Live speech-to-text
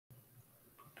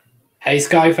Hey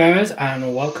Skyfarers,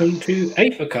 and welcome to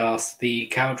Aethercast, the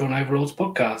Caldron Overlords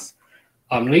podcast.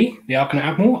 I'm Lee, the Arcanite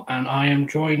Admiral, and I am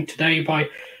joined today by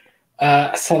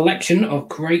a selection of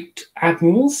great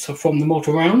admirals from the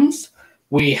Mortal Realms.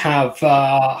 We have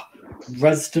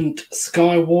resident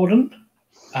Sky Warden,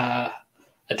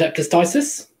 Adeptus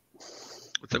Dices.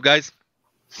 What's up, guys?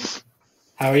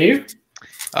 How are you?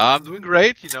 I'm doing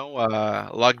great.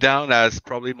 Lockdown as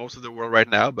probably most of the world right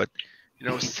now, but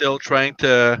still trying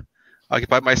to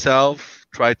occupy myself,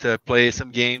 try to play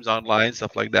some games online,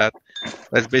 stuff like that.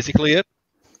 That's basically it.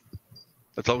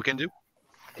 That's all we can do.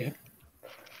 Yeah.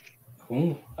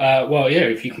 Cool.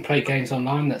 If you can play games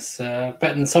online, that's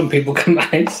better than some people can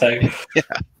manage. So,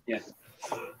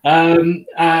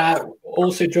 yeah.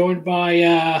 Also joined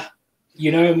by,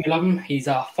 we love him. He's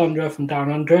our Thunderer from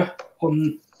Down Under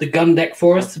on the gun deck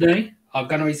for us today. Our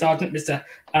Gunnery Sergeant, Mr.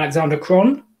 Alexander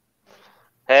Cron.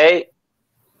 Hey.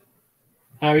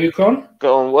 How are you, Cron?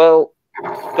 Going well.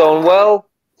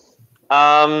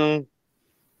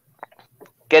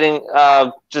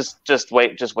 Just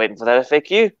waiting for that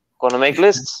FAQ. Gonna make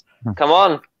lists. Come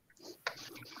on.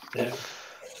 Yeah.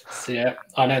 So, yeah,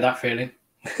 I know that feeling.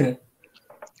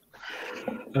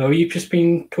 You've just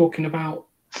been talking about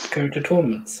going to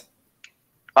tournaments.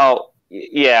 Oh,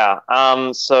 yeah.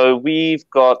 So we've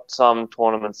got some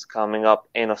tournaments coming up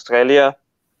in Australia.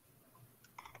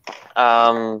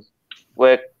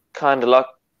 We're kind of lucky.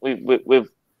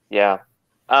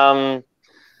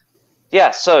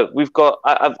 So we've got.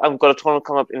 I've got a tournament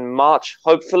coming up in March.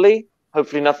 Hopefully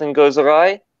nothing goes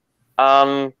awry.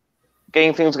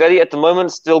 Getting things ready at the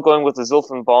moment. Still going with the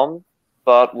Zilfin bomb,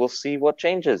 but we'll see what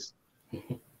changes.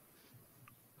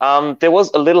 There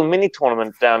was a little mini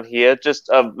tournament down here, just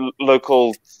a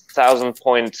local 1,000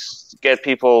 points, get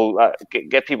people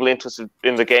interested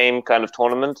in the game kind of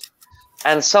tournament.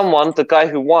 And the guy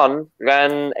who won,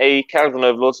 ran a Caldron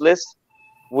Overlords list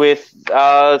with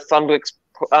Thunderix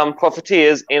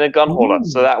Profiteers in a gun hauler.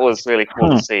 So that was really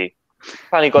cool to see.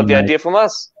 Finally got the idea from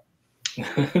us.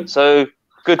 So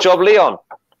good job, Leon.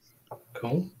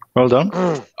 Cool. Well done.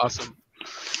 Awesome.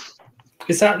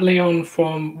 Is that Leon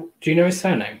from... Do you know his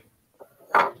surname?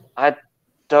 I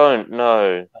don't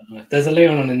know. There's a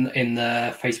Leon in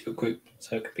the Facebook group,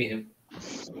 so it could be him.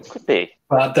 Could be.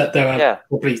 But there are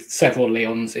probably several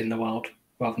Leons in the world,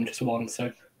 rather than just one.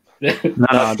 So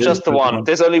no, just the one.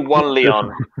 There's only one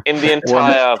Leon in the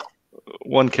entire...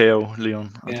 One KO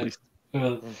Leon, at least.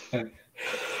 Well,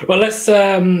 let's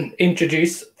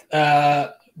introduce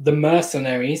the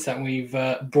mercenaries that we've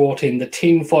brought in, the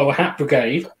Tinfoil Hat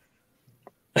Brigade.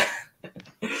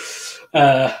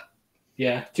 Do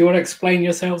you want to explain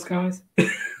yourselves, guys?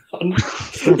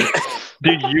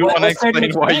 Do you want to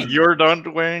explain why you're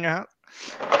not wearing a hat?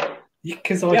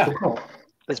 Because I forgot.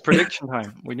 It's prediction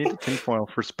time. We need the tinfoil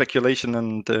for speculation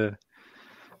and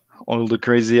all the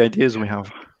crazy ideas we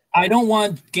have. I don't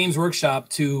want Games Workshop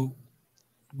to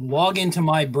log into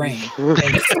my brain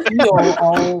and steal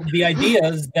all the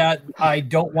ideas that I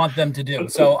don't want them to do.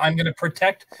 So I'm going to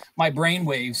protect my brain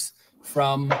waves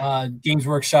from Games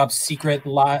Workshop's secret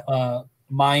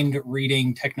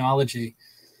mind-reading technology.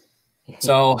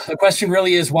 So the question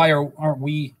really is, why aren't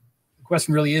we? The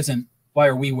question really isn't, why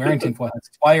are we wearing tinfoil hats?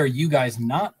 Why are you guys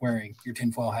not wearing your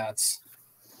tinfoil hats?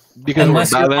 Because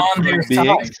unless we're you're on their beings.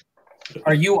 side.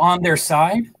 Are you on their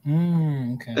side?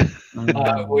 Okay.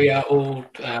 We are all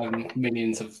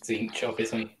minions of Zinch,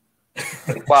 obviously.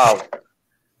 Wow.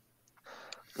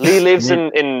 Lee lives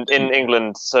in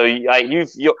England, so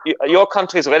your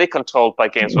country is already controlled by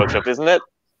Games Workshop, isn't it?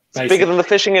 It's bigger than the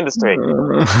fishing industry.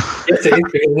 Yes, it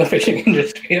is bigger than the fishing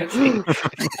industry, actually. And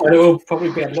it will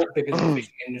probably be a lot bigger than the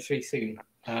fishing industry soon.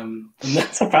 And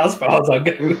that's about as far as I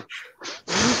go.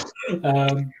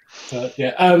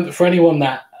 For anyone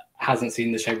that hasn't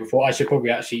seen the show before, I should probably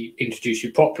actually introduce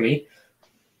you properly.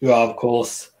 You are, of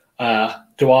course,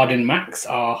 Duardin Max,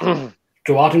 our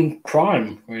Duardin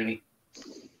Prime, really.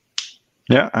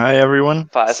 Yeah, hi everyone.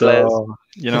 So,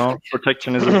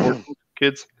 protection is important,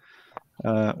 kids.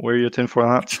 Wear your tinfoil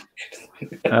hats.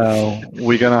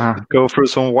 We're gonna go through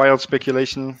some wild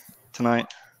speculation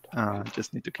tonight.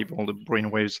 Just need to keep all the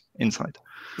brainwaves inside.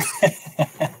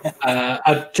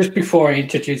 Just before I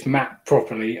introduce Matt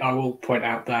properly, I will point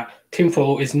out that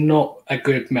tinfoil is not a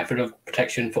good method of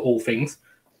protection for all things.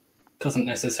 Doesn't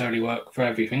necessarily work for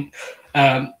everything.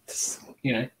 Just,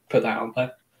 put that out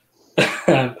there.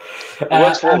 It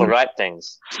works for all the right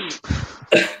things.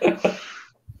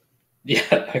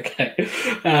 Yeah, okay.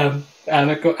 And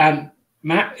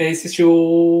Matt, is this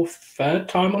your third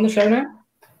time on the show now?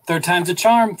 Third time's a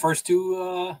charm. First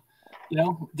two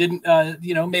didn't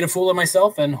made a fool of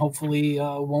myself, and hopefully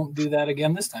won't do that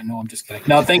again this time. No, I'm just kidding.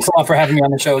 No, thanks a lot for having me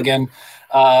on the show again.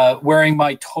 Wearing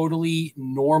my totally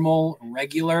normal,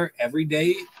 regular,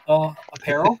 everyday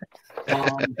apparel.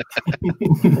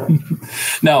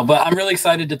 No, but I'm really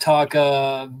excited to talk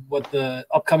what the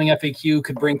upcoming FAQ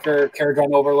could bring for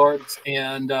Kharadron Overlords,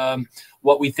 and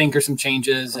what we think are some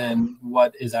changes and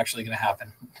what is actually going to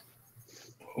happen.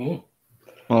 Cool.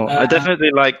 Well, I definitely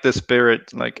like the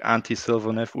spirit, like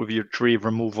anti-Sylvaneth with your tree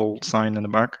removal sign in the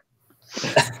back.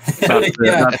 That's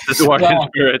the Dwarven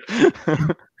spirit.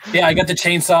 Yeah, I got the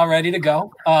chainsaw ready to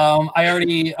go. I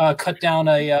already cut down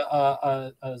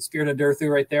a Spirit of Durthu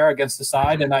right there against the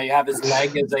side, and I have his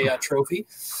leg as a trophy,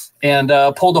 and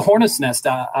pulled a hornet's nest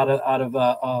out of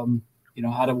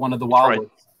one of the wildwoods.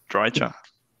 Drycha.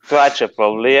 Gotcha,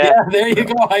 probably, yeah. Yeah, there you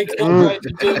go. I killed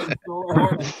Drycha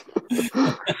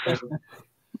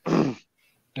too.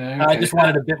 I just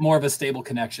wanted a bit more of a stable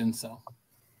connection, so.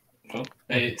 Well,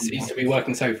 it seems to be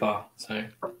working so far. So,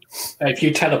 if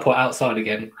you teleport outside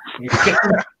again,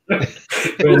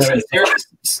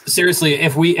 seriously,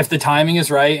 if the timing is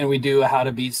right and we do a How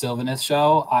to Beat Sylvaneth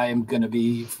show, I am going to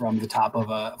be from the top of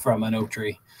an oak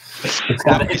tree. It's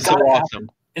got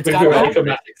awesome. It's got to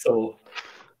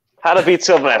How to Beat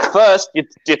Sylvaneth. First, you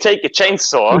take your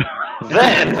chainsaw,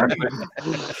 then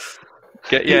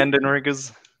get your ending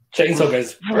riggers. Chainsaw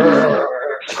goes.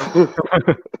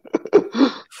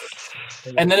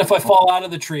 And then if I fall out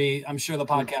of the tree, I'm sure the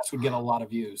podcast would get a lot of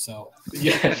views. So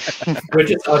yeah,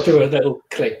 I'll do a little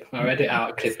clip. I'll edit out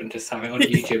a clip and just have it on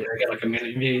YouTube and get like 1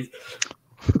 million views.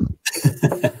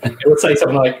 It would say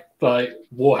something like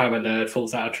Warhammer nerd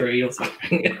falls out of a tree or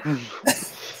something.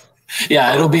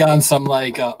 Yeah, it'll be on some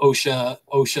like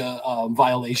OSHA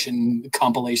violation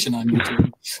compilation on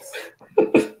YouTube.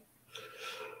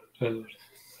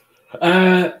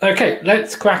 Okay,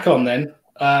 let's crack on then.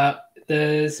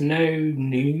 There's no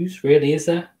news, really, is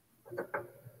there? I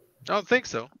don't think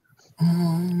so.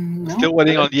 No. Still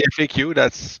waiting on the FAQ.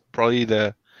 That's probably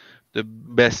the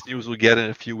best news we'll get in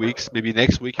a few weeks, maybe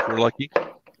next week if we're lucky.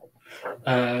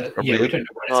 Yeah, we don't know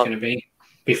when it's going to be.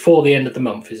 Before the end of the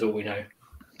month is all we know.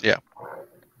 Yeah.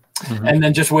 Mm-hmm. And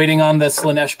then just waiting on the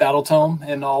Slaanesh Battle Tome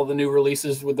and all the new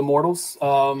releases with the Mortals.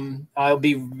 I'll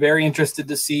be very interested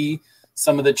to see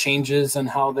some of the changes and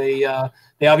how they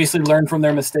obviously learned from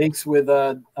their mistakes with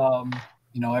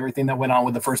everything that went on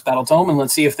with the first Battle Tome, and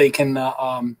let's see if they can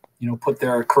put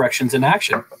their corrections in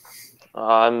action.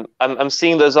 I'm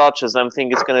seeing those archers, and I'm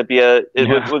thinking it's going to be they're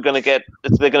going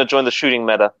to join the shooting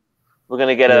meta. We're going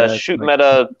to get a shoot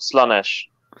meta Slaanesh.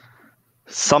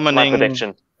 Summoning my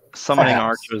prediction.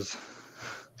 Archers.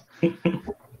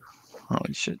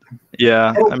 Holy shit!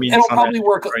 Yeah, it'll probably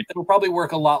work. Right. It'll probably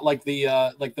work a lot like the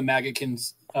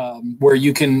Magikins, where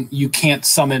you can't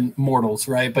summon mortals,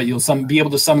 right? But you'll be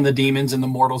able to summon the demons, and the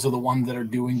mortals are the ones that are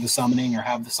doing the summoning or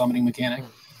have the summoning mechanic.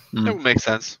 That would make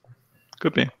sense.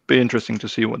 Could be interesting to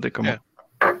see what they come up.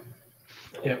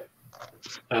 Yep.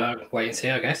 Wait and see,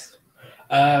 I guess.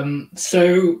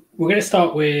 So we're going to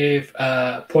start with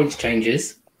points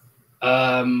changes.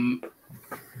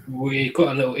 We've got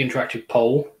a little interactive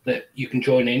poll that you can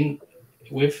join in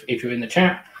with if you're in the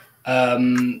chat.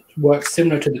 Works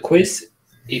similar to the quiz.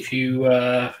 If you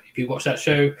watch that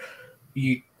show,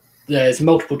 there's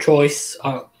multiple choice.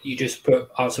 You just put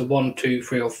answer 1, 2,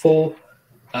 3, or 4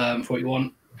 for what you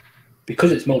want.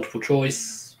 Because it's multiple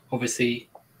choice, obviously,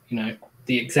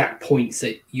 the exact points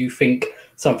that you think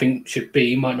something should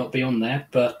be might not be on there.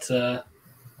 But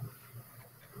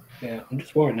I'm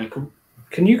just worried now.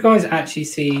 Can you guys actually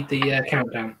see the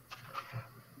countdown?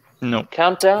 No.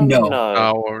 Countdown? No.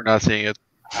 No, we're not seeing it.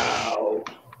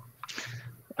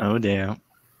 Oh, damn.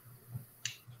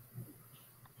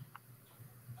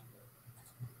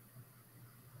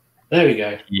 There we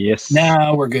go. Yes.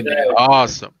 Now we're good.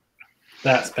 Awesome.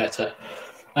 That's better.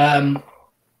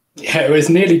 It was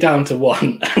nearly down to 1.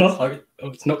 And I was like,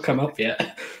 it's not come up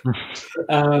yet.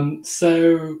 I've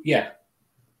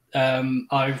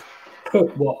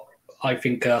put what I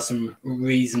think are some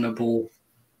reasonable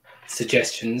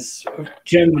suggestions.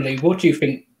 Generally, what do you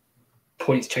think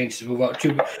points changes will work?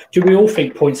 Do we all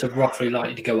think points are roughly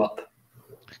likely to go up?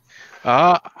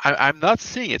 I'm not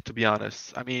seeing it, to be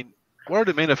honest. I mean, what are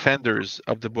the main offenders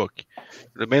of the book?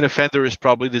 The main offender is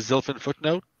probably the Zilfin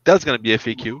footnote. That's going to be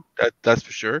FAQ. That's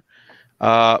for sure.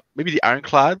 Maybe the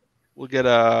Ironclad will get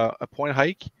a point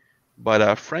hike,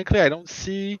 but frankly, I don't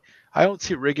see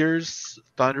riggers,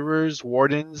 thunderers,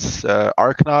 wardens,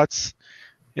 arcanauts,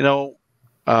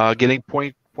 getting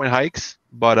point hikes.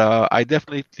 But I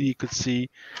definitely could see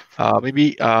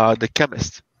maybe the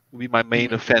chemist will be my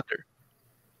main offender.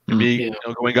 Maybe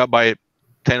Yeah. going up by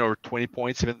 10 or 20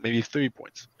 points, even maybe 30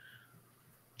 points.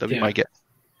 That'd be Yeah. my guess.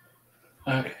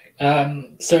 Okay.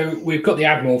 So we've got the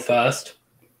Admiral first.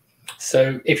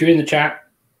 So if you're in the chat,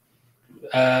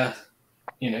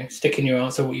 stick in your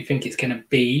answer what you think it's going to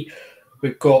be.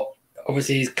 We've got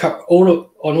obviously on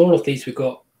all of these we've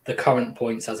got the current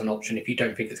points as an option if you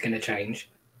don't think it's going to change.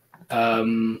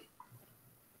 And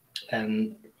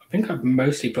I think I've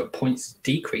mostly put points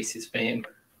decreases for him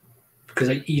because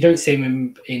you don't see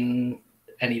him in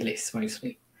any lists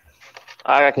mostly.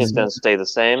 I reckon it's going to stay the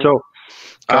same. So,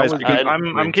 guys, I-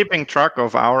 I'm keeping track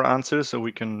of our answers so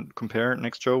we can compare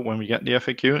next show when we get the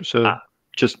FAQ. So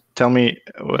just tell me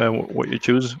what you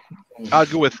choose. I'll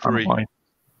go with 3.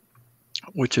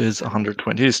 Which is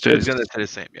 120. It's going to stay the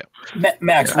same, yeah.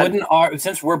 Max,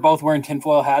 since we're both wearing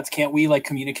tinfoil hats, can't we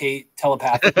communicate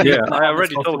telepathically? Yeah, I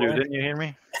already told you. Didn't you hear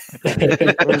me?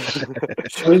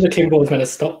 Surely the tinfoil is going to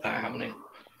stop that happening.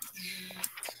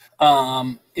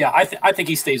 Yeah, I think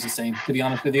he stays the same. To be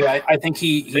honest with you, I think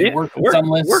he works in some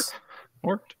lists.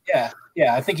 Worked. Yeah.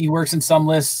 I think he works in some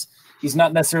lists. He's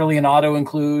not necessarily an auto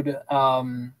include.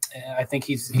 I think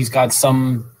he's got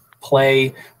some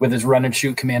play with his run and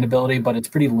shoot command ability, but it's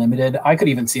pretty limited. I could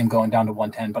even see him going down to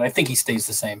 110, but I think he stays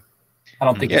the same. I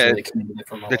don't think he's really committed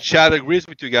for the chat agrees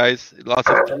with you guys. Lots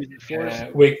of 3s and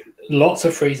 4s. With lots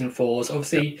of 3s and 4s.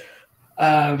 Obviously,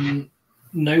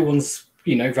 no one's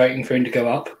voting for him to go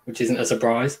up, which isn't a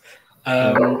surprise.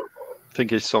 I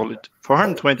think he's solid. For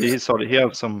 120, he's solid. He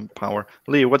has some power.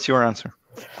 Lee, what's your answer?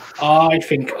 I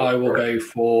think I will go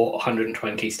for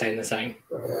 120, staying the same.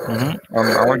 Mm-hmm.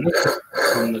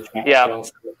 On the chat Yeah.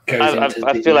 as well.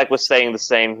 I feel like we're staying the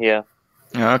same here.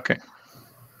 Yeah, okay.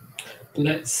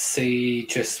 Let's see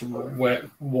just what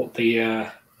the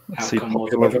Let's see outcome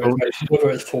was, popular whether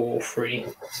it's 4 or 3.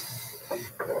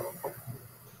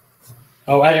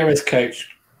 Oh, ARS coach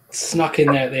snuck in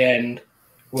there at the end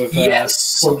with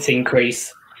points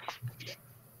increase.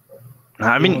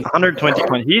 I mean,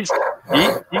 120 he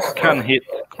can hit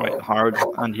quite hard,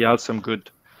 and he has some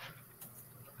good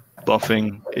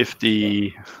buffing if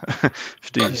the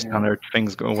standard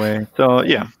things go away. So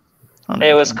yeah.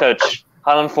 AOS coach,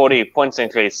 140 points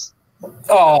increase.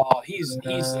 Oh, he's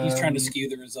trying to skew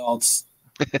the results.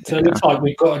 So it looks like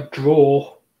we've got a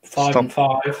draw 5 and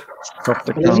 5. Stop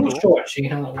the But I'm not count. sure actually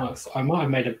how that works. I might have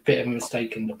made a bit of a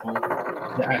mistake in the poll.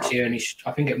 It actually only,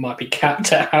 I think it might be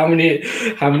capped at how many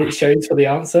it shows for the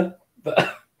answer.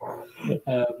 But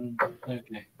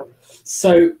okay.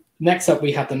 So next up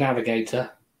we have the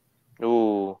navigator.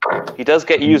 Ooh, he does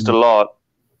get used a lot.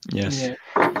 Yes.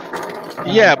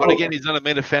 Yeah, but again, he's not a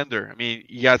main offender. I mean,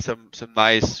 he got some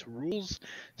nice rules,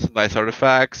 some nice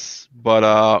artifacts,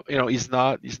 but he's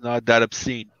not that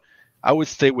obscene. I would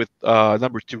stay with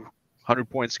number 2, 100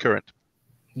 points current.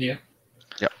 Yeah.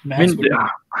 Yeah. I mean,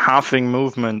 halving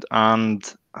movement and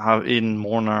in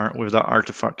Mornar with that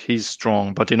artifact, he's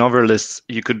strong. But in other lists,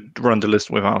 you could run the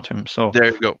list without him. So There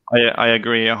you go. I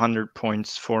agree. 100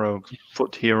 points for a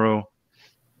foot hero.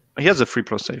 He has a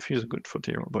 3+ save. He's a good foot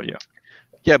hero. But yeah.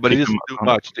 Yeah, but he Keep doesn't him do on.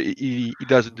 much. He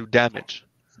doesn't do damage.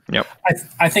 Yep.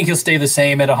 I think he'll stay the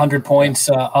same at 100 points,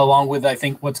 along with I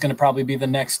think what's going to probably be the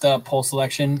next poll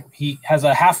selection. He has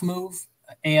a half move,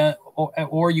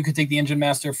 or you could take the Engine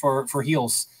Master for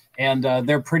heals, and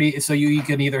they're pretty. So you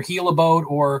can either heal a boat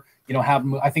or have.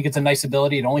 I think it's a nice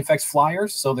ability. It only affects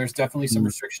flyers, so there's definitely some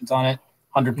restrictions on it.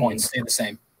 100 points, stay the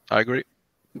same. I agree.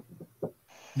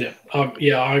 Yeah.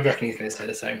 I reckon he's going to stay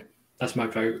the same. That's my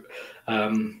vote.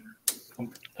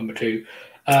 Number 2.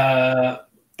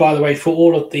 By the way, for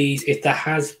all of these, if there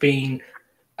has been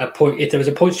if there was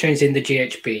a points change in the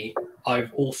GHB,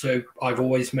 I've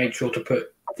always made sure to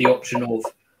put the option of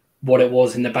what it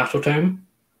was in the battle tome,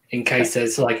 in case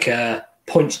there's like a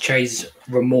points change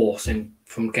remorse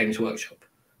from Games Workshop.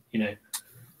 You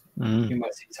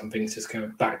might see some things just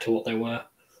go back to what they were.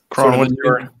 Kron,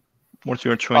 what's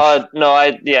your choice?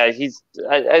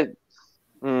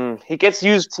 He gets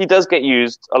used. He does get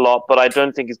used a lot, but I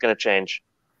don't think he's going to change.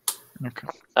 Okay.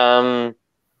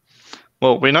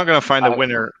 Well, we're not going to find a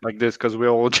winner like this because we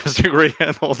all just agree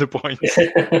on all the points.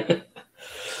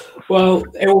 Well,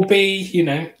 it will be,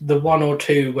 the 1 or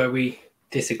 2 where we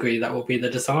disagree. That will be the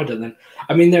decider then.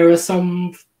 I mean, there are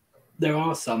some that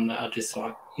are just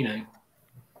like,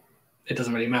 it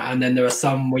doesn't really matter. And then there are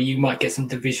some where you might get some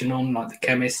division on, like the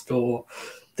chemist or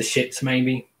the ships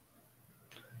maybe.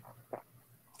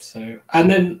 So, and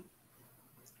then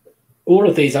all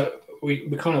of these we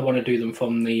kind of want to do them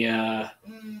from the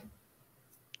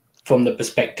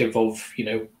perspective of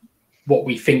what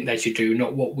we think they should do,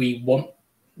 not what we want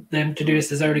them to do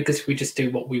necessarily, because if we just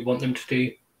do what we want them to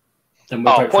do, then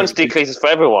we're both points very- decreases for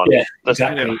everyone. Yeah, That's-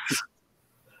 exactly.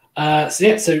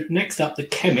 So next up, the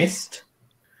chemist.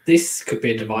 This could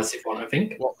be a divisive one, I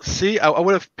think. Well, see, I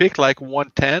would have picked like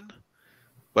 110,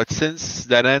 but since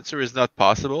that answer is not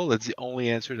possible, that's the only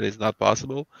answer that is not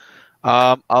possible.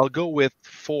 I'll go with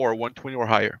 4, 120 or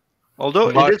higher.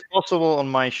 Although But- it is possible on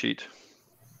my sheet.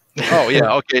 Oh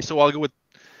yeah, okay. So I'll go with.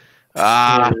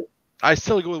 I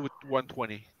still go with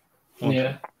 120.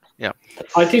 Yeah. Yeah.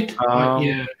 I did.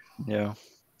 Yeah. Yeah.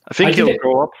 I think I did he'll it-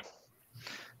 go up,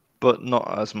 but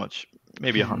not as much.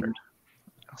 Maybe 100.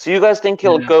 So you guys think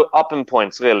he'll Yeah. go up in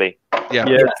points, really? Yeah.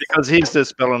 Yeah, because he's the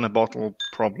spell in a bottle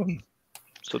problem,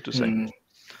 so to say. Mm,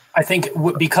 I think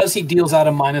because he deals out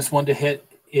a -1 to hit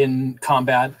in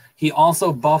combat, he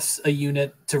also buffs a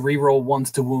unit to reroll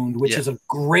 1s to wound, which Yeah. is a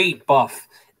great buff.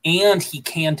 And he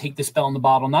can take the spell in the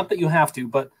bottle. Not that you have to,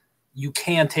 but you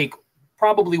can take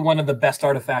probably one of the best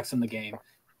artifacts in the game.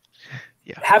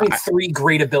 Yeah. Having 3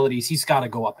 great abilities, he's got to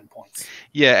go up in points.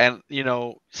 Yeah, and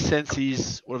since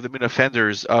he's one of the main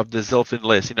offenders of the Zilfin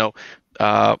list,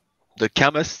 the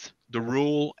chemist, the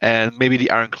rule, and maybe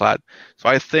the ironclad. So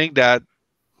I think that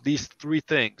these 3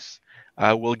 things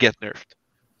will get nerfed.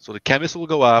 So the chemist will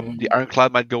go up, the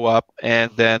ironclad might go up,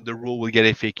 and then the rule will get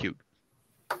FAQ.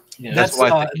 yeah. That's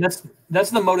what I That's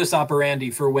the modus operandi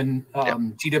for when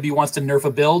GW wants to nerf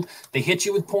a build. They hit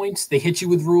you with points, they hit you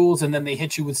with rules, and then they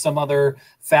hit you with some other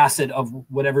facet of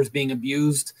whatever's being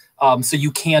abused. So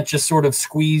you can't just sort of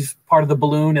squeeze part of the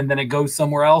balloon and then it goes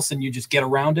somewhere else and you just get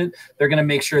around it. They're going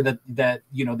to make sure that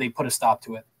they put a stop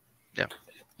to it.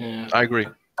 Yeah. I agree.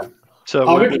 So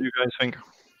I what would- do you guys think?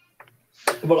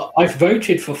 Well, I've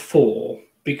voted for 4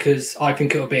 because I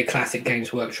think it'll be a classic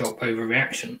Games Workshop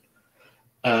overreaction.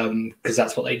 Because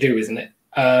that's what they do, isn't it?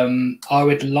 I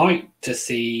would like to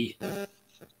see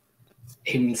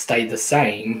him stay the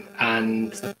same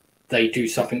and they do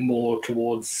something more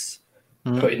towards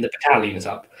putting the battalions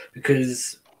up,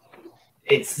 because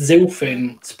it's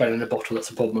Zilfin spelling the bottle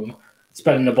that's a problem.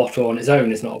 Spelling the bottle on its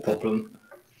own is not a problem.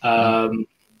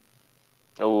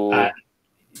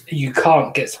 You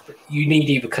can't get. You need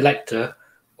either collector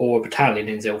or a battalion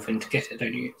in Zilfin to get it,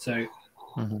 don't you? So.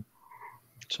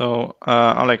 So,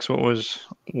 Alex,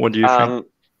 what do you think?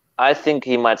 I think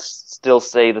he might still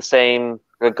stay the same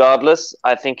regardless.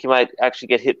 I think he might actually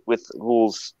get hit with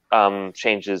rules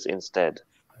changes instead.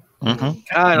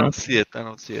 I don't see it.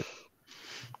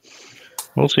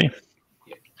 We'll see.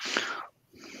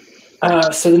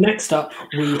 So the next up,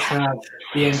 we have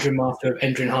the Endrin Master of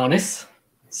Endrin Harness.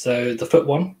 So the foot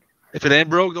one. If it ain't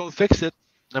broke, don't fix it.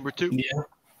 Number 2. Yeah. I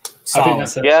Solid. think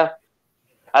that's a, Yeah,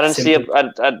 I don't see it. Simple.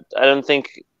 I don't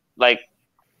think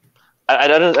I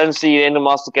don't see Endrin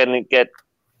Master get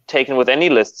taken with any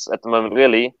lists at the moment.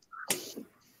 Really,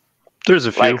 There's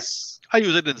a few. like I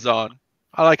use it in Zon.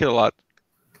 I like it a lot.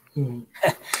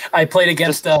 I played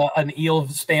against an eel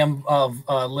spam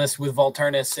list with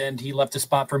Volturnus, and he left a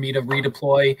spot for me to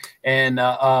redeploy, and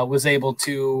was able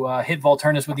to hit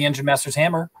Volturnus with the Engine Master's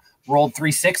Hammer. Rolled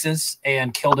 3 6s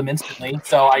and killed him instantly.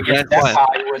 So I guess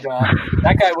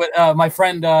that guy would. My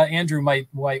friend Andrew might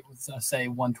say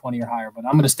 120 or higher, but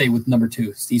I'm going to stay with number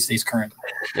 2. He stays current.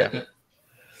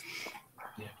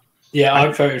 Yeah, I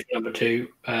voted for number 2,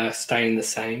 staying the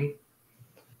same.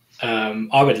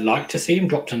 I would like to see him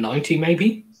drop to 90,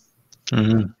 maybe,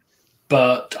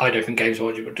 but I don't think Games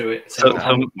Workshop would do it. So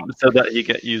that you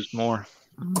get used more.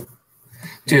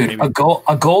 Dude, Maybe.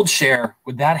 a gold share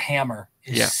with that hammer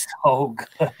is so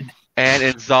good. And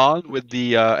in Zon with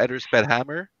the Ettersped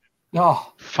Hammer,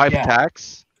 Oh, 5 Yeah.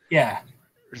 attacks. yeah.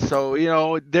 So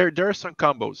there are some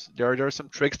combos. There are some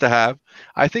tricks to have.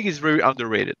 I think he's very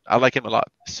underrated. I like him a lot.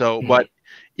 So, but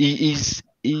he's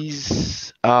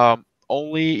not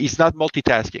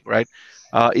multitasking, right?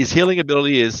 His healing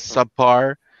ability is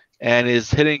subpar, and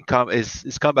his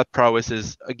his combat prowess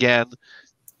is again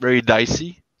very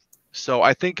dicey. So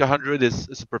I think 100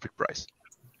 is a perfect price.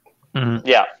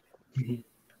 yeah.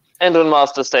 Endrin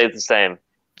Master stays the same.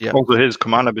 Yeah. Also, his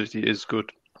command ability is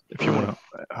good if you want to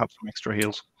have some extra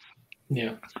heals.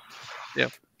 Yeah. Yeah.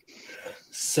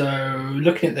 So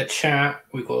looking at the chat,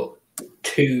 we've got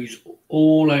 2s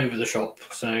all over the shop.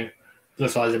 So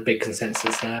looks like there's a big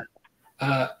consensus there.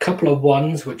 A couple of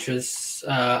 1s, which is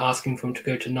asking for him to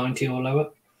go to 90 or lower.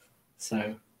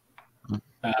 So,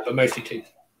 but mostly 2s.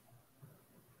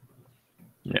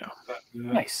 Yeah.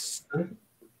 Nice.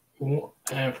 What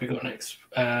have we got next?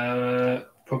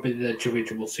 Probably the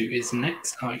dirigible suit is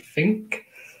next, I think.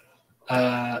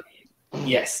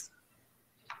 Yes.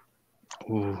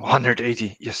 Ooh,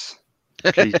 180. Yes.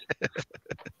 Please.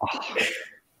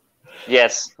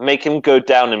 Yes, make him go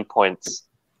down in points.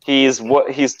 He's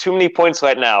too many points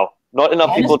right now. Not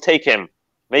enough people take him.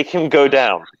 Make him go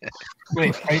down.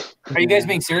 Wait, are you guys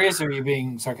being serious or are you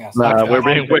being sarcastic? Nah, we're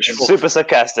being wishful. Super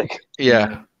sarcastic.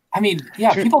 Yeah. I mean,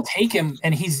 yeah, people take him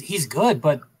and he's good,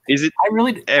 but Is it I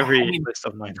really every I mean, list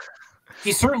of mine?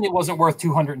 he certainly wasn't worth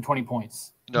 220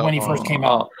 points No. when he first came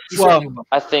out. He Well, certainly wasn't.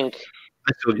 I think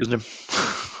I still use them.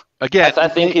 Again, I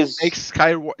think he's- make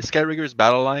Skyrigger's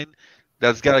battle line.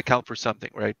 That's got to count for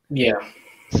something, right? Yeah,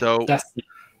 So that's.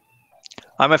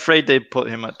 I'm afraid they put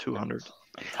him at 200.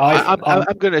 I'm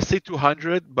going to say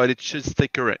 200, but it should stay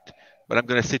current. But I'm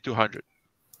going to say 200.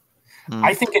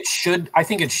 I think it should. I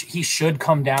think he should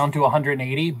come down to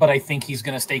 180, but I think he's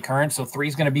going to stay current. So 3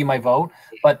 is going to be my vote.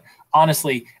 But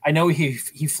honestly, I know he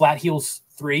flat heals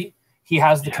 3. He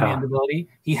has the command ability.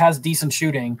 He has decent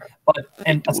shooting.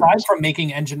 And aside from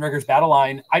making Engine Rigger's battle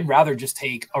line, I'd rather just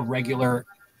take a regular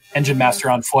Engine Master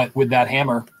on foot with that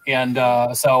hammer. And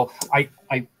so I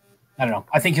don't know.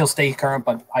 I think he'll stay current,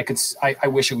 but I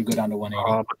wish it would go down to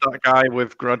 180. But that guy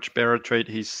with Grudge Bearer trait,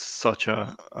 he's such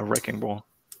a wrecking ball.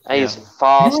 he's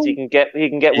fast. He can get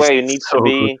where he needs to so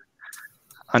be. good.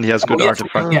 And he has good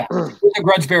artifact. Yeah, with the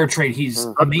Grudge Bearer trait, he's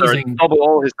amazing. Double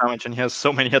all his damage, and he has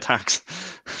so many attacks.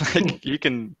 Like he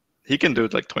can do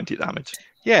like 20 damage.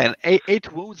 Yeah, and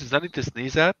 8 wounds is nothing to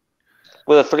sneeze at.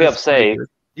 With a 3-up save.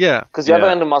 Yeah. Because the other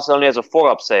Engine Master only has a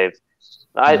 4-up save.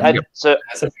 So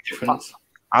That's a big difference.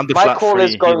 And the my flat call free,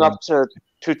 is going up to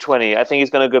 220. I think he's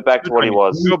going to go back to what he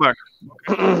was. Go back.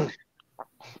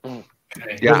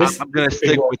 Okay. Yeah, Well, I'm going to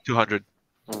stick with 200.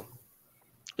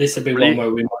 This will be one where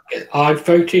we might get. I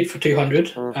voted for 200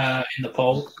 in the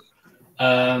poll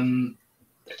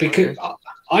because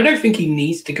I don't think he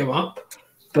needs to go up,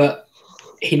 but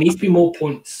he needs to be more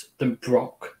points than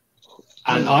Brock,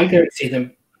 and I don't see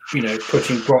them,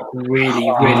 putting Brock really.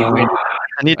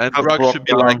 And Brock should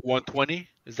be like 120.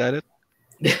 Is that it?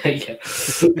 Yeah.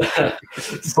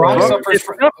 Brock So- suffers If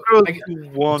from. that goes to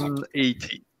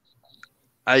 180,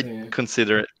 I'd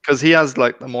consider it because he has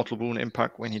like the mortal wound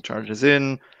impact when he charges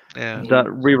in. Yeah. That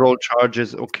reroll charge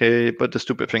is okay, but the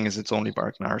stupid thing is it's only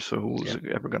Barknar, so who's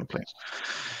ever going to play?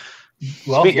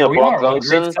 Well, Speaking here of we Brock are. with a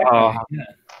great Johnson, segue. Yeah.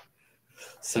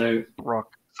 So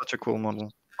Brock, such a cool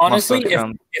model. Honestly, Must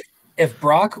have if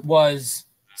Brock was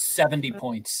 70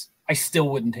 points, I still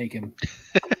wouldn't take him.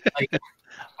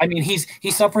 I mean,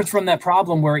 he suffers from that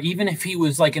problem where even if he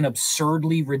was like an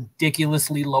absurdly,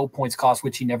 ridiculously low points cost,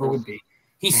 which he never would be,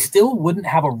 he still wouldn't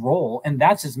have a role, and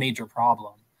that's his major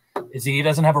problem. Is he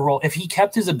doesn't have a role. If he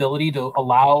kept his ability to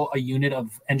allow a unit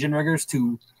of Engine Riggers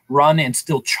to run and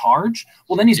still charge,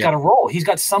 well, then he's got a role. He's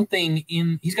got something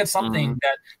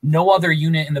that no other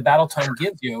unit in the battle tone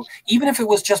gives you. Even if it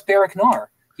was just Barak Nar,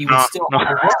 he would still have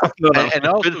a role. And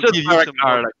also It's just give you some Barknar,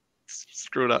 more- like,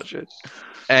 screw that shit.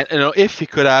 And if he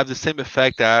could have the same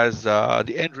effect as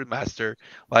the Engine Master,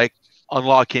 like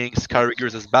unlocking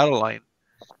Skyriggers as battle line,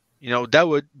 that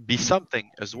would be something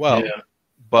as well. Yeah.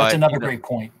 But That's another great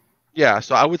point. yeah,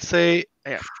 so I would say,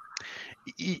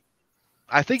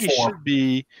 I think 4.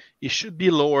 he should be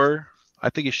lower. I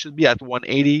think he should be at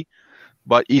 180,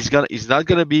 but he's not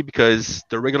gonna be because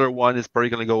the regular one is probably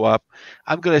gonna go up.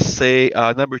 I'm gonna say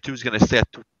number 2 is gonna stay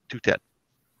at 210.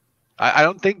 I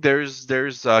don't think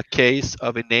there's a case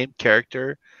of a named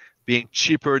character being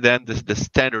cheaper than the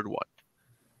standard one.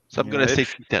 So I'm gonna say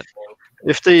 210.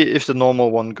 If the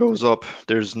normal one goes up,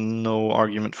 there's no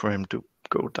argument for him to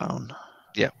go down.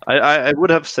 Yeah. I would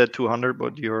have said 200,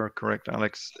 but you're correct,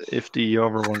 Alex. If the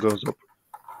other one goes up,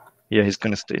 yeah, he's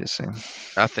gonna stay the same.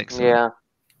 I think so. Yeah.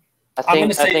 I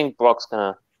gonna say- think Brock's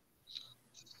gonna.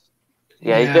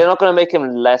 Yeah, they're not gonna make him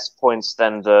less points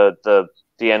than the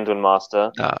Endwin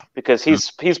Master Nah. because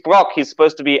he's Brock. He's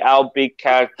supposed to be our big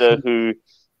character who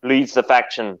leads the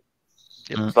faction.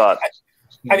 Yep. But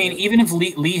I mean, even if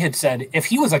Lee had said, if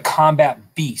he was a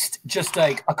combat beast, just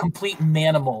like a complete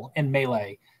manimal in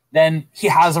melee, then he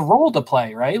has a role to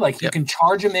play, right? Like you can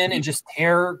charge him in and just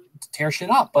tear shit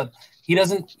up, but he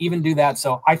doesn't even do that.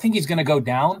 So I think he's going to go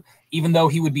down, even though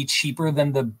he would be cheaper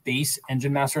than the base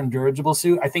Engine Master and Dirigible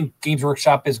suit. I think Games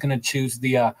Workshop is going to choose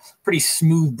the pretty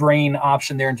smooth brain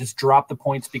option there and just drop the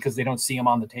points because they don't see him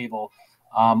on the table.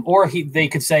 Or they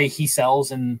could say he sells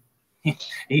and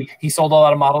he sold a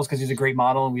lot of models because he's a great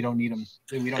model and we don't need him.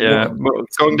 We don't need him. But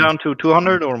going down to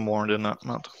 200 or more than that,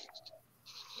 not.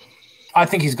 I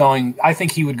think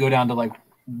he would go down to like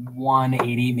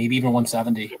 180, maybe even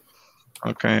 170.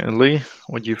 Okay, Lee,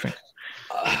 what do you think?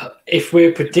 If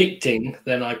we're predicting,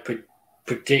 then I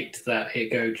predict that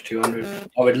it goes to 200.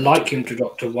 I would like him to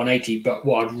drop to 180, but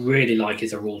what I'd really like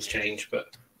is a rules change, but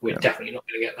we're definitely not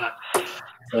going to get that.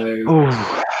 So,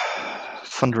 Oh,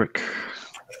 Thundrick.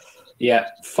 yeah,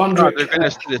 No, Thundrick. they're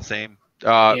gonna stay the same.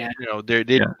 Yeah. You know,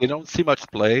 they don't see much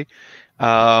play.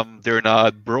 They're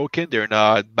not broken. They're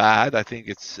not bad. I think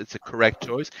it's a correct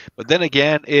choice. But then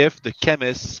again, if the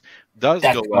chemist does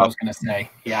That's go what I up, was going to say.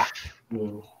 Yeah.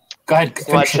 Mm. Go ahead.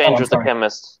 Might finish your change thought, with the I'm sorry.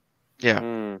 chemist. yeah.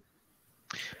 Mm.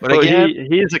 But Well, again,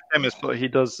 he is a chemist, but he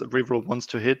does reroll once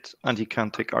to hit, and he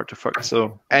can't take artifacts.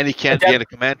 So, and he can't Adept- get a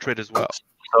command trait as well.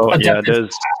 yeah, Adeptus,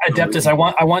 there's Adeptus,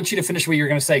 I want you to finish what you're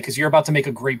going to say because you're about to make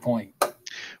a great point.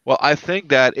 Well, I think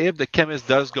that if the chemist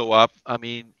does go up, I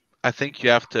mean, I think you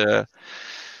have to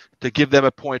give them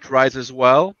a point rise as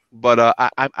well. But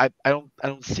I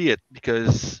don't see it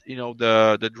because you know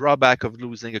the drawback of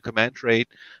losing a command trait,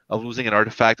 of losing an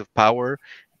artifact of power,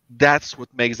 that's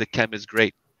what makes the chemist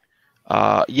great.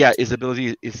 Yeah, his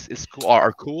ability is cool,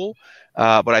 are cool,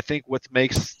 but I think what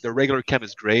makes the regular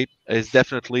chemist great is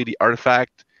definitely the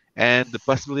artifact and the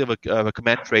possibility of a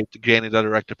command trait to gain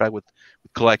another artifact with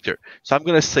collector. So I'm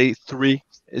gonna say 3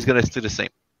 is gonna stay the same.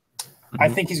 I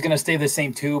think he's going to stay the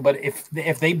same too. But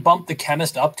if they bump the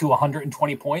chemist up to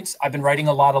 120 points, I've been writing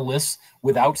a lot of lists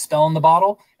without spell in the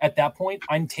bottle. At that point,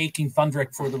 I'm taking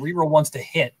Thundrick for the reroll once to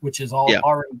hit, which is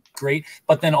already great.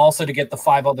 But then also to get the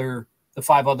five other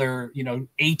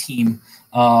A team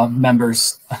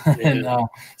members, and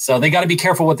so they got to be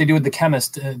careful what they do with the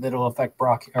chemist that'll affect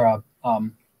Brock or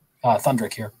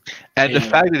Thundrick here. And the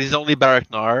fact that he's only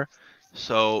Baraknar,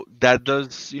 so that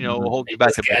does hold you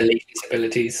back a bit. Elite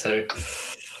abilities, so.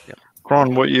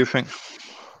 Kron, what do you think?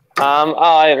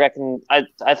 I reckon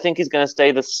I think he's going to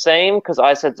stay the same because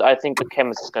I think the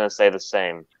chemist is going to stay the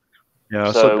same.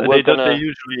 Yeah, So so we're they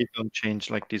usually don't change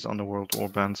like these underworld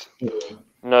warbands.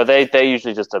 No, they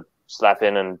usually just slap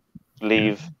in and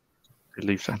leave. They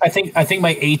leave them. I think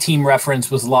my A team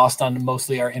reference was lost on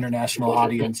mostly our international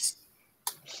audience.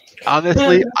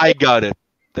 Honestly, I got it.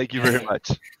 Thank you very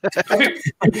much.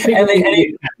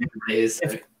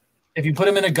 If you put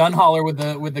him in a gun hauler with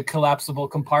the collapsible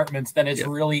compartments, then it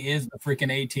really is the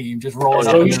freaking A team. Just roll As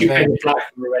it long up. as you paint the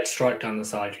black and the red stripe down the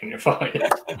side, you're fine.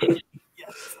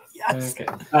 Yes.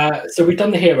 Okay. So we've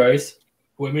done the heroes.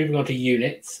 We're moving on to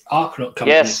units. Arcanaut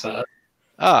comes in first.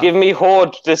 Give me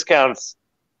horde discounts.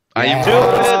 We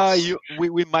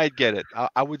might get it.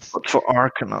 I would. But for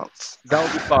Arcanauts, that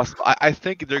would be possible. I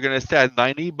think they're gonna stay at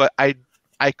 90, but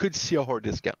I could see a horde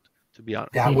discount. To be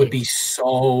honest, that would be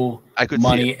so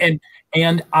money,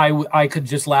 and I could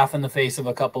just laugh in the face of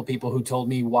a couple people who told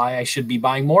me why I should be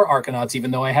buying more Arcanauts,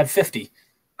 even though I had 50.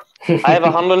 I have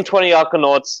 120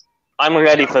 Arcanauts. I'm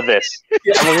ready for this.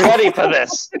 I'm ready for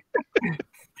this.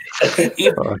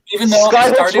 Even though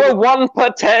Skywatch were 1 per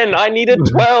 10, I needed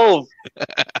 12.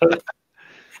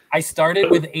 I started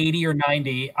with 80 or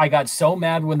 90. I got so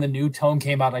mad when the new tome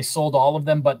came out. I sold all of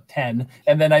them but 10.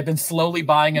 And then I've been slowly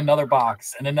buying another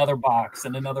box and another box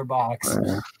and another box.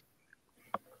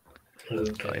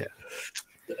 Okay.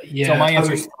 So my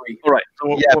answer is 3. All right. So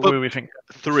what do we think?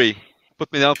 3.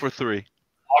 Put me down for 3. I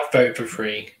vote for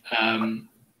 3.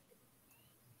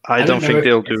 I don't think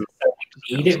they'll do.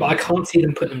 Need it, but I can't see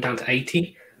them putting them down to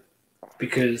 80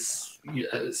 because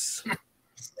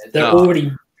they're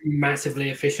already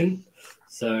massively efficient.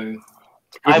 So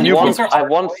I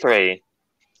want 3.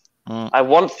 I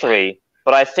want 3,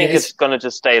 but I think it's going to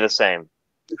just stay the same.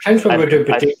 Depends when we're doing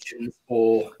predictions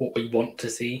or what we want to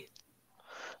see.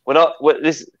 We're not.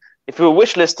 If we were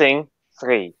wish listing,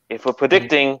 3. If we're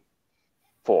predicting,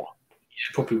 4.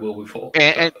 Yeah, probably will be 4.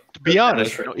 And to be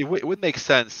honest, it would make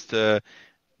sense to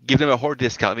give them a horde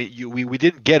discount. I mean, we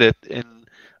didn't get it in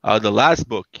the last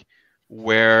book,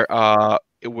 where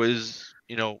it was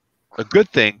a good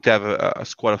thing to have a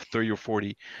squad of 30 or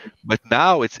 40, but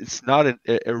now it's not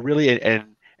really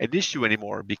an issue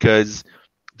anymore because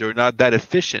they're not that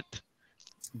efficient.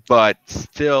 But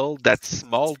still, that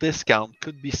small discount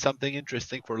could be something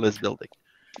interesting for list building.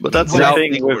 But that's the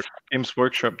thing with Games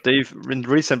Workshop. In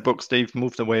recent books, they've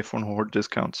moved away from horde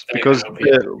discounts because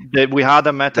we had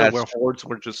a meta where hordes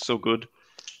were just so good,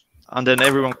 and then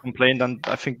everyone complained. And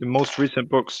I think the most recent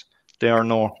books, there are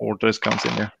no horde discounts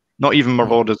in there. Not even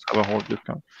Marauders have a horde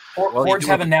discount. Hordes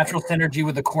have a natural synergy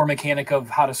with the core mechanic of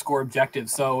how to score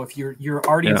objectives. So if you're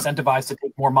already incentivized to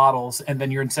take more models, and then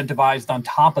you're incentivized on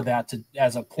top of that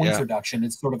as a points reduction,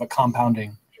 it's sort of a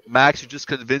compounding. Max, you just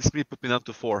convinced me. Put me down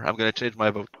to 4. I'm going to change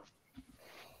my vote.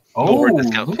 Oh,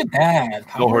 look at that!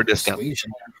 No horde discount.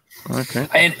 Okay.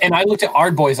 And I looked at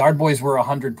Ardboys. Ardboys were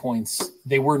 100 points.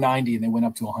 They were 90, and they went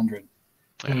up to 100.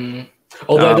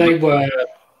 Although they were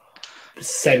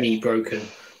semi-broken.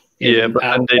 Yeah, but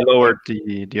then they lowered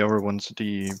the other ones,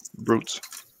 the brutes.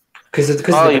 Because of the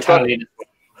battalion.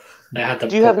 They had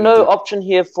Do you have no option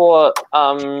here for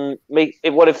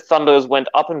what if Thunders went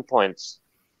up in points?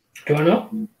 Do I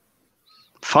not?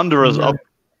 Thunderers No. up.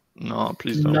 No,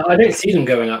 please don't. No, I don't see them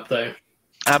going up though.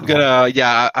 I'm gonna,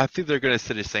 yeah, I think they're gonna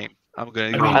stay the same. I'm gonna.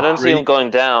 I give mean, them I don't see three. them going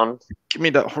down. Give me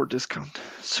that horde discount.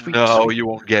 Sweet. No, sweet, you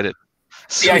won't get it.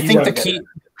 See, I You think won't the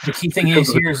get key thing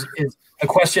is is the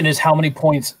question is how many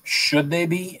points should they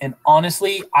be? And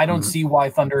honestly, I don't see why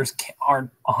Thunders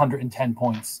aren't 110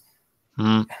 points.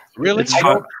 Really? It's I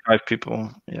don't- 5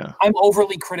 people. Yeah. I'm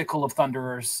overly critical of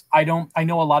Thunderers. I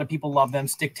know a lot of people love them.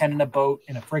 Stick 10 in a boat,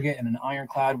 in a frigate, in an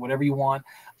ironclad, whatever you want.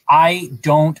 I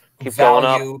don't Keep going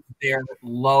up. value their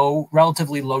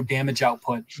relatively low damage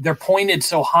output. They're pointed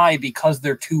so high because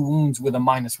they're 2 wounds with a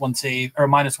 -1 save or a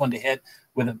 -1 to hit,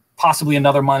 with possibly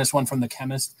another -1 from the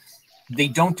chemist. They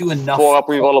don't do enough. 4 up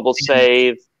rerollable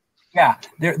save. Yeah,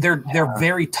 they're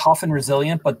very tough and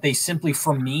resilient, but they simply,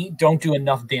 for me, don't do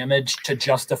enough damage to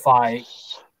justify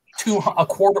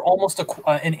almost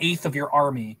an eighth of your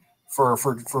army for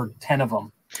 10 of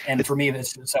them. And for me, I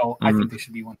think they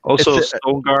should be one. Also, It's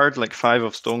Stone Guard, like 5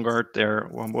 of Stone Guard, they're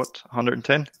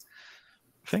 110?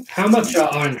 I think. How much are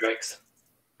Iron Drakes?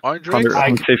 Orange Drakes?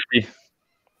 150.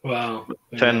 Wow.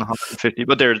 10, 150,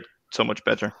 but they're so much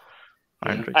better.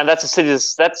 Iron Drake. And that's City of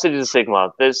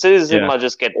Sigma. The City of Sigma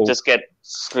just get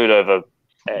screwed over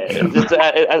just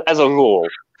as a rule.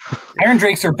 Iron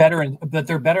Drakes are better, but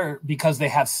they're better because they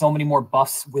have so many more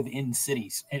buffs within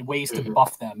cities and ways to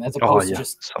buff them, as opposed to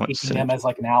just so much taking them as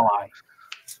like an ally.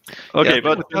 Okay, Yeah,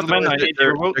 but the gentlemen, I Thunderers, need they're,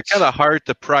 your votes. they're kind of hard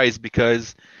to price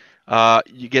because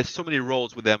you get so many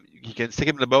rolls with them. You can stick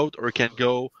them in the boat, or you can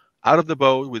go out of the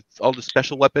boat with all the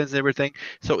special weapons and everything.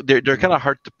 So they're kind of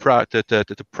hard to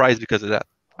price because of that,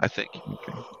 I think.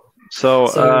 Okay. So,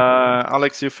 So-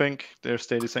 Alex, you think they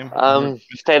stay the same?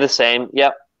 Stay the same.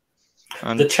 Yep.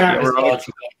 And The chat is Rob?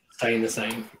 largely staying the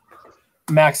same.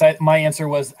 Max, my answer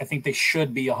was I think they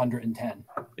should be 110.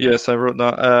 Yes, I wrote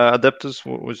that. Adeptus,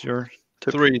 what was your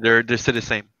tip? 3, they're still the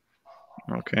same.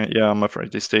 Okay, yeah, I'm afraid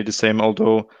they stay the same.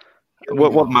 Although,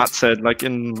 what Matt said, like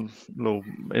in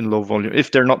low volume,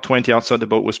 if they're not 20 outside the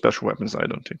boat with special weapons, I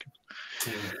don't think.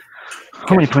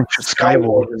 How many points should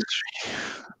Skyward?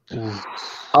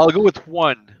 I'll go with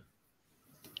 1.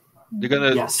 They're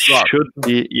gonna Yes. drop Should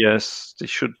be, yes, they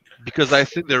should. because I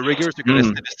think the riggers are gonna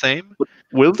stay the same.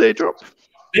 Will they drop?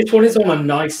 This one is on a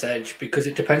nice edge because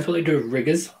it depends what they do with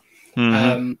riggers.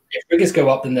 If riggers go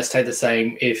up, then they stay the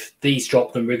same. If these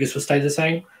drop, then riggers will stay the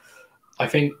same. I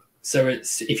think so.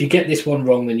 It's if you get this one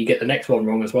wrong, then you get the next one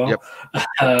wrong as well. Yep.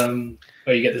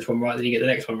 Or you get this one right, then you get the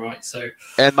next one right. So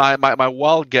And my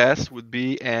wild guess would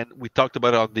be, and we talked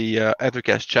about it on the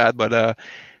Ethercast chat, but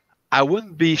I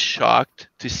wouldn't be shocked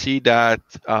to see that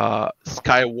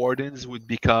Sky Wardens would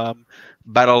become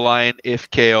Battle Line if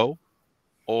KO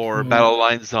or Battle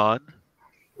Line Zon.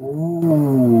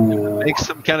 Ooh. Makes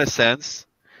some kind of sense.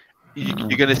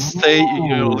 You're gonna stay,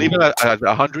 leave it at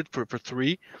 100 for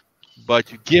 3,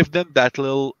 but you give them that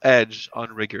little edge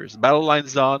on riggers, Battle Line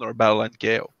Zon or Battle Line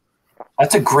KO.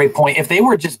 That's a great point. If they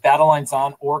were just Battle Lines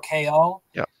on or KO,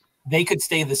 Yep. they could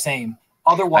stay the same.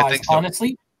 I Otherwise, think so.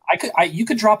 honestly, you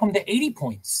could drop them to 80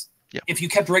 points. Yep. If you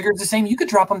kept riggers the same, you could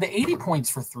drop them to 80 points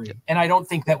for 3. And I don't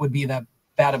think that would be that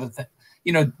bad of a thing.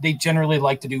 They generally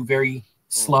like to do very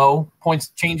slow points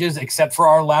changes, except for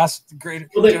our last great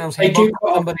Well, they- General's they Handbook. do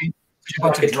quite Somebody a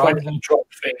bunch like a of drugs 20 and drop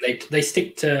thing. They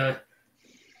stick to.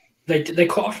 They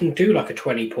quite often do like a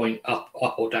 20-point up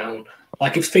or down.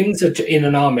 Like if things are in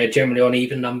an army are generally on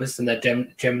even numbers, then they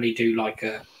generally do like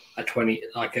a 20,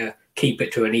 like a keep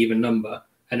it to an even number.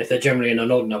 And if they're generally in an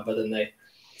odd number, then they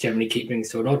generally keep things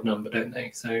to an odd number, don't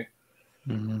they? So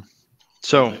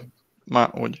So,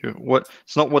 Matt, what?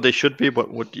 It's not what they should be, but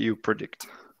what do you predict?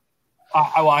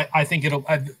 I think it'll.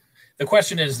 The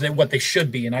question is that what they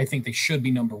should be, and I think they should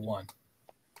be number 1.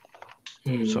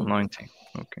 So 19.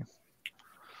 Okay.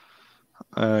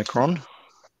 Kron?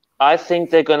 I think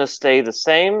they're going to stay the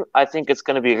same. I think it's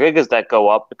going to be riggers that go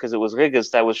up because it was riggers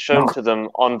that was shown to them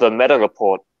on the meta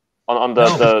report on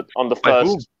the By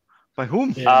whom? first. By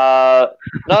whom? No,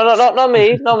 not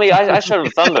me. I showed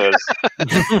them Thunders.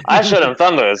 I showed them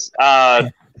Thunders.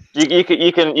 You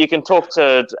can talk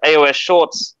to AOS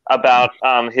Shorts about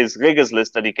his riggers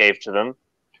list that he gave to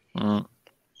them.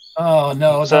 Oh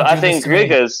no! So don't I do this think to me.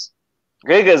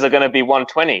 riggers are going to be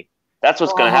 120. That's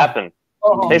what's going to happen.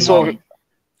 Oh, They saw. no.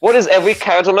 What does every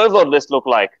Keratin Overlord list look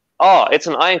like? Oh, it's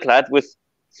an ironclad with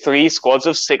 3 squads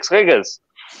of 6 riggers.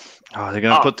 Oh, they're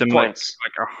gonna put them points.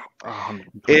 like 100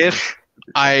 points. If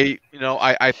I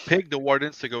picked the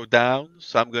Wardens to go down,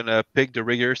 so I'm gonna pick the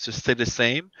riggers to stay the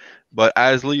same. But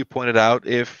as Lee pointed out,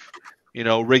 if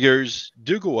riggers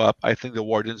do go up, I think the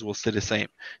Wardens will stay the same.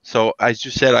 So as you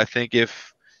said, I think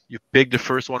if you pick the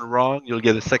first one wrong, you'll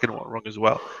get the second one wrong as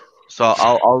well. So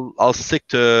I'll stick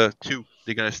to 2.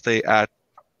 They're gonna stay at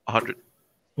 100.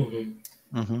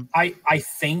 I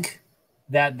think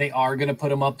that they are going to put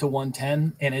them up to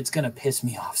 110, and it's going to piss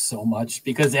me off so much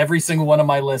because every single one of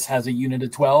my lists has a unit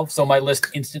of 12, so my list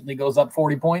instantly goes up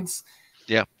 40 points.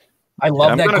 Yeah. I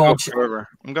love that gold.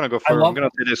 I'm going to go further. I'm going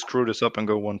to say they screw this up and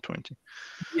go 120.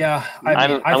 Yeah.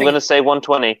 I'm going to say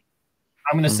 120.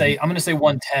 I'm going to say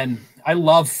 110. I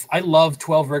love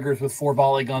 12 riggers with 4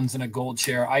 volley guns and a gold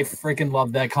share. I freaking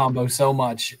love that combo so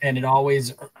much, and it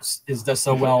always does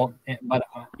so well. But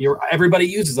everybody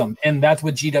uses them, and that's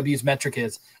what GW's metric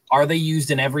is. Are they used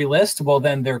in every list? Well,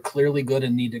 then they're clearly good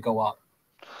and need to go up.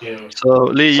 Yeah. So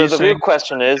Lee, so the real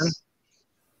question is,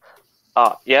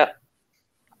 yeah,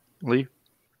 Lee.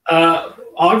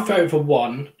 I'd vote for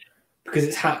 1 because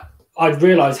it's how I'd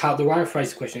realise how the right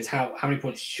phrase the question is how many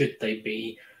points should they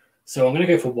be. So I'm going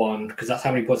to go for 1 because that's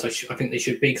how many points I think they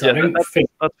should be. Because I don't think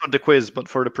that's for the quiz, but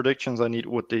for the predictions, I need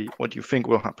what you think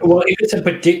will happen. Well, if it's a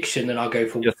prediction, then I'll go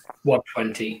for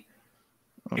 120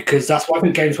 because that's what I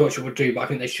think Games Workshop would do. But I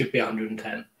think they should be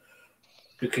 110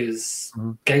 because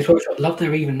Games Workshop love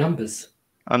their even numbers.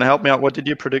 And help me out. What did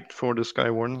you predict for the Sky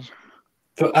Wardens?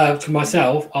 For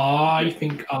myself, I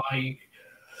think I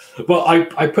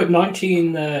put 90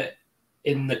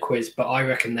 in the quiz, but I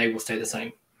reckon they will stay the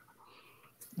same.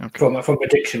 Okay. From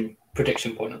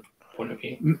prediction point of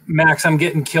view. Max, I'm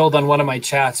getting killed on one of my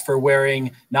chats for wearing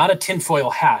not a tinfoil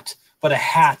hat, but a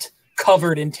hat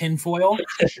covered in tinfoil.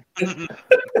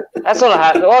 That's not a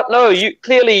hat. Oh, no,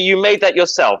 you made that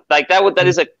yourself. Like that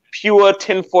is a pure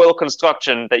tinfoil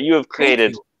construction that you have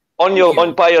created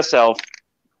by yourself.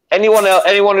 Anyone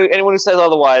who says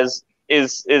otherwise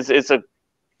is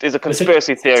a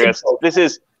conspiracy theorist. This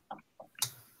is.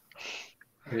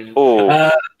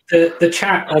 Oh. The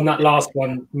chat on that last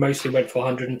one mostly went for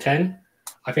 110.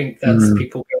 I think that's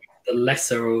people going for the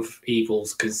lesser of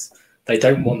evils because they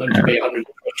don't want them to be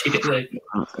 120.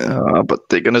 But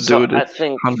they're going to do it at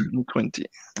 120.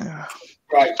 Yeah.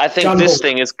 Right. I think this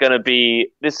thing is going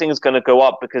to go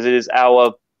up because it is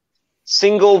our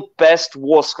single best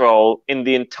war scroll in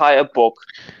the entire book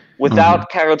without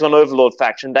Caradon Overlord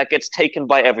faction that gets taken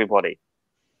by everybody.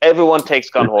 Everyone takes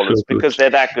gun haulers because they're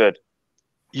that good.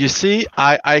 You see,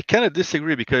 I kind of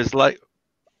disagree because like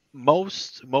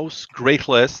most great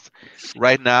lists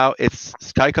right now, it's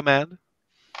Sky Command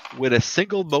with a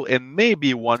single boat and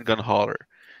maybe 1 gun hauler.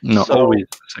 No, always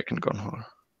second gun hauler.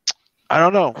 I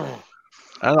don't know.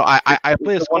 I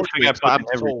play a Scorchwing, so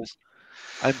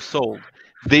I'm sold.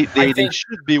 They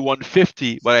should be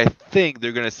 150, but I think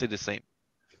they're gonna stay the same.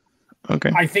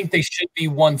 Okay. I think they should be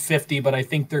 150, but I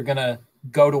think they're gonna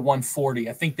go to 140.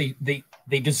 I think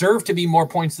they deserve to be more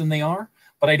points than they are,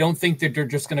 but I don't think that they're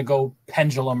just going to go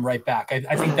pendulum right back.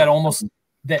 I think that almost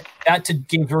that to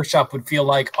Games Workshop would feel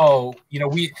like,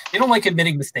 they don't like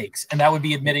admitting mistakes, and that would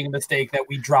be admitting a mistake that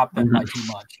we dropped them by too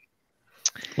much.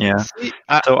 Yeah.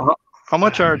 So how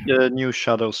much are the new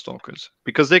Shadow Stalkers?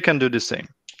 Because they can do the same.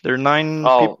 They're 9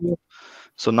 people,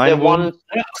 so 9. They're 100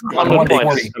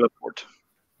 points. Teleport.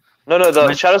 No,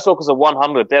 the Shadow Stalkers are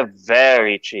 100. They're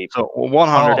very cheap. So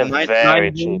 100. They're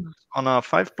very cheap. On a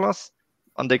 5+,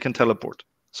 and they can teleport.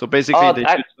 So basically,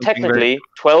 technically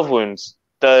 12 wounds.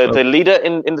 The leader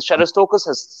in the Shadow Stalkers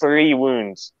has 3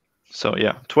 wounds. So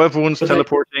yeah, 12 wounds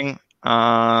teleporting,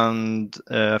 and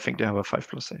I think they have a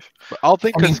 5+ save. But I'll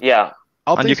think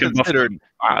considered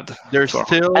bad. They're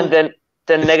still and then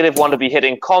 -1 to be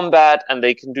hitting combat, and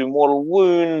they can do mortal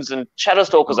wounds. And Shadow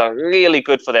Stalkers are really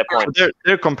good for their points.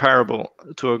 They're comparable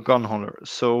to a gun hauler,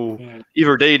 so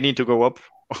either they need to go up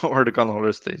or the gun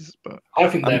hauler stays. But I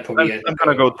think they're probably. I'm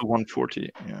gonna go to 140.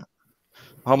 Yeah.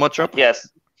 How much up? Yes.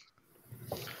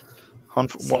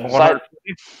 140.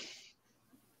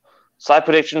 Side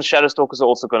predictions: Shadow Stalkers are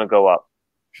also going to go up.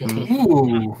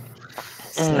 Ooh.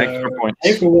 Extra points.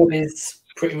 Everyone is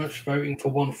pretty much voting for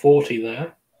 140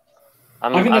 there. I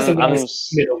think that's a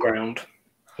nice middle ground.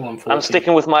 140. I'm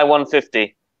sticking with my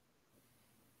 150.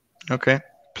 Okay.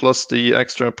 Plus the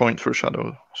extra point for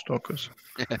Shadow Stalkers.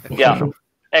 Yeah.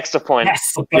 Extra point.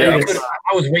 Yes.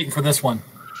 I was waiting for this one.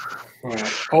 Right.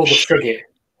 Oh, the frigate.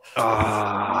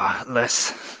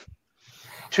 Less.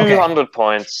 200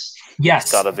 points.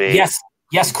 Yes. Gotta be.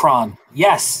 Yes, Kron.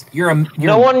 Yes.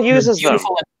 No one uses them.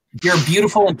 You're a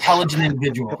beautiful, intelligent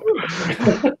individual.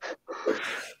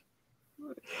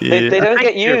 They don't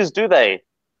get used, do they?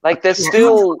 Like they're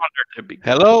still.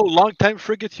 Hello, long-time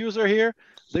frigate user here.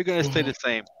 They're gonna stay the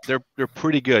same. They're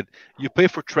pretty good. You pay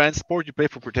for transport, you pay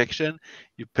for protection,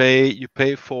 you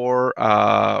pay for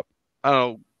I don't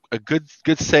know, a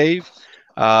good save,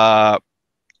 a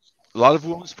lot of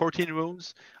wounds, 14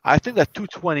 wounds. I think that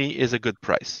 220 is a good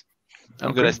price.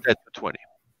 I'm gonna set 220.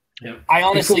 I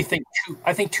honestly think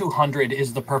 200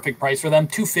 is the perfect price for them.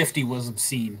 250 was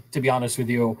obscene, to be honest with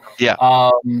you. Yeah.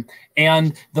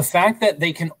 And the fact that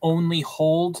they can only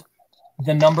hold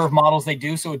the number of models they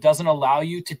do, so it doesn't allow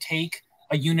you to take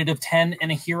a unit of 10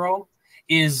 and a hero,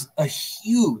 is a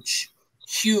huge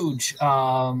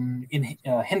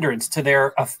hindrance to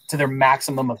their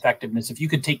maximum effectiveness. If you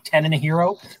could take 10 and a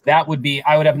hero, I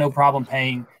would have no problem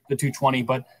paying the 220,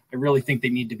 but I really think they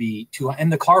need to be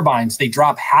and the carbines, they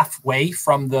drop halfway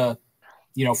from the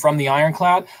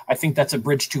ironclad. I think that's a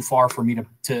bridge too far for me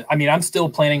to I mean, I'm still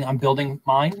planning on building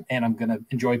mine and I'm going to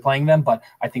enjoy playing them, but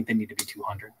I think they need to be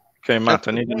 200. Okay, Matt,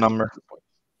 I need a number.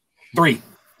 3.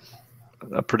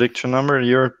 A prediction number?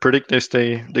 You predict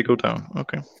they go down.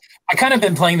 Okay. I kind of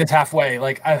been playing this halfway.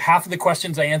 Like half of the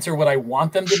questions I answer what I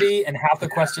want them to be, and half the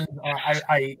questions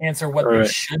I answer what they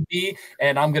should be,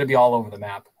 and I'm going to be all over the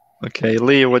map. Okay,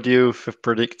 Lee, what do you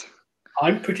predict?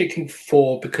 I'm predicting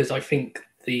 4 because I think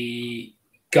the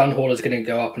gun hauler is going to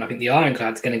go up, and I think the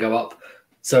ironclad is going to go up.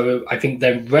 So I think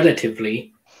then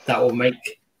relatively that will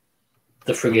make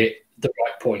the frigate the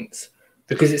right points,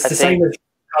 because it's the same as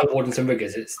gun wardens and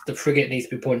riggers. It's the frigate needs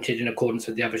to be pointed in accordance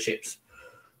with the other ships.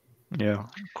 Yeah,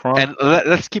 and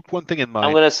let's keep one thing in mind.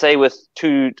 I'm going to say it's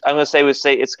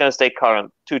going to stay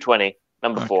current. 220,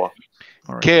 number 4.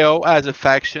 Right. KO as a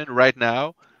faction right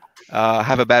now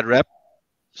have a bad rep.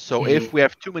 So if we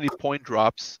have too many point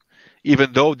drops,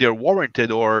 even though they're warranted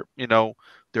or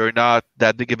they're not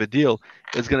that big of a deal,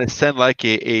 it's going to send like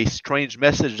a strange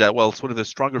message that it's one of the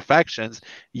stronger factions,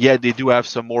 yet they do have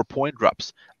some more point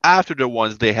drops after the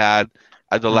ones they had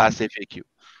at the last FAQ.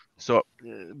 So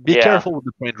be careful with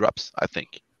the point drops, I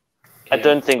think. I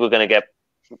don't think we're going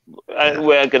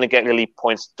to get really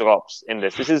points drops in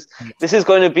this. This is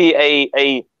going to be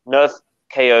a nerf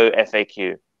KO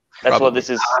FAQ. That's what this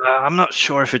is. I'm not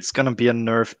sure if it's going to be a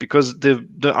nerf because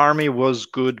the army was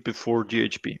good before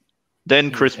GHB. Then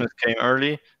Christmas came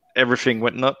early. Everything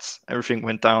went nuts. Everything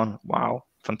went down. Wow,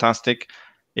 fantastic.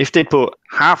 If they put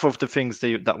half of the things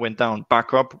that went down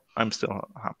back up, I'm still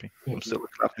happy. I'm still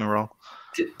at morale.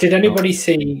 Did anybody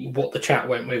see what the chat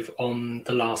went with on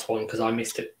the last one? Because I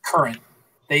missed it. Current.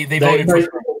 They voted for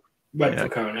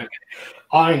current. Okay.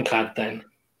 Ironclad then.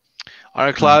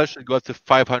 Ironclad should go to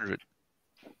 500.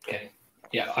 Okay.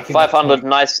 Yeah, I think 500.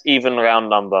 Nice even round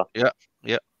number. Yeah.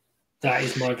 That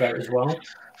is my vote as well.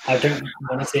 I don't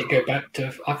want to see it go back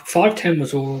to 510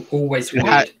 was always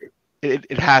weird.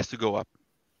 It has to go up.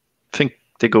 I think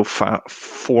they go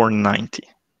 490.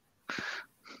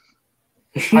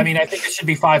 I mean, I think it should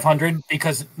be 500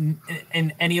 because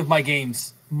in any of my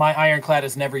games, my ironclad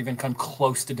has never even come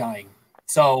close to dying.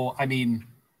 So, I mean,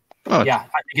 I think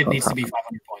it needs to be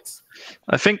 500 points.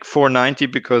 I think 490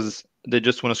 because they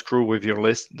just want to screw with your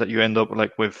list that you end up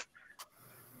like with,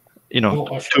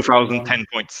 2,010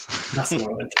 points. That's what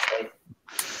I meant to say.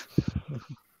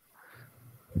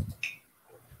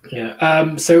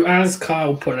 Yeah. So as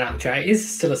Kyle pointed out, it is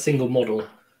still a single model.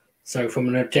 So from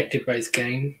an objective-based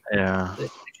game, yeah.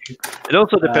 It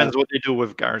also depends what they do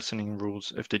with garrisoning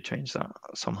rules if they change that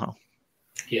somehow.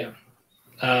 Yeah.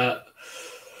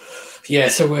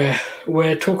 So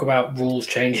we're talk about rules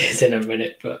changes in a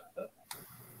minute, but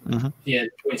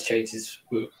points changes.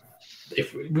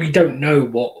 If we don't know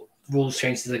what rules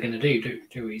changes are going to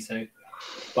do we? So,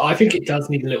 but I think it does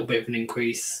need a little bit of an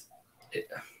increase.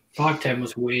 510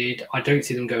 was weird. I don't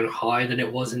see them going higher than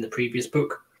it was in the previous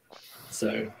book.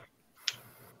 So.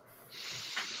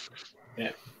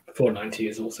 Yeah, 490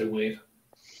 is also weird.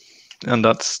 And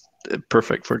that's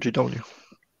perfect for GW.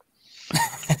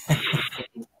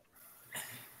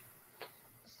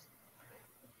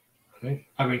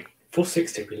 I mean,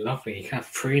 460 would be lovely. You can have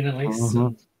 3 in at least.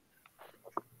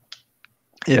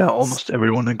 Yeah, almost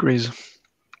everyone agrees.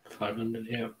 500,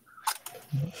 yeah.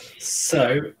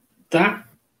 So that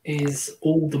is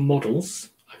all the models.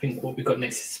 I think what we've got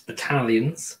next is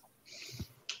battalions.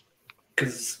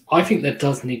 Because I think there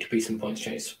does need to be some points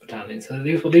changes for battalions. So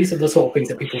these are the sort of things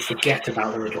that people forget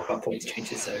about when we talk about points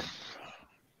changes. So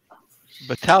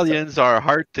battalions are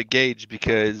hard to gauge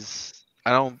because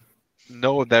I don't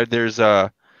know that there's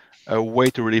a way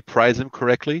to really price them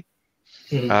correctly.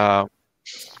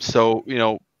 So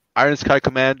Iron Sky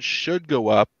Command should go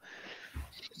up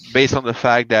based on the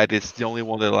fact that it's the only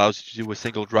one that allows you to do a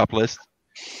single drop list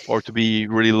or to be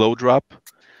really low drop.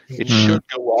 It should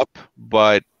go up,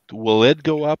 but will it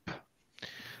go up?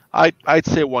 I'd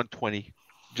say 120,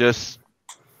 just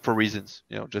for reasons,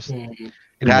 it has to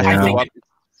go up.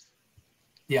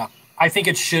 Yeah, I think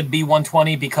it should be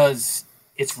 120 because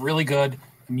it's really good.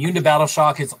 Immune to battle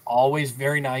shock is always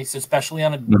very nice, especially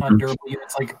on durable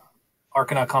units like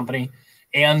Arcanaut Company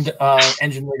and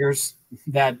engine riggers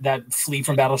that flee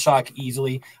from battle shock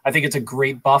easily. I think it's a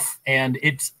great buff, and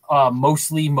it's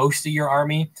most of your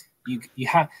army.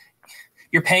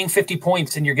 You're paying 50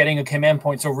 points and you're getting a command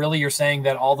point. So really, you're saying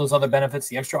that all those other benefits,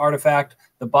 the extra artifact,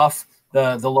 the buff,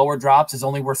 the lower drops, is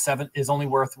only worth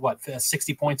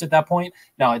 60 points at that point.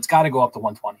 No, it's got to go up to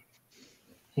 120.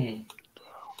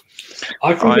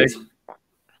 I think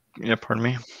Yeah, pardon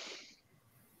me.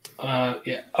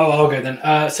 yeah. Oh, I'll go then.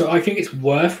 So I think it's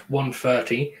worth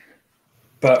 130,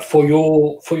 but for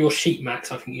your sheet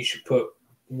max, I think you should put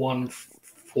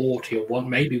 140 or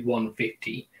maybe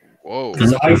 150. Whoa.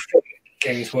 Because I think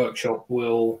Games Workshop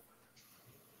will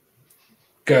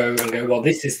go, well,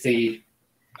 this is the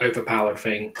overpowered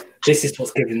thing. This is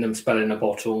what's giving them spell in a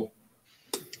bottle.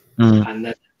 And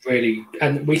then really,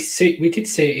 and we did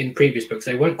see it in previous books.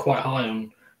 They weren't quite high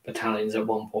on battalions at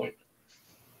one point.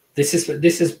 This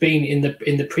has been in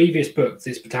the previous books.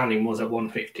 This battalion was at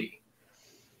 150.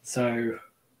 So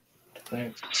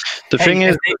the thing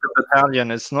is, the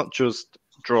battalion is not just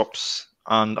drops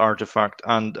and artifact,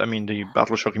 and I mean the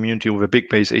battle shock immunity with a big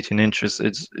base 18 inches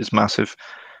is massive.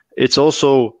 It's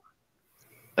also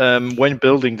when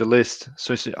building the list.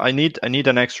 So I need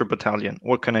an extra battalion.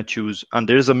 What can I choose? And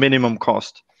there's a minimum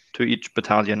cost to each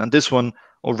battalion, and this one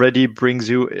already brings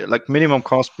you, like, minimum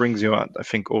cost brings you at, I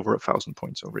think, over 1,000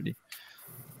 points already.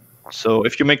 So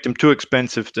if you make them too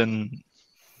expensive, then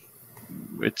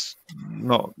it's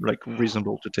not like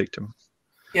reasonable to take them.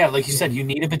 Yeah, like you said, you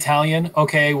need a battalion.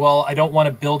 Okay, well, I don't want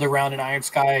to build around an Iron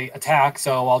Sky attack,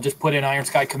 so I'll just put in Iron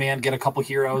Sky Command, get a couple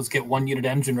heroes, get 1 unit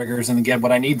engine riggers, and then get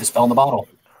what I need, the spell in the bottle.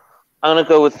 I'm gonna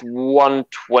go with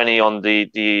 120 on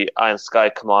the Iron Sky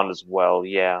Command as well.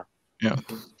 Yeah. Yeah.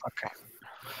 Okay.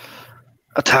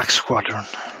 Attack Squadron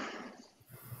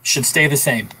should stay the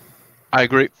same. I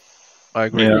agree.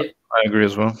 Yeah, I agree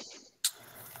as well.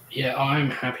 Yeah, I'm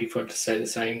happy for it to stay the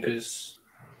same because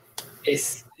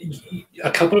it's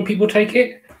a couple of people take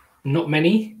it, not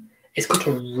many. It's got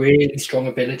a really strong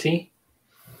ability,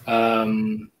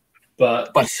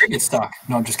 but frigate stock.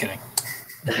 No, I'm just kidding.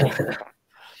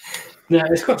 No,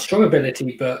 it's got strong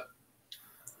ability, but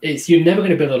you're never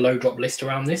going to build a low drop list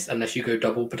around this unless you go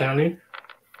double battalion.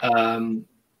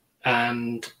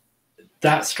 And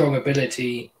that strong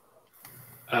ability,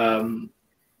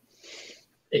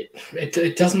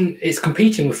 it doesn't. It's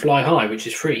competing with Fly High, which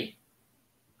is free.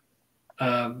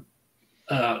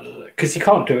 Because you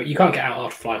can't do it. You can't get out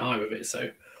after Fly High with it. So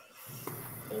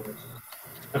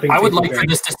I would like for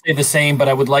this to stay the same, but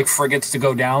I would like frigates to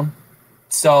go down.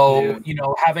 So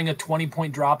having a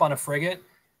 20-point drop on a frigate.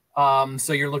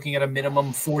 So you're looking at a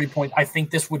minimum 40 points. I think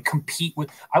this would compete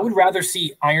with. I would rather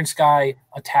see Iron Sky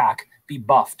Attack be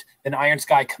buffed than Iron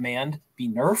Sky Command be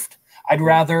nerfed. I'd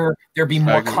rather there be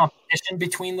more competition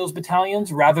between those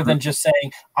battalions rather than just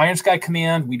saying Iron Sky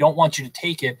Command, we don't want you to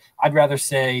take it. I'd rather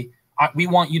say we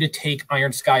want you to take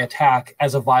Iron Sky Attack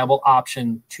as a viable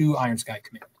option to Iron Sky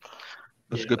Command.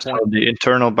 That's a good So point. the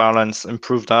internal balance,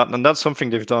 improve that, and that's something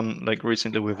they've done like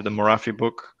recently with the Morathi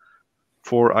book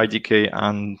for IDK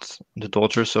and the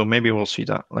Daughter. So maybe we'll see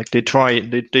that. Like they try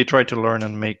to learn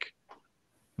and make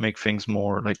things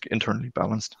more like internally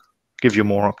balanced, give you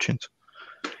more options.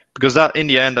 Because that, in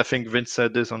the end, I think Vince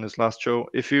said this on his last show.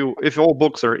 If all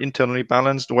books are internally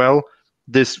balanced well,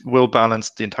 this will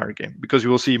balance the entire game because you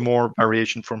will see more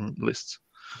variation from lists.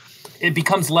 It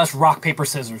becomes less rock, paper,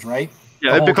 scissors, right?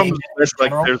 Yeah, it becomes less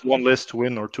like there's one list to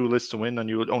win or two lists to win, and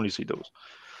you would only see those.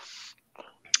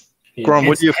 Yeah. Grom,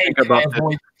 what do you think about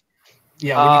it?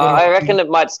 Yeah, I reckon it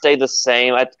might stay the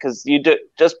same because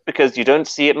because you don't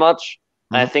see it much.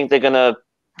 I think they're gonna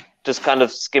just kind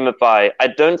of skim it by. I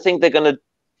don't think they're gonna.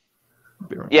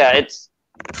 Yeah, it's.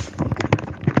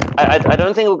 I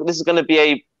don't think this is gonna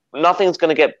be nothing's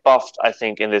gonna get buffed. I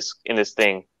think in this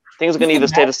thing, things are gonna either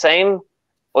stay the same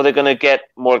or they're gonna get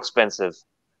more expensive.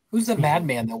 Who's the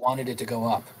madman that wanted it to go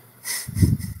up?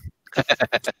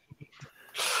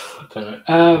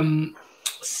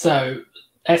 So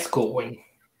escort wing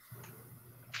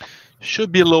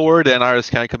Should be lower than Iron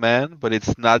Sky Command, but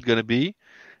it's not going to be.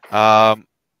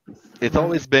 It's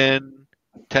always been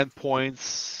 10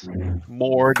 points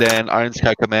more than Iron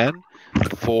Sky Command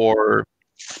for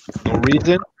no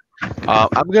reason.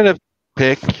 I'm going to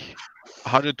pick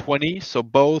 120, so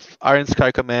both Iron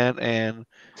Sky Command and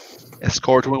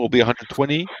Escort Wing will be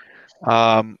 120.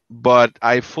 But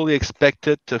I fully expect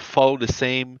it to follow the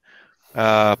same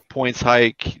points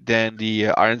hike than the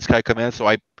Iron Sky Command. So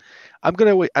I'm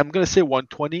gonna say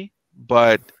 120,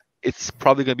 but it's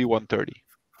probably gonna be 130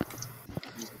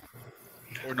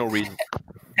 for no reason.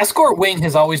 Escort Wing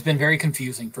has always been very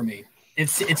confusing for me.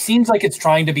 it seems like it's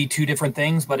trying to be two different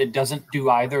things, but it doesn't do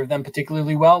either of them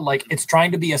particularly well. Like it's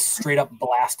trying to be a straight up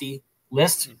blasty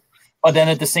list, but then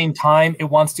at the same time, it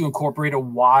wants to incorporate a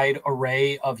wide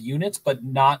array of units, but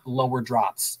not lower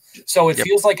drops. So it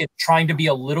feels like it's trying to be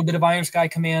a little bit of Iron Sky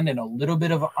Command and a little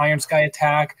bit of Iron Sky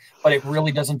Attack, but it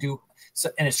really doesn't do. So,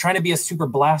 and it's trying to be a super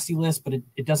blasty list, but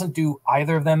it doesn't do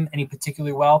either of them any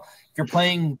particularly well. If you're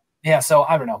playing, so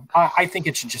I don't know. I think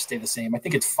it should just stay the same. I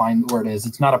think it's fine where it is.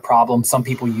 It's not a problem. Some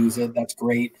people use it. That's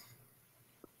great.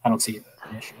 I don't see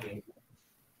an issue.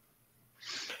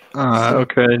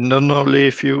 Okay. No, Lee,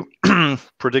 if you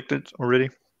predicted already.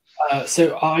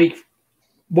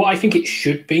 What I think it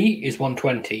should be is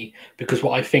 120, because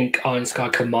what I think Iron Sky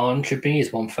Command should be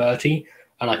is 130,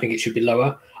 and I think it should be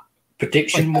lower.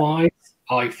 Prediction-wise,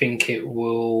 I think it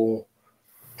will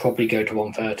probably go to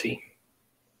 130.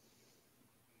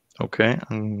 Okay,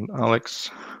 and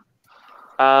Alex?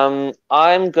 I'm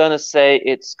gonna say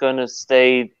it's gonna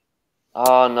stay.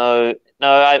 Oh no,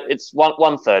 it's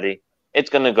 130. It's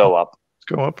gonna go up. Let's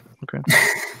go up. Okay.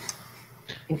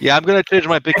 Yeah, I'm gonna change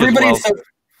my pick as well.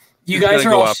 You guys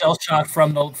are all shell shocked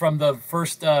from the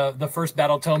first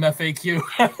Battle Tome FAQ.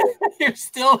 I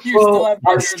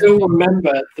still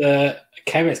remember the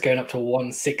chemist going up to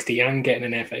 160 and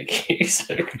getting an FAQ.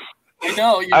 So. I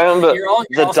know. I remember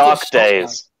the dark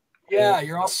days. Yeah,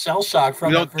 you're all shell shocked from.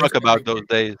 We don't talk about those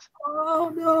days.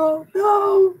 Oh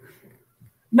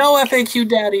no FAQ,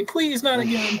 Daddy, please not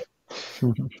again.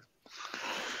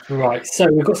 Right, so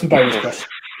we've got some bonus questions.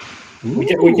 We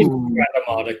didn't grab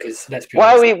Armada because let's be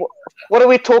honest. What are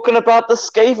we talking about the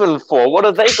Skaven for? What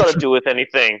have they got to do with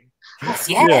anything?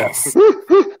 Yes.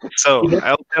 So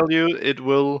I'll tell you, it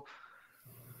will.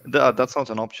 That's not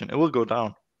an option. It will go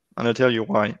down, and I'll tell you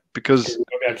why. Because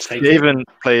Skaven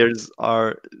players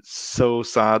are so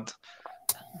sad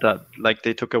that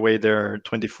they took away their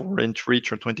 24-inch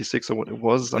reach or 26 or what it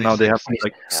was, and now they have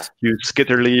to use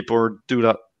Skitter Leap or do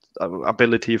that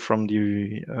ability from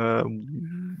the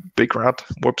big rat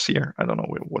Warpseer. I don't know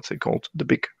what's it called. The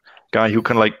big guy who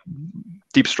can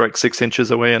deep strike 6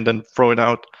 inches away and then throw it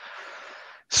out.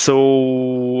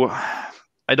 So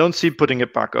I don't see putting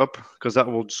it back up because that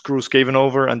will screw Skaven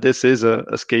over, and this is a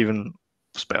Skaven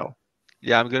spell.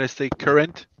 Yeah, I'm gonna stay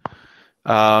current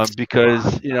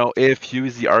because if you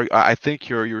use the I think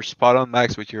you're spot on,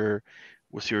 Max, with your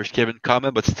Skaven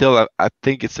comment, but still I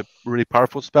think it's a really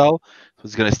powerful spell. So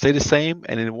it's gonna stay the same,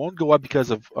 and it won't go up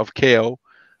because of KO,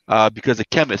 because the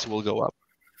chemist will go up.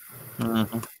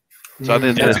 Mm-hmm. So I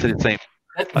think it's gonna stay the same.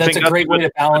 That's a great way to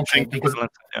balance it, because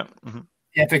mm-hmm.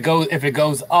 if it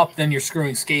goes up, then you're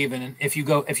screwing Skaven, and if you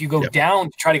go down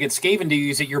to try to get Skaven to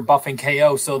use it, you're buffing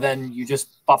KO. So then you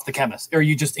just buff the chemist, or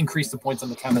you just increase the points on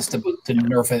the chemist to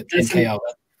nerf it and KO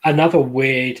it. Another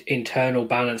weird internal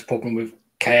balance problem with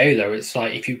KO though, it's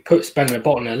like if you put spell in the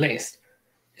bottom of the list,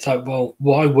 it's like, well,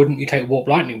 why wouldn't you take Warp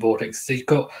Lightning Vortex?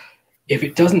 So if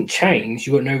it doesn't change,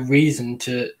 you've got no reason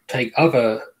to take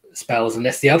other spells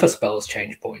unless the other spells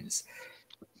change points.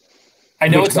 I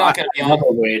know it's not going to be on.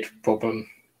 Another weird problem.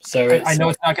 So I know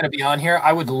it's not going to be on here.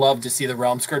 I would love to see the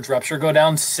Realm Scourge Rupture go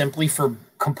down simply for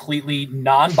completely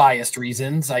non-biased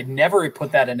reasons. I'd never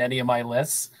put that in any of my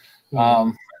lists.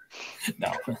 No.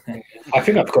 I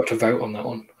think I've got to vote on that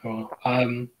one.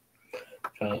 I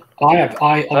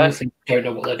honestly don't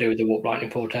know what they'll do with the Warp Lightning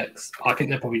Vortex. I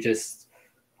think they'll probably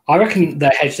I reckon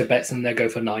they hedge their bets and they'll go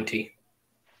for 90.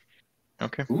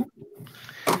 Okay.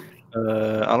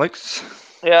 Alex?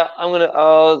 Yeah, I'm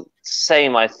gonna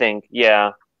same. I think,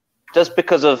 yeah, just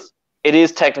because of it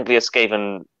is technically a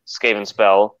Skaven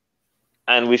spell,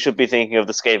 and we should be thinking of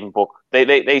the Skaven book.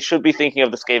 They should be thinking of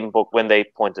the Skaven book when they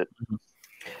point it.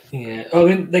 Yeah, I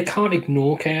mean they can't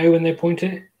ignore KO when they point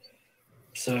it,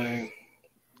 so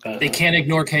they can't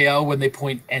ignore KO when they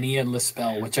point any endless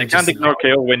spell. Which they can't ignore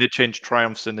KO when they change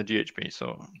triumphs in the GHP.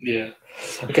 So yeah,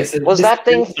 okay. So was that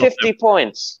thing 50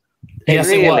 points? Yes,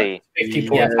 really?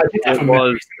 It was. 50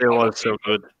 points. It was so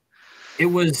good. It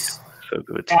was so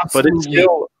good, but it's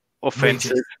still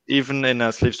offensive. Even in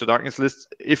a Slaves to Darkness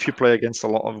list, if you play against a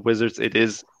lot of wizards, it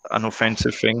is an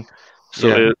offensive thing.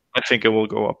 So I think it will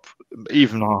go up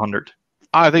even 100.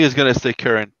 I think it's gonna stay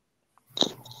current.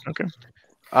 Okay.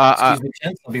 Excuse me,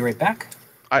 gents. I'll be right back.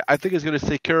 I think it's gonna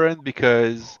stay current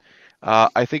because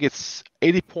I think it's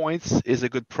 80 points is a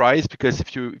good price, because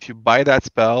if you buy that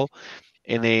spell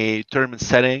in a tournament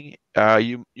setting,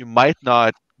 you might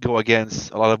not go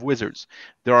against a lot of wizards.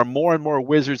 There are more and more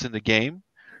wizards in the game.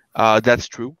 That's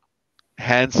true.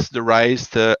 Hence the rise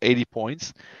to 80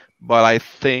 points. But I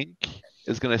think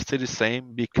it's going to stay the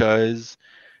same because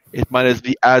it might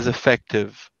be as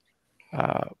effective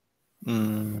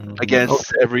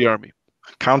against every army.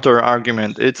 counter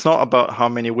argument. It's not about how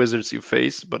many wizards you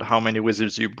face, but how many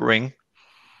wizards you bring,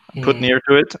 put near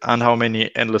to it, and how many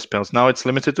endless spells. Now it's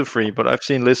limited to 3, but I've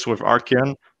seen lists with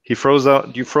Archeon. You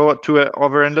throw out 2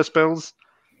 other endless spells,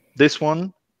 this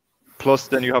one, plus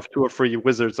then you have 2 or 3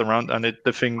 wizards around, and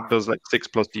the thing does like 6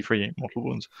 plus D3 mortal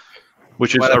wounds,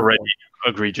 which is already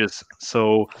egregious.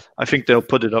 So I think they'll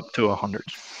put it up to 100.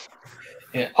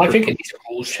 Yeah, I think it needs a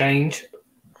rules change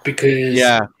because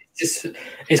Yeah.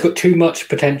 it's got too much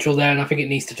potential there, and I think it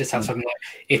needs to just have something like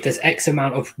if there's X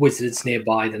amount of wizards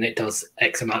nearby, then it does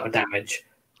X amount of damage.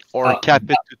 Or cap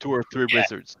it to 2 or 3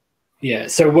 wizards. Yeah.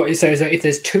 So if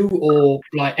there's 2 or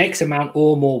like X amount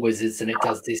or more wizards, then it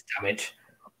does this damage.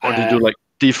 Or they do like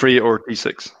D3 or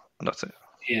D6, and that's it.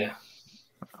 Yeah.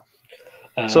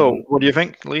 So what do you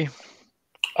think, Lee?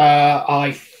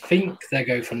 I think they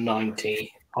go for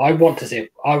 90. I would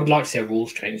like to see a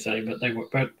rules change though,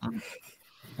 but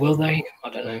will they? I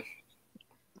don't know.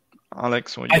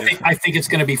 Alex, what do you think? I think it's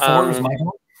going to be 4s,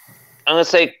 Michael. I'm gonna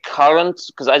say current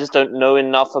because I just don't know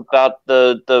enough about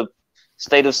the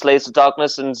state of Slaves of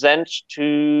Darkness and Zench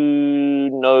to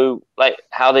know like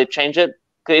how they change it.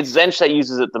 'Cause it's Zench that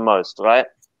uses it the most, right?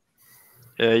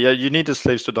 Yeah, you need the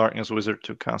Slaves to Darkness wizard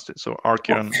to cast it. So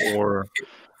Archeon or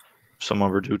some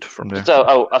other dude from there.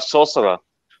 So, a sorcerer.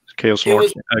 Chaos It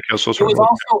was- Sorcerer. It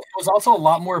was also a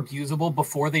lot more abusable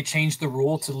before they changed the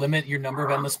rule to limit your number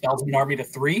of endless spells in an army to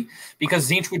 3, because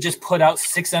Zinch would just put out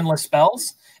 6 endless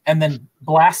spells and then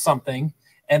blast something,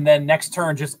 and then next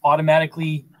turn just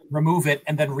automatically remove it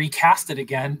and then recast it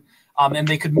again. And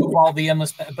they could move all the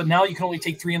endless, but now you can only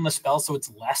take 3 endless spells, so it's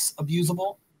less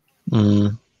abusable.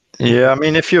 Yeah, I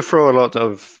mean, if you throw a lot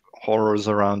of horrors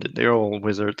around it, they're all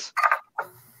wizards.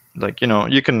 Like,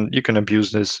 you can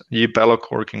abuse this.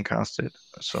 Be'lakor can cast it.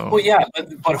 So Well, yeah,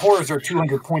 but horrors are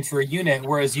 200 points for a unit,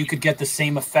 whereas you could get the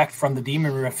same effect from the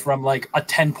Demon Rift from like a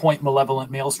 10-point Malevolent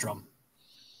Maelstrom.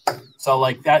 So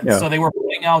like that. Yeah. So they were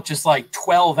putting out just like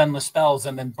 12 endless spells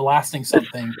and then blasting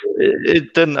something.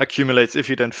 it then accumulates if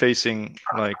you're then facing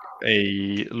like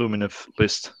a Lumineth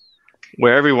list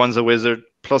where everyone's a wizard,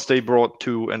 plus they brought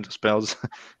 2 endless spells.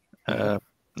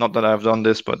 Not that I've done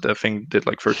this, but the thing did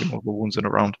like 30 mortal wounds in a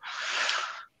round.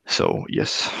 So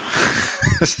yes,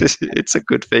 it's a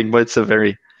good thing, but it's a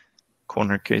very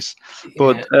corner case.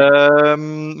 But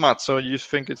Matt, so you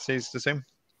think it stays the same?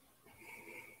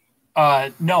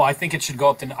 No, I think it should go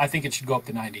up to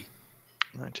 90.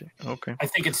 90. Okay. I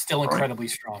think it's still incredibly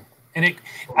strong, and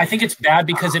I think it's bad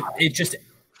because it just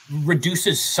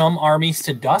reduces some armies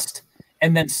to dust,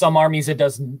 and then some armies it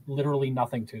does literally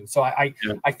nothing to. So I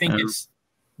think it's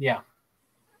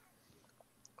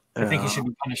I think he should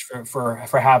be punished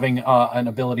for having an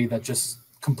ability that just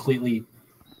completely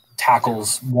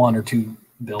tackles 1 or 2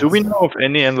 builds. Do we know of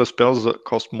any endless spells that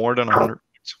cost more than 100?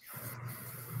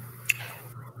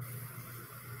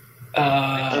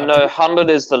 No, 100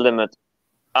 is the limit.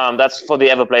 That's for the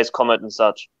Everblaze Comet and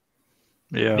such.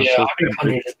 Yeah, Yeah, so I think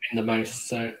 100 has been the most.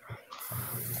 So,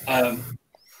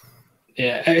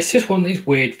 it's just one of these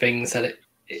weird things that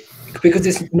because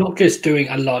it's not just doing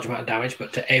a large amount of damage,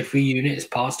 but to every unit it's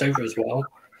passed over as well.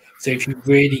 So if you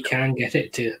really can get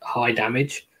it to high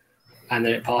damage, and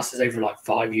then it passes over like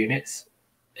 5 units,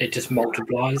 it just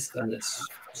multiplies, and it's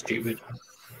stupid.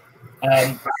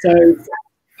 So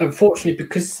unfortunately,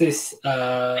 because this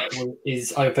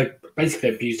I've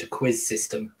basically abused a quiz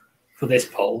system for this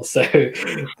poll. So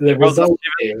the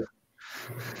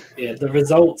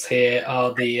results here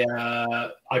are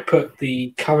I put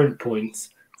the current points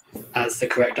as the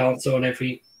correct answer on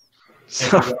every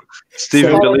one.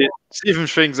 Stephen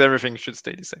thinks everything should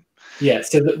stay the same. Yeah,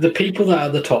 so the people that are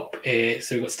at the top here,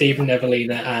 so we've got Stephen,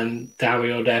 Evelina, and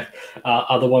Dowie or Death,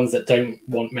 are the ones that don't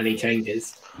want many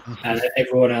changes, and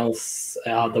everyone else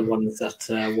are the ones that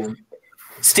want.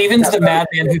 Steven's the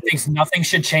madman who thinks nothing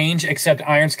should change except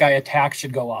Iron Sky attack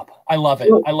should go up. I love it.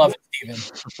 I love it,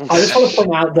 Steven. I just want to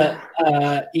point out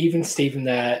that even Stephen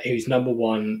there, who's number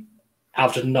 1,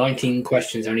 out of 19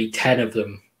 questions, only 10 of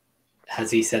them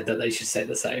has he said that they should stay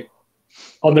the same.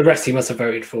 On the rest, he must have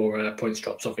voted for points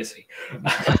drops, obviously.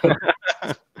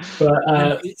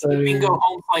 But Bingo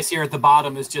home place here at the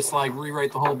bottom is just like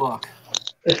rewrite the whole book.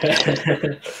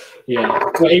 Yeah,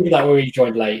 well, even that where he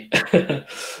joined late.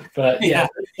 But yeah,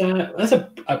 that's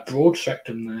a broad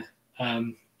spectrum there.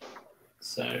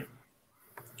 So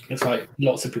it's like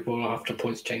lots of people are after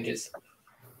points changes.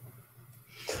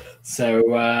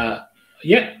 So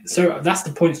so that's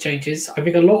the points changes. I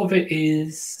think a lot of it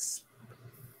is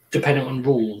dependent on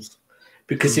rules,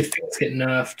 because if things get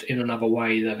nerfed in another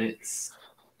way, then it's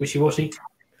wishy-washy.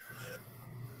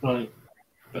 Like,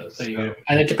 But there you go.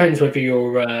 And it depends whether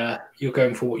you're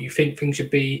going for what you think things should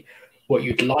be, what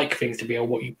you'd like things to be, or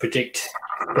what you predict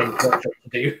things to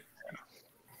do.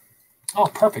 Oh,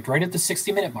 perfect! Right at the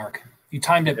 60-minute mark. You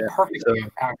timed it perfectly,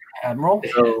 Admiral.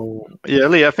 So yeah,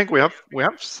 Lee, I think we have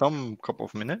some couple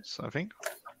of minutes. I think,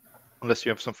 unless you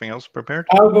have something else prepared.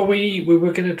 Oh, but we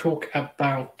were going to talk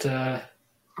about.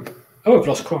 I've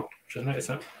lost Kronk. Just noticed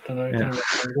that. Don't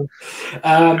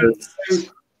know.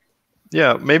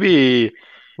 Yeah, maybe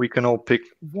we can all pick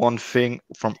one thing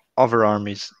from other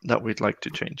armies that we'd like to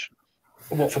change.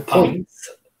 What for points?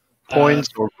 Points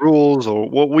or rules or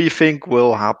what we think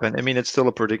will happen. I mean, it's still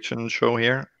a prediction show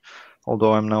here,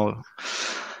 although I'm now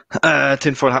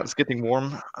tinfoil hat's getting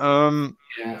warm.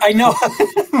 I know.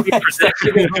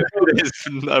 It's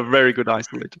a very good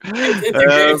isolator.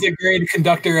 It's a great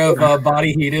conductor of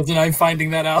body heat, isn't it? I'm finding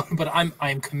that out, but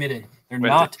I'm committed. They're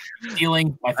not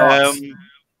stealing my thoughts.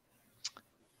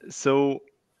 So,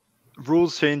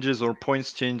 rules changes or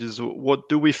points changes. What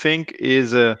do we think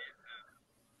is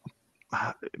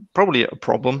probably a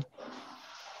problem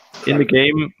in the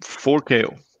game for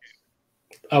KO?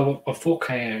 Oh, a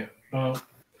 4KO. Well,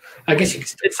 I guess you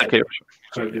could it's a KO.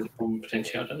 Croak is a problem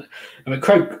potentially. I don't know. I mean,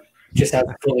 Croak just as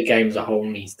for the game as a whole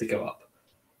needs to go up.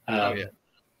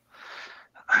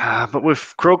 But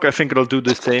with Croak, I think it'll do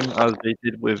the same as they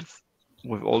did with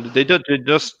all. They're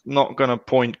just not gonna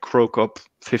point Croak up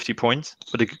 50 points,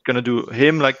 but they're gonna do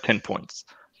him like 10 points.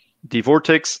 The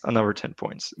Vortex, another 10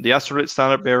 points. The Astrolite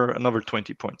Standard Bearer, another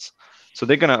 20 points. So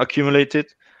they're gonna accumulate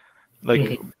it.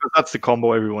 Like that's the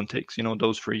combo everyone takes,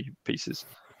 those 3 pieces,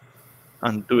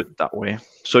 and do it that way.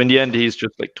 So in the end, he's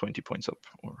just like 20 points up,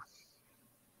 or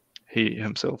he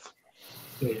himself.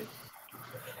 Yeah.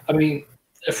 I mean,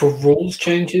 for rules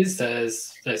changes,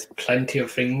 there's plenty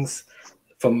of things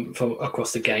from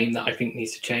across the game that I think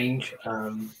needs to change.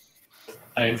 And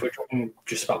if we're talking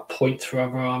just about points for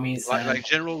other armies, like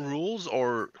general rules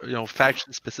or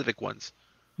faction specific ones.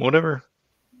 Whatever,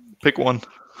 pick one.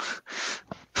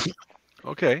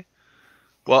 Okay.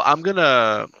 Well, I'm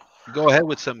gonna go ahead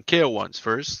with some KO ones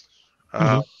first.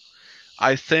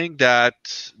 I think that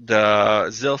the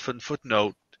Zilfin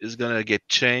footnote is gonna get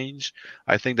changed.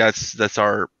 I think that's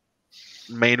our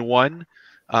main one.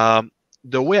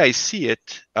 The way I see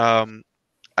it, I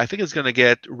think it's gonna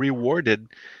get rewarded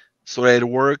so that it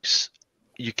works.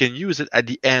 You can use it at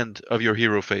the end of your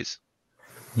hero phase.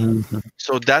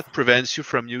 So that prevents you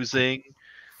from using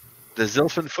the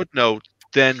Zilfin footnote,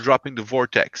 then dropping the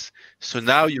Vortex. So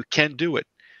now you can do it.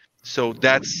 So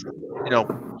that's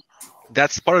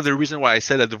part of the reason why I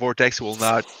said that the Vortex will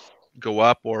not go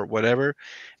up or whatever.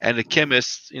 And the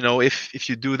Chemist, if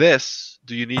you do this,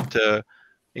 do you need to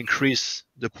increase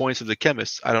the points of the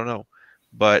Chemist? I don't know.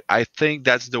 But I think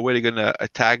that's the way they're going to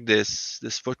attack this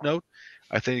footnote.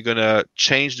 I think they're going to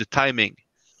change the timing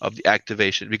of the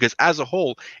activation, because as a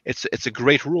whole, it's a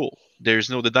great rule. There's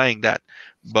no denying that.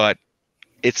 But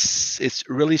it's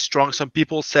really strong. Some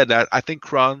people said that. I think,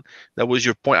 Kron, that was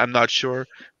your point. I'm not sure.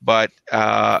 But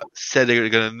said they're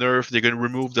going to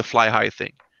remove the fly high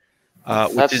thing.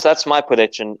 That's my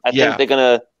prediction. I think they're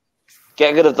going to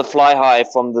get rid of the fly high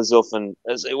from the Zilfin.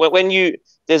 There's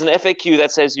an FAQ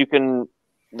that says you can.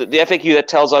 The FAQ that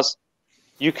tells us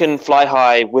you can fly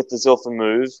high with the Zilfin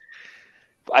move.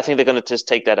 I think they're going to just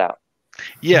take that out.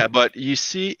 Yeah, but you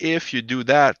see, if you do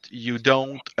that, you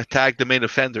don't attack the main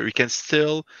offender. You can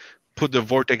still put the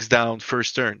Vortex down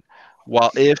first turn.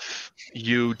 While if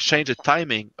you change the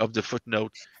timing of the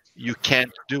footnote, you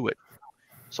can't do it.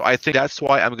 So I think that's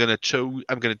why I'm gonna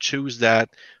choose that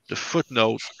the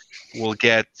footnote will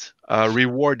get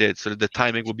rewarded, so that the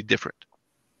timing will be different.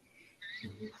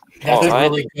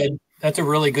 That's a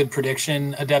really good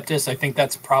prediction, Adeptus. I think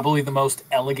that's probably the most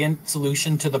elegant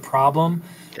solution to the problem.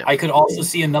 Yeah. I could also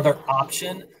see another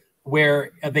option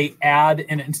where they add,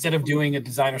 and instead of doing a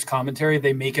designer's commentary,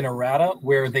 they make an errata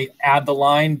where they add the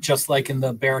line, just like in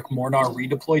the Barrack Mornar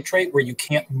redeploy trait, where you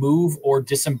can't move or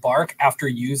disembark after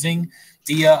using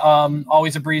the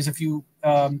Always a Breeze if you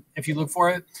look for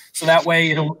it. So that way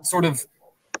it'll sort of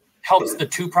helps the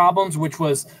 2 problems, which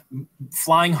was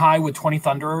flying high with 20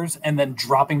 Thunderers and then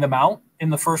dropping them out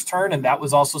in the first turn, and that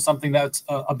was also something that's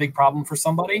a big problem for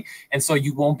somebody. And so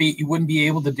you wouldn't be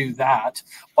able to do that.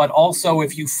 But also,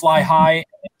 if you fly high and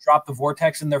drop the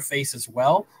Vortex in their face as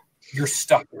well, you're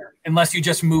stuck there unless you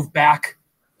just move back,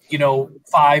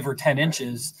 5 or 10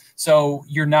 inches. So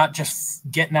you're not just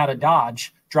getting out of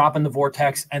dodge, dropping the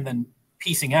Vortex, and then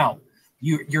piecing out.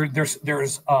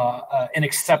 There's an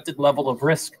accepted level of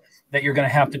risk that you're going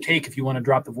to have to take if you want to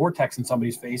drop the Vortex in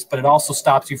somebody's face, but it also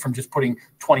stops you from just putting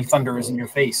 20 Thunderers in your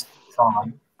face,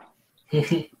 Tron.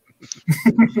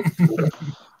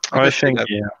 I think,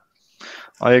 yeah.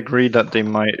 I agree that they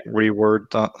might reword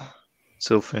that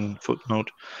Sylphin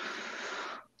footnote.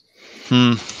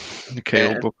 The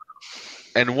KO book.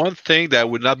 And one thing that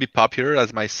would not be popular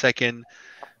as my second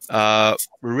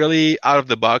really out of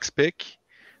the box pick,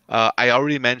 I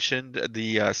already mentioned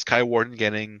the Skywarden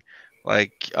getting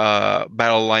like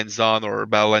Battle Line Zon or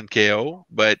Battle Line KO,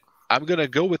 but I'm gonna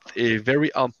go with a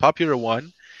very unpopular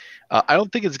one. I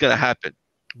don't think it's gonna happen,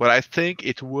 but I think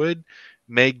it would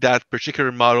make that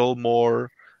particular model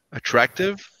more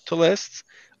attractive to lists.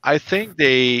 I think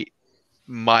they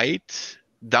might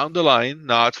down the line,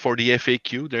 not for the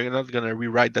FAQ, they're not gonna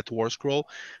rewrite that war scroll,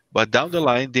 but down the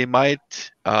line they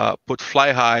might put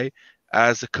Fly High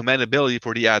as a command ability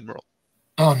for the Admiral.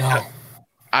 Oh no!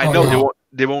 I know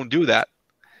they won't do that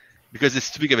because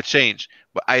it's too big of a change.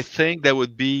 But I think that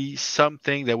would be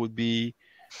something that would be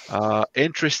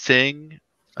interesting.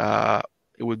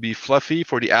 It would be fluffy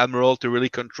for the Admiral to really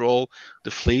control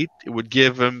the fleet. It would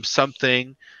give him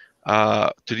something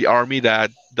to the army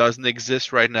that doesn't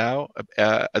exist right now,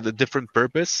 at a different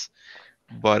purpose.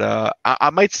 But I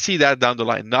might see that down the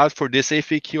line. Not for this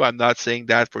FAQ. I'm not saying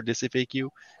that for this FAQ,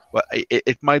 but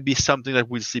it might be something that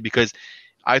we'll see because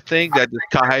I think that the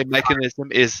Kahai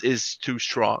mechanism is too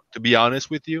strong. To be honest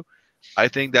with you, I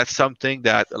think that's something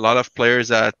that a lot of players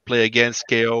that play against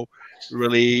KO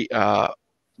really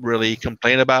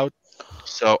complain about.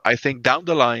 So I think down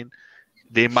the line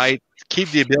they might keep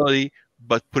the ability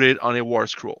but put it on a war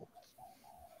scroll,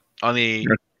 on a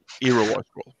hero war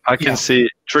scroll. I can see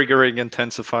triggering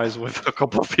intensifies with a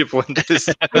couple of people in this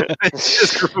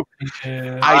group.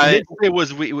 I did say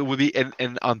it would be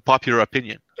an unpopular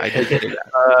opinion. I did say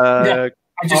that.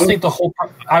 I just think the whole.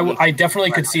 I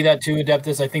definitely could see that too,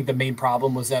 Adeptus. I think the main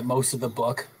problem was that most of the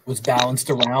book was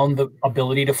balanced around the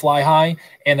ability to fly high,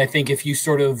 and I think if you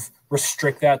sort of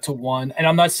restrict that to one, and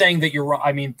I'm not saying that you're wrong.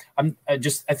 I mean, I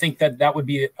think that would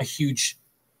be a huge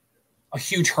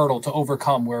hurdle to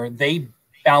overcome, where they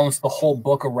balance the whole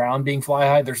book around being fly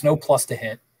high. There's no plus to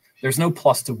hit. There's no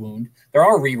plus to wound. There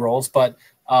are rerolls, but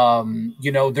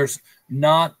there's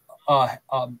not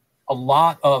a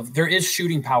lot of. There is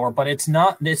shooting power, but it's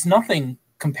nothing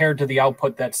compared to the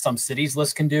output that some cities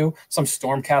list can do, some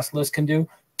Stormcast list can do.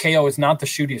 KO is not the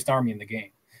shootiest army in the game,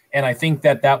 and I think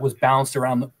that was balanced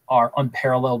around our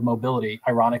unparalleled mobility.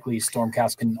 Ironically,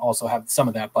 Stormcast can also have some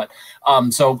of that, but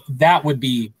so that would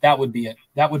be a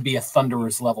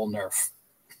Thunderer's level nerf.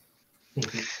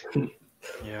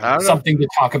 Yeah. Something to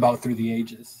talk about through the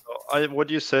ages. What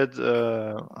you said,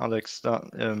 Alex,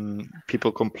 that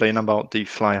people complain about the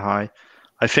fly high.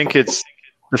 I think it's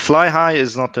the fly high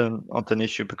is not an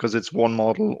issue because it's one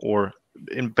model, or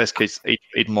in best case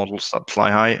eight models that fly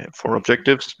high for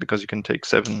objectives, because you can take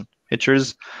 7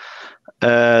 hitchers.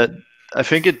 I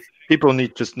think people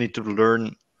need to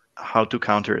learn how to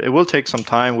counter. It will take some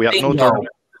time. We have no tournament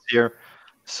this year,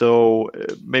 so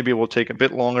maybe it will take a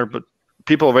bit longer, but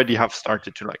people already have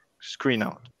started to screen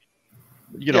out.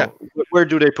 Where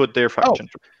do they put their faction?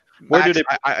 Where do they?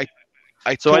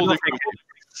 I totally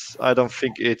I don't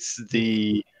think it's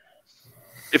the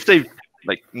if they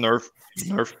nerf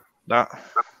that.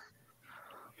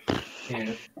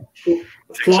 Yeah.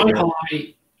 Fly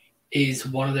high is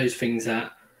one of those things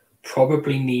that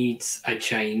probably needs a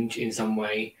change in some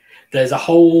way. There's a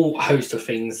whole host of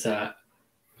things that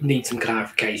need some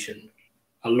clarification.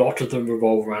 A lot of them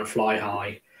revolve around fly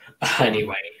high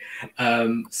anyway.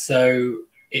 So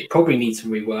it probably needs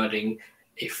some rewording.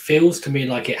 It feels to me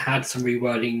like it had some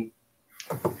rewording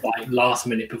last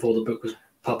minute before the book was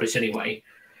published anyway.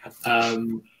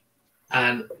 And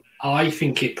I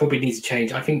think it probably needs to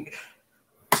change. I think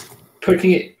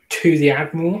putting it to the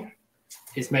Admiral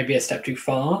is maybe a step too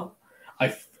far.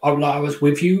 I was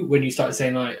with you when you started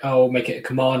saying make it a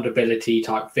command ability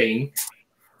type thing.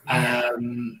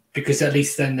 Because at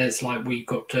least then there's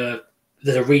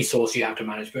there's a resource you have to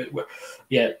manage. But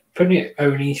putting it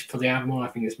only for the Admiral, I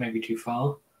think is maybe too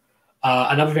far.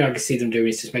 Another thing I can see them doing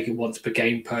is just make it once per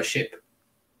game per ship.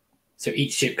 So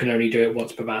each ship can only do it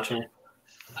once per battle.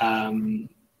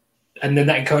 And then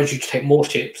that encourages you to take more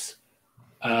ships.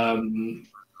 And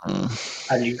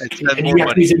you have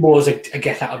to use it more as a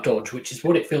get out of dodge, which is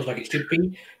what it feels like it should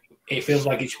be. It feels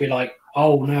like it should be like,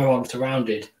 oh no, I'm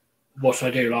surrounded. What should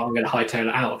I do? I'm going to hightail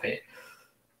it out of it.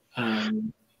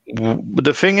 But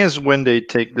the thing is, when they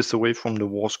take this away from the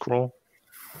war scroll,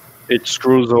 it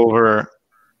screws over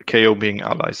KO being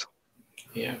allies.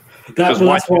 Yeah, that's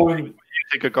why you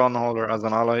take a gun hauler as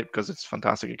an ally, because it's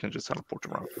fantastic. You can just teleport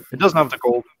around. It doesn't have the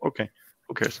gold. Okay,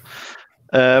 who cares?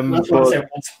 That's why I said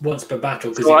once per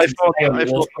battle. So I thought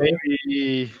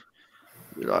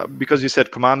because you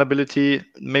said command ability,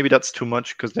 maybe that's too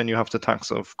much because then you have the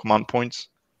tax of command points,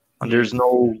 and there's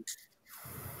no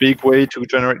big way to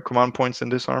generate command points in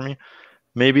this army.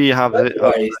 Maybe you have it.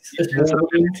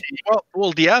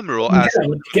 Well, the admiral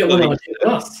get one on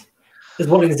plus. There's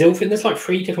one in Zilfin. There's like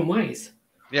 3 different ways.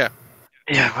 Yeah,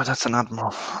 but that's an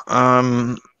admiral.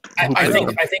 I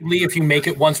think Lee, if you make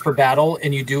it once per battle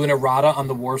and you do an errata on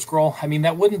the war scroll, I mean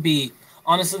that wouldn't be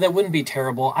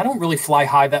terrible. I don't really fly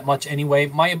high that much anyway.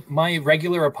 My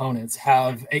regular opponents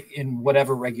have, in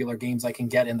whatever regular games I can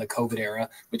get in the COVID era,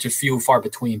 which is few and far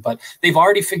between, but they've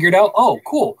already figured out, oh,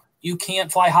 cool, you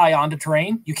can't fly high onto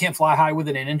terrain. You can't fly high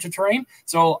within an inch of terrain.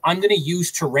 So I'm going to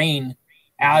use terrain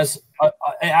as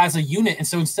a unit. And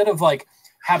so instead of like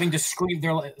having to screen,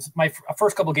 my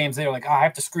first couple games, they were like, I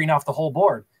have to screen off the whole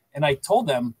board. And I told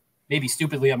them, maybe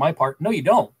stupidly on my part, no, you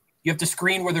don't. You have to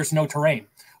screen where there's no terrain.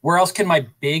 Where else can my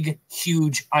big,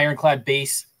 huge ironclad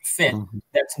base fit?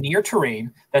 That's near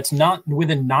terrain, that's not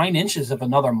within 9 inches of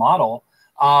another model,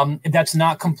 that's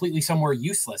not completely somewhere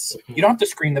useless. You don't have to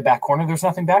screen the back corner. There's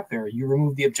nothing back there. You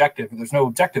remove the objective. There's no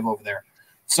objective over there.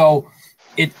 So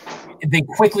they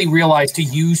quickly realized to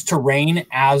use terrain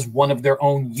as one of their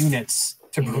own units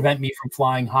to prevent me from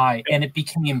flying high. And it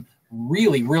became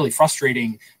really, really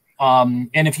frustrating. And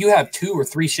if you have 2 or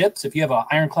 3 ships, if you have an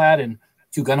ironclad and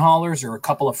 2 gun haulers or a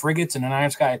couple of frigates and an Iron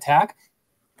Sky attack,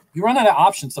 you run out of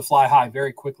options to fly high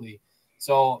very quickly.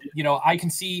 So, I can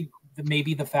see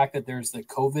maybe the fact that there's the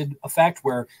COVID effect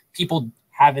where people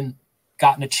haven't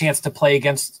gotten a chance to play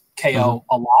against KO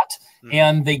a lot.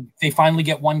 And they finally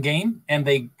get one game and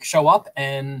they show up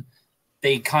and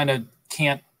they kind of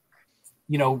can't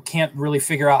really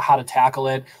figure out how to tackle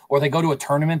it. Or they go to a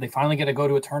tournament, they finally get to go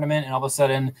to a tournament and all of a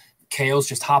sudden KO's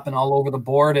just hopping all over the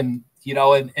board. And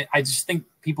and I just think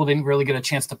people didn't really get a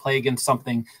chance to play against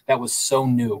something that was so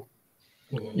new.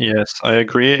 Yes, I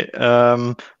agree.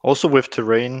 Also with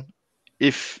terrain,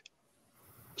 at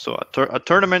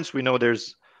tournaments, we know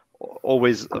there's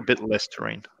always a bit less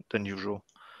terrain than usual.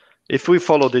 If we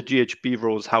follow the GHB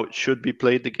rules, how it should be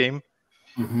played, the game,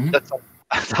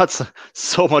 that's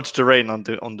so much terrain on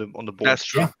the board. That's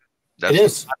true. Yeah, it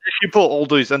is. If you pull all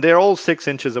these, and they're all 6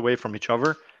 inches away from each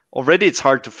other, already it's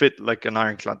hard to fit like an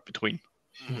ironclad between,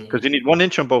 because you need 1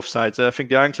 inch on both sides. I think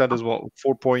the ironclad is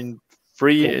 4.3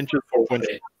 inches,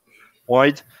 4.8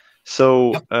 wide.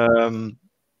 So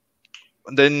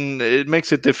then it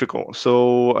makes it difficult.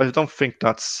 So I don't think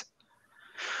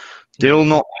they'll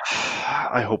not.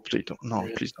 I hope they don't. No,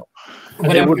 please don't.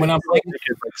 When I'm playing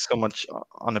it like so much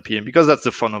on a PM, because that's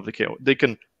the fun of the KO. They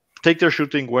can take their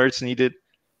shooting where it's needed.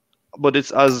 But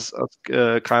it's as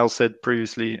Kyle said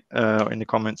previously in the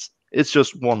comments, it's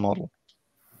just one model.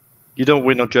 You don't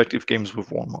win objective games with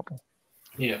one model.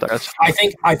 Yeah, I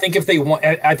think if they want,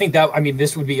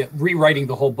 this would be rewriting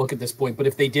the whole book at this point. But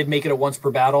if they did make it a once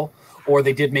per battle, or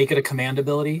they did make it a command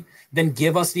ability, then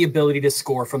give us the ability to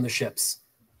score from the ships.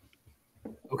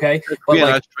 Okay, but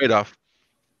that's trade off.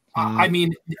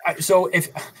 So if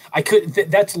I could,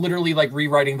 that's literally like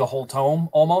rewriting the whole tome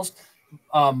almost.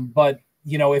 But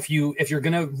if you're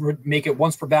gonna make it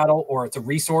once per battle or it's a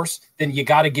resource, then you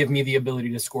got to give me the ability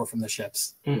to score from the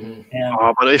ships.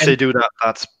 But if they do that,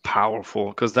 that's powerful,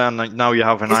 because then now you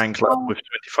have an ironclad with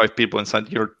 25 people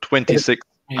inside. You're 26,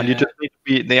 and you just need to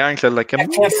be the ironclad like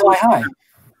that can't fly high.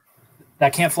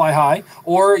 That can't fly high,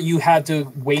 or you had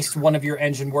to waste one of your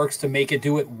engine works to make it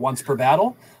do it once per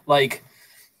battle. Like,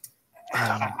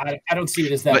 I don't see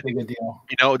it as that big a deal.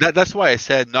 That's why I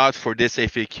said not for this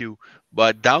FAQ.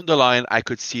 But down the line, I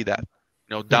could see that,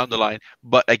 down the line.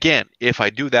 But again, if I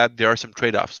do that, there are some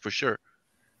trade-offs for sure.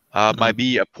 Might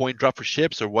be a point drop for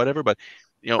ships or whatever. But,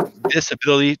 this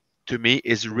ability to me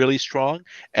is really strong.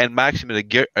 And Max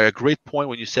made a great point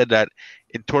when you said that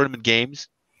in tournament games,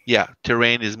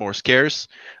 terrain is more scarce.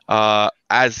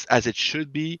 As it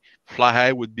should be, fly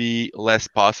high would be less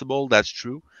possible. That's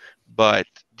true. But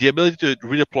the ability to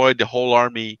redeploy the whole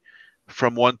army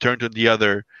from one turn to the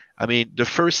other. I mean, the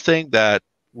first thing that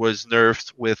was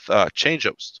nerfed with Change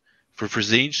Host for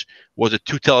Zinj was a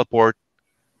 2 teleport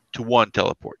to 1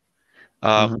 teleport.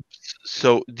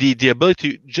 So the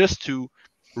ability to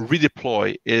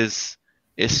redeploy is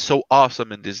so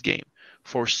awesome in this game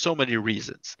for so many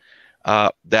reasons.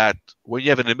 That when you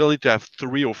have an ability to have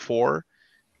 3 or 4,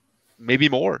 maybe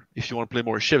more if you want to play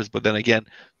more ships, but then again,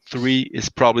 3 is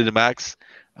probably the max.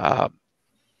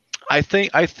 I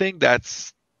think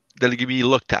that'll be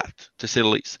looked at, to say the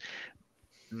least.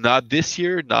 Not this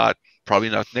year, probably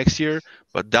not next year,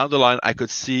 but down the line, I could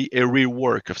see a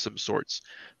rework of some sorts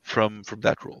from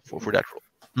that rule for that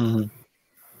rule.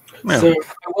 Yeah. So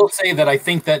I will say that I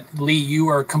think that, Lee, you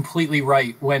are completely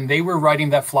right. When they were writing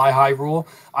that fly high rule,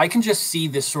 I can just see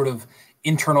this sort of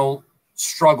internal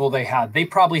struggle they had. They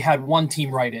probably had one team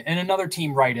write it and another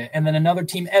team write it and then another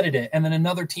team edit it and then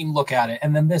another team look at it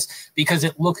and then this, because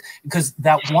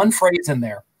that one phrase in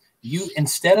there, you,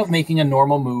 instead of making a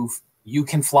normal move, you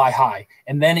can fly high.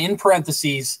 And then in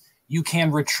parentheses, you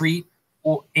can retreat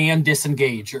and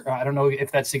disengage. Or I don't know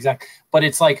if that's exact, but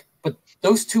it's like, but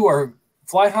those two are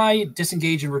fly high,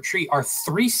 disengage, and retreat are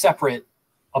three separate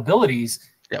abilities,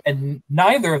 and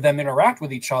neither of them interact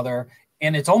with each other.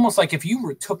 And it's almost like if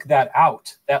you took that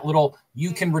out, that little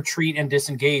you can retreat and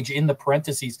disengage in the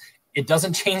parentheses, it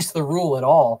doesn't change the rule at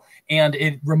all. And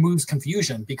it removes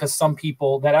confusion, because some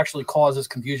people that actually causes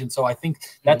confusion. So I think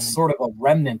that's sort of a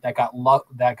remnant that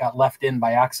got left in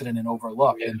by accident and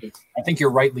overlooked. And I think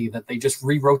you're right, Lee, that they just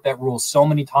rewrote that rule so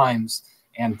many times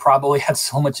and probably had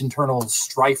so much internal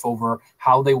strife over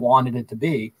how they wanted it to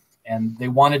be. And they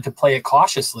wanted to play it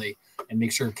cautiously and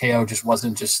make sure KO just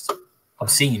wasn't just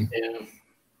obscene. Yeah.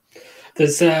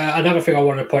 There's another thing I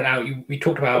wanted to point out. We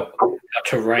talked about how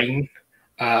terrain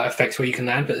affects where you can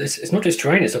land, but it's not just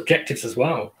terrain, it's objectives as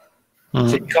well.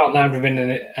 So you can't land within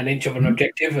an inch of an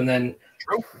objective. And then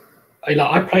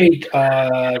I played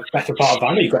Better Part of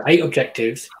Valor. You've got 8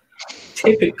 objectives.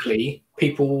 Typically,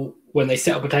 people, when they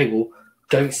set up a table,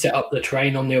 don't set up the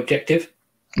terrain on the objective.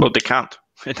 Well, they can't.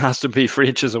 It has to be 3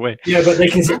 inches away. Yeah, but they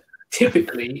can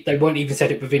typically, they won't even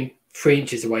set it within 3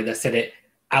 inches away. They set it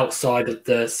outside of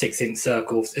the 6-inch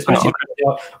circles, especially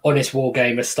honest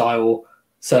wargamer style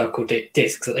circle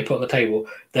discs that they put on the table.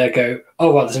 They go,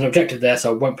 oh, well, there's an objective there,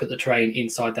 so I won't put the terrain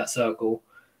inside that circle.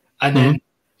 And then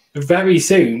very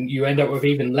soon you end up with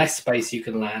even less space you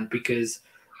can land, because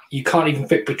you can't even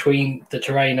fit between the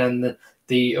terrain and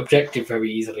the objective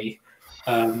very easily,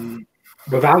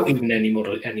 without even any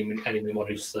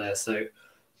models there. So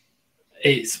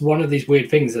it's one of these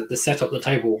weird things that the setup of the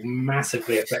table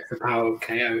massively affects the power of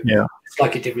KO. Yeah, it's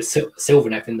like it did with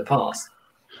Sylvaneth in the past.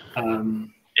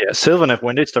 Sylvaneth,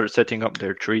 when they started setting up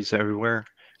their trees everywhere,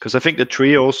 because I think the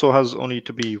tree also has only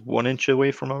to be 1 inch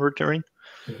away from our terrain,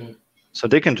 so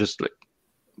they can just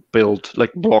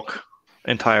block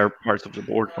entire parts of the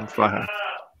board from fly high.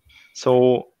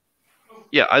 So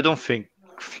yeah, I don't think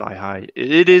fly high.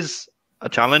 It is a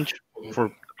challenge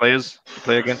for players to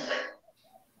play against.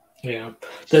 Yeah,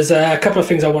 there's a couple of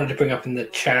things I wanted to bring up in the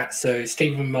chat. So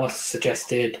Stephen Moss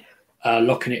suggested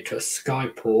locking it to a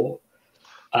skyport.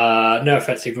 No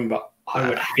offense, Stephen, but I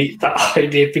would hate that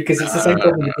idea, because it's the same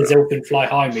problem with the Zilfin fly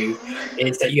high move,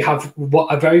 is that you have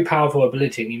a very powerful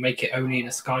ability and you make it only in a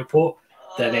skyport,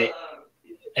 then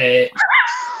it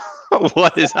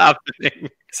What is happening?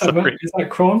 Sorry. Is that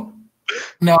Kron?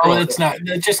 No, it's not.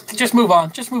 Just move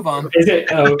on. Just move on. Is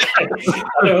it? Oh, okay. I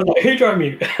don't know, who do I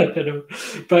mute? I don't know.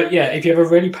 But yeah, if you have a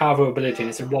really powerful ability and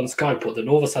it's in one skyport, then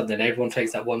all of a sudden everyone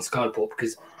takes that one skyport,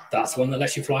 because that's the one that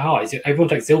lets you fly high. So everyone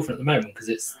takes Zilfin at the moment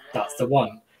because that's the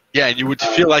one. Yeah, and you would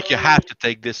feel like you have to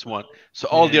take this one. So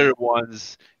all the other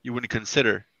ones you wouldn't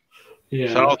consider.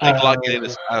 Yeah. So I don't think locking in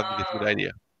is a good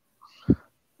idea.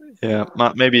 Yeah,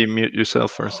 Matt, maybe mute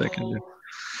yourself for a second.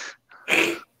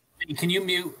 Can you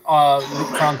mute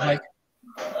Kron's mic?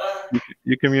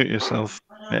 You can mute yourself.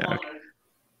 Yeah. Okay.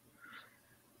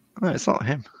 No, it's not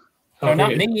him. No,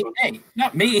 not me. Hey,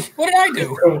 not me. What did I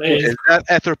do? Is that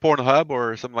Ether Pornhub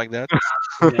or something like that?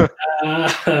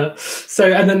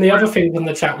 So, and then the other thing on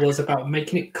the chat was about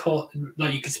making it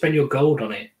like you can spend your gold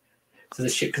on it, so the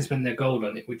ship can spend their gold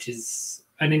on it, which is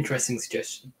an interesting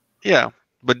suggestion. Yeah,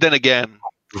 but then again,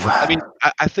 I mean,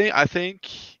 I think I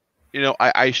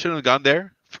shouldn't have gone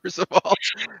there. First of all,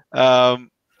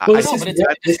 this is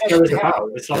about.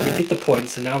 It's like we did the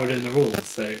points and now we're doing the rules.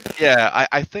 So yeah,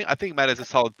 I think Matt has a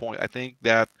solid point. I think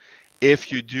that if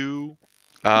you do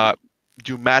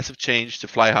massive change to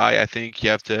fly high, I think you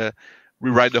have to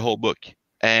rewrite the whole book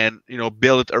and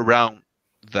build it around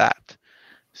that.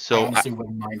 So I honestly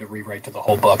wouldn't mind a rewrite to the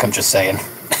whole book. I'm just saying.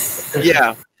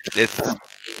 Yeah,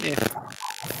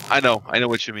 I know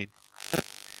what you mean.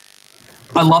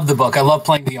 I love the book. I love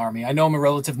playing the army. I know I'm a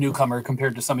relative newcomer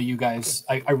compared to some of you guys.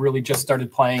 I really just started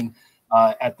playing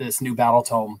at this new battle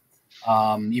tome,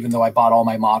 even though I bought all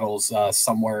my models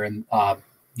somewhere in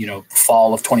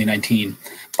fall of 2019.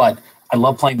 But I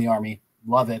love playing the army.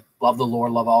 Love it. Love the lore.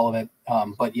 Love all of it.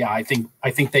 But yeah, I think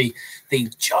they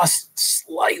just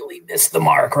slightly missed the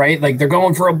mark, right? Like they're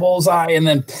going for a bullseye and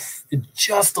then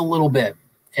just a little bit,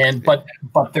 but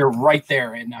they're right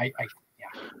there. And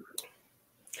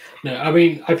No, I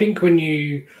mean, I think when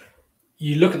you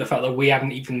look at the fact that we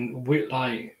haven't even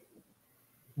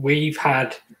we've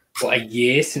had a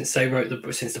year since they wrote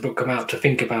since the book came out to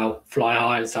think about Fly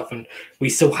High and stuff, and we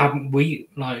still haven't. We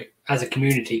like as a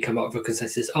community come up with a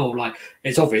consensus. Oh, like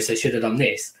it's obvious they should have done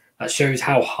this. That shows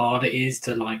how hard it is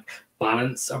to like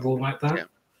balance a rule like that. Yeah.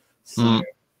 So,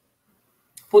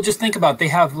 Well, just think about it. They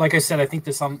have, like I said, I think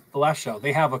this on the last show.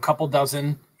 They have a couple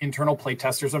dozen internal play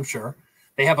testers. I'm sure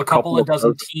they have a couple of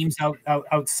dozen teams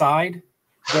outside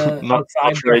their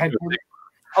headquarters.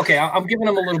 Okay, I'm giving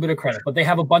them a little bit of credit, but they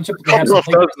have a bunch of. They have some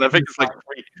I think it's like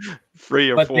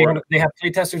three or four. They have play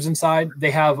testers inside.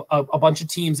 They have a bunch of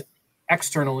teams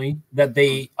externally that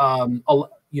they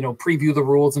preview the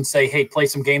rules and say, hey, play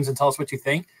some games and tell us what you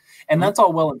think, and that's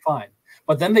all well and fine.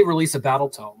 But then they release a battle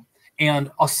tome, and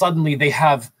suddenly they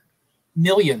have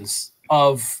millions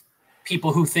of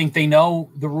people who think they know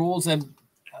the rules, and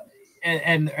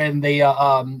they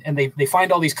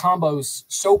find all these combos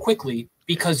so quickly.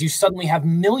 Because you suddenly have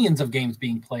millions of games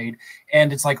being played,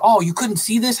 and it's like, oh, you couldn't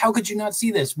see this? How could you not see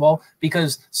this? Well,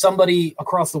 because somebody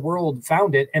across the world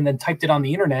found it and then typed it on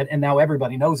the internet, and now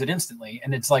everybody knows it instantly.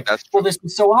 And it's like, well, this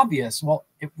was so obvious. Well,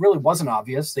 it really wasn't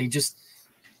obvious. They just,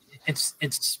 it's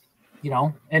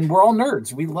and we're all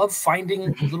nerds. We love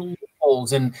finding little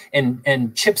loopholes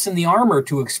and chips in the armor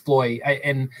to exploit.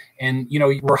 And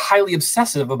we're highly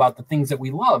obsessive about the things that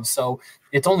we love. So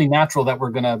it's only natural that we're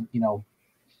gonna,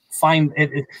 find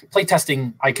it.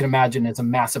 Playtesting, I can imagine, is a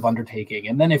massive undertaking,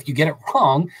 and then if you get it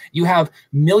wrong, you have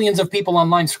millions of people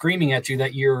online screaming at you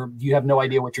that you have no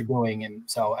idea what you're doing, and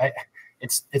so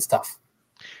it's tough.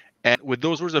 And with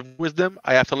those words of wisdom,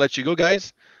 I have to let you go,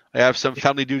 guys. I have some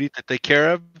family duty to take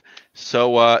care of,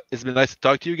 so it's been nice to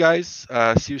talk to you guys.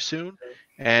 See you soon,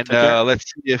 and let's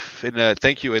see if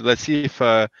thank you, and let's see if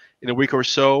in a week or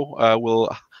so we'll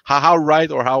how right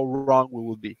or how wrong we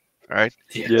will be. All right.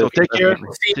 Yeah. So take care.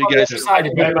 See you guys. Thank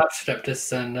you very much,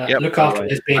 Streptus, and look after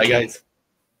this big guys.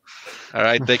 All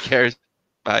right. Take care.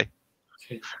 Bye.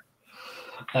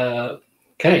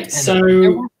 Okay.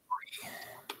 So,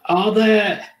 are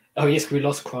there? Oh yes, we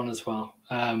lost Kron as well.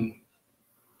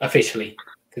 Officially,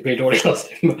 because we'd already lost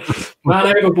him.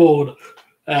 Man overboard.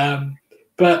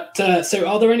 But so,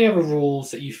 are there any other rules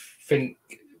that you think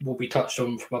will be touched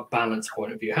on from a balance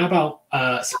point of view? How about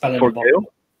spelling the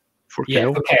bottle? For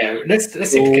KO. Let's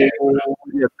see KO.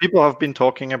 Yeah, people have been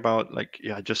talking about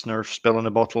just nerf spell in a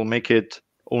bottle, make it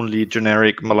only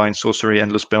generic malign sorcery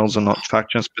endless spells and not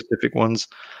faction specific ones.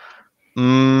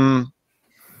 I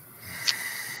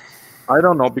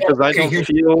don't know, because I don't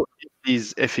feel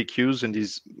these FAQs and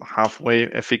these halfway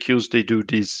FAQs they do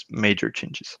these major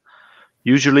changes.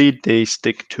 Usually they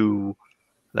stick to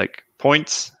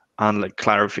points and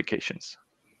clarifications.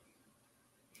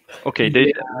 Okay,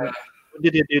 they.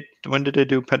 When did they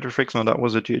do Petrifex? No, that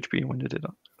was a GHB. When did they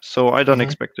do? So I don't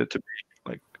expect it to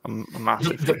be a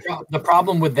massive. The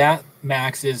problem with that,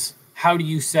 Max, is how do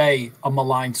you say a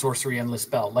malign sorcery endless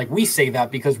spell? We say that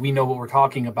because we know what we're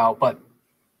talking about, but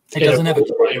it doesn't have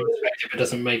it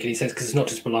doesn't make any sense because it's not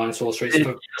just malign sorcery; it's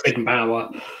forbidden power.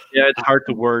 Yeah, it's hard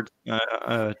to word. They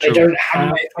don't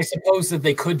have. I suppose that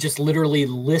they could just literally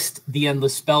list the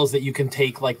endless spells that you can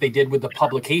take, like they did with the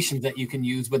publications that you can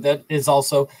use. But that is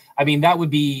also, that would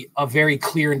be a very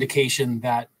clear indication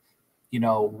that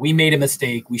we made a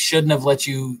mistake. We shouldn't have let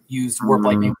you use Warp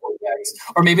Lightning Vortex.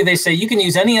 Or maybe they say you can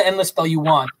use any endless spell you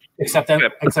want except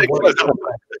Warp Lightning Vortex.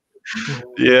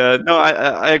 Yeah, no,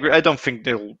 I agree. I don't think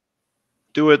they'll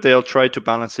do it. They'll try to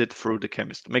balance it through the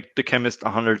chemist. Make the chemist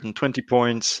 120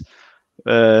 points.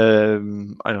 I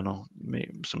don't know,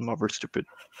 maybe some other stupid.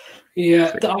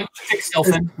 Yeah, fix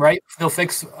Sylphin, right? They'll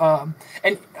fix.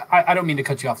 And I don't mean to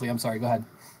cut you off, Lee. I'm sorry. Go ahead.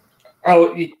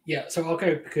 Oh yeah, so I'll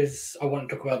go because I want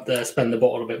to talk about the spend the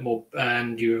bottle a bit more,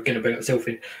 and you were going to bring up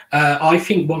Sylphin. I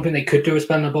think one thing they could do with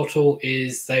spend the bottle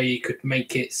is they could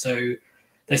make it so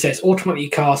they say it's automatically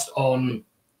cast on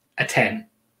a 10.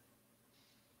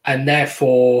 And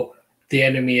therefore, the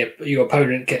enemy, your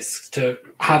opponent, gets to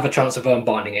have a chance of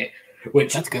unbinding it,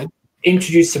 which that's good.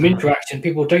 Introduce some interaction.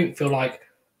 People don't feel like,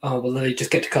 oh, well, they just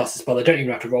get to cast the spell. They don't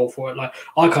even have to roll for it.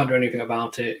 I can't do anything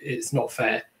about it. It's not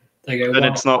fair. They go, then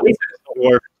it's not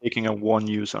worth taking a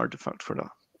one-use artifact for that.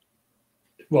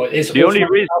 Well, it's the only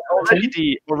reason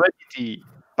already the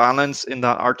balance in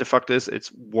that artifact is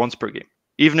it's once per game.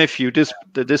 Even if you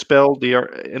dispel the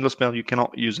endless spell, you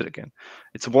cannot use it again.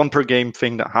 It's a one per game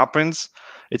thing that happens.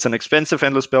 It's an expensive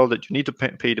endless spell that you need to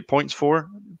pay the points for.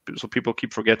 So people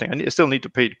keep forgetting. I still need to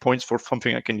pay the points for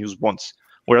something I can use once.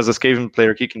 Whereas a Skaven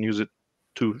player, he can use it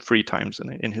 2-3 times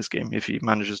in his game if he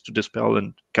manages to dispel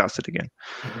and cast it again.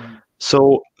 Mm-hmm.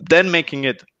 So then making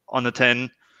it on a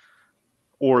 10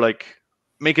 or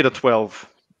make it a 12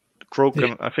 Croak,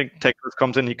 I think Techless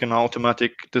comes in, he can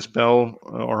automatic dispel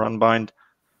or unbind.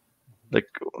 Like,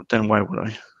 then why would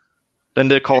I? Then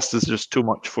the cost is just too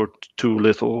much for too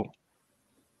little.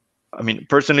 I mean,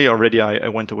 personally, already I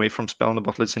went away from Spell in the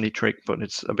Bottle. It's a neat trick, but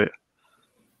it's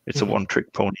a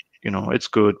one-trick pony. You know, it's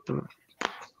good, but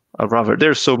I'd rather.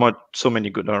 There's so many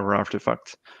good other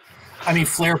artifacts. I mean,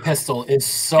 Flare Pistol is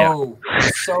so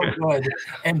good,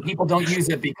 and people don't use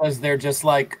it because they're just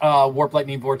like Warp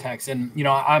Lightning Vortex, and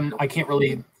I can't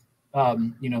really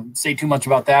say too much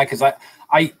about that because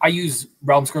I use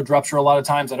Realm Scourge Rupture a lot of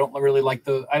times. I don't really like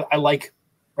I like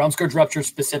Realm Scourge Rupture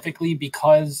specifically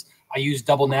because I use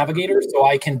double navigator, so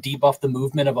I can debuff the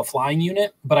movement of a flying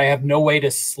unit, but I have no way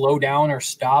to slow down or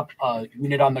stop a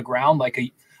unit on the ground like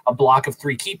a block of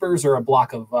 3 keepers or a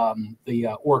block of the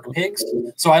Orc Pigs.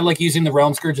 So I like using the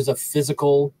Realm Scourge as a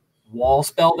physical wall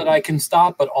spell that I can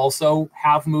stop, but also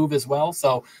have move as well.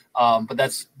 So, but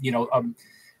that's a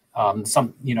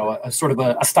sort of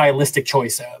a stylistic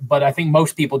choice. But I think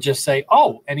most people just say,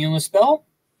 "Oh, any on the spell,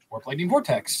 Warp Lightning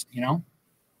Vortex."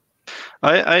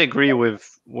 I agree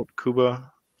with what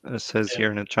Kuba says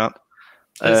here in the chat,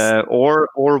 or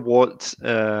what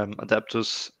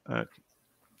Adeptus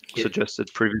suggested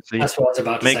previously. That's what I was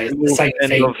about to say. It's the same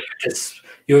thing.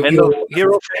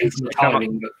 Hero phase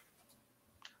timing, but,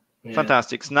 yeah.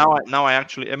 Fantastic. So now I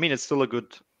actually, I mean, it's still a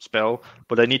good spell,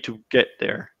 but I need to get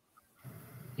there.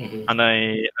 Mm-hmm. And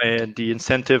I the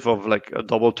incentive of like a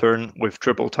double turn with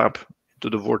triple tap to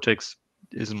the vortex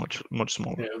is much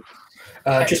smaller.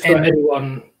 Yeah. Just for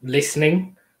anyone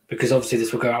listening, because obviously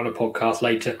this will go out on a podcast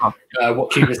later.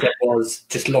 What Cuba said was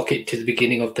just lock it to the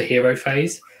beginning of the hero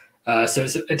phase. So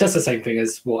it does the same thing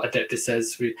as what Adeptus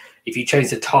says. If you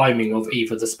change the timing of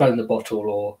either the Spell in the Bottle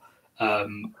or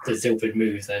the Zilfid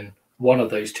move, then one of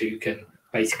those two can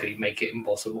basically make it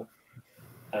impossible.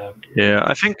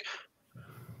 I think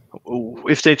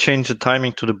if they change the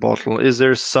timing to the bottle, is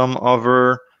there some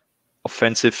other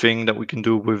offensive thing that we can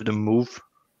do with the move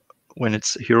when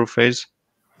it's hero phase?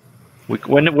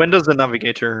 When does the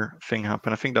navigator thing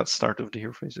happen? I think that's start of the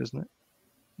hero phase, isn't it?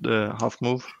 The half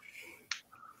move.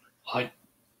 I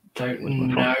don't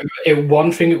know.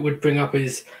 One thing it would bring up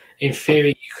is, in theory,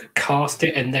 you could cast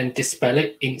it and then dispel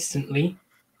it instantly.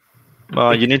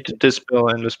 You need to dispel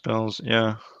endless spells,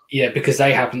 yeah. Yeah, because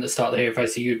they happen at the start of the hero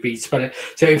phase, so you'd be spelling.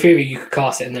 So in theory, you could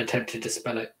cast it and then attempt to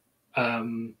dispel it,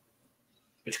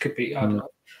 which could be, I don't know,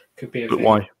 could be a. But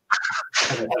why?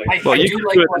 I don't know.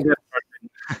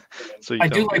 I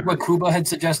do like what Kuba had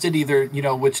suggested, either,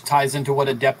 which ties into what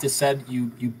Adeptus said. You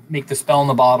make the Spell in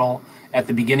the Bottle at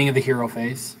the beginning of the hero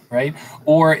phase, right?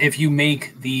 Or if you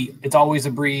make It's Always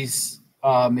a Breeze,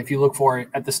 if you look for it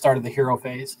at the start of the hero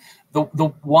phase.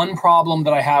 The one problem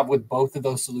that I have with both of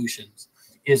those solutions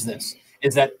is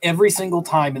that every single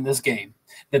time in this game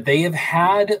that they have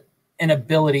had an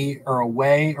ability or a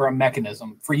way or a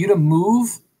mechanism for you to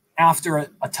move after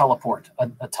a teleport,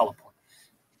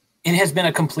 it has been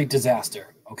a complete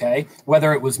disaster, okay?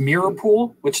 Whether it was Mirror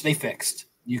Pool, which they fixed.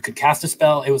 You could cast a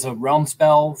spell. It was a realm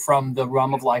spell from the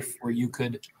Realm of Life where you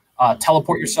could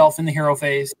teleport yourself in the hero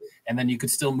phase, and then you could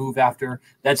still move after.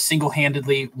 That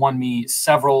single-handedly won me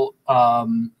several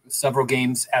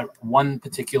games at one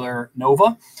particular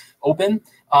Nova Open.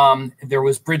 There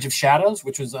was Bridge of Shadows,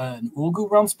 which was an Ulgu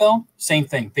realm spell. Same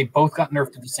thing. They both got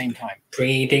nerfed at the same time.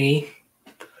 Pretty dingy.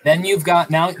 Then you've got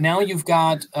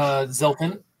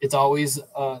Zilfin. It's always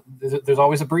there's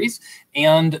always a breeze,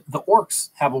 and the orcs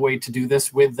have a way to do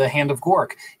this with the Hand of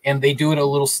Gork, and they do it a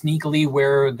little sneakily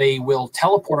where they will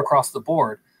teleport across the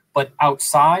board, but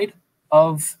outside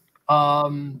of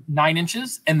 9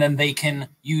 inches, and then they can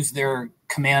use their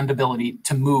command ability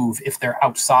to move if they're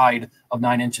outside of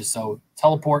 9 inches. So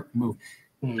teleport, move.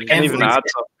 They can even add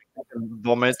something,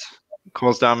 vomit,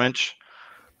 cause damage,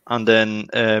 and then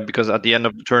because at the end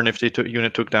of the turn, if the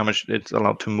unit took damage, it's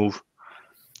allowed to move.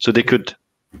 So they could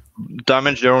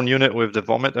damage their own unit with the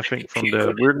vomit, I think, from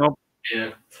the weird knob.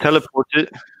 Yeah. Teleport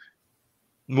it,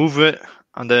 move it,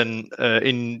 and then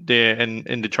in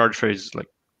the charge phase, like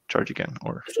charge again.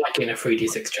 Or it's like in a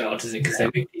 3d6 charge, isn't it? Because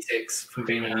they're 3d6 from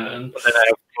being hurt. But then I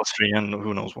have +3 and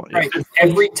who knows what. Right.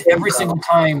 Every single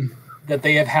time that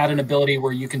they have had an ability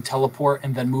where you can teleport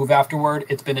and then move afterward,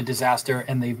 it's been a disaster,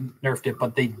 and they've nerfed it,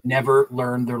 but they never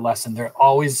learned their lesson. There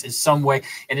always is some way,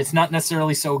 and it's not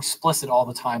necessarily so explicit all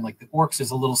the time. Like the orcs is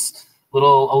a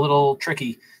little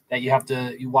tricky that you have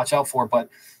to watch out for, but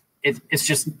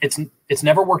it's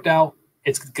never worked out.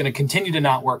 It's going to continue to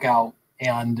not work out,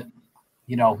 and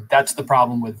that's the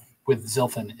problem with with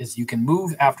Zilfin is you can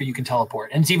move after you can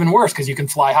teleport, and it's even worse because you can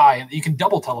fly high and you can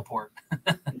double teleport.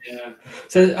 Yeah.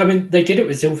 So I mean, they did it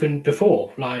with Zilfin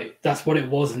before. Like that's what it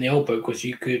was in the old book, was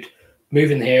you could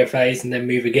move in the hero phase and then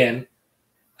move again,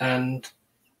 and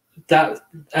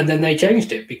then they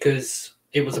changed it because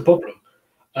it was a problem.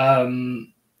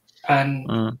 And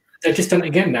they've just done it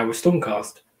again now with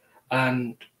Stormcast,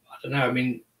 and I don't know. I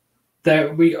mean,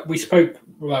 we spoke.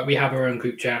 Like, we have our own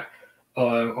group chat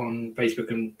on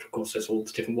Facebook, and of course, there's all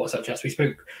the different WhatsApp chats. We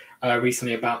spoke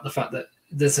recently about the fact that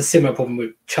there's a similar problem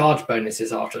with charge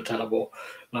bonuses after a teleport,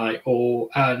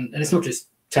 and it's not just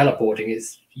teleporting;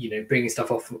 it's bringing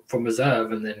stuff off from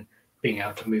reserve and then being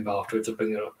able to move afterwards, or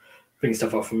bring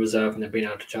stuff off from reserve and then being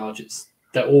able to charge.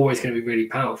 They're always going to be really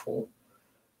powerful.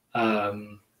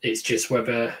 It's just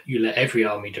whether you let every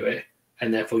army do it,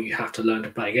 and therefore you have to learn to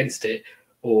play against it,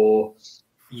 or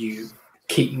you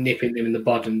keep nipping them in the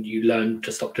bud and you learn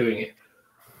to stop doing it.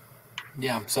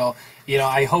 Yeah. So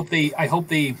I hope they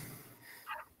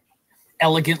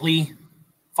elegantly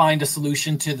find a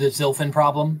solution to the Zilfin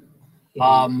problem.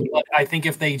 But I think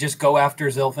if they just go after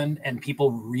Zilfin and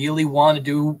people really want to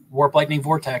do Warp Lightning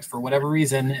Vortex for whatever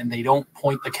reason, and they don't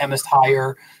point the Chemist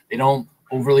higher, they don't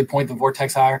overly point the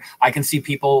Vortex higher, I can see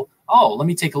people, let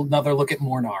me take another look at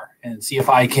Mornar and see if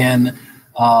I can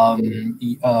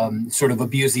sort of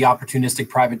abuse the opportunistic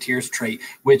privateers trait,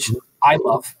 which I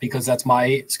love because that's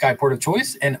my Skyport of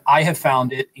choice. And I have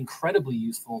found it incredibly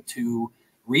useful to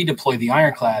redeploy the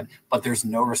Ironclad, but there's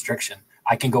no restriction.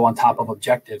 I can go on top of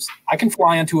objectives. I can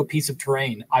fly onto a piece of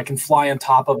terrain. I can fly on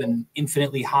top of an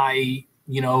infinitely high,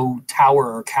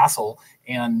 tower or castle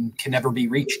and can never be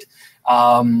reached.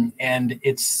 And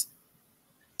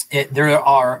there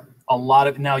are a lot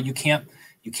of, now you can't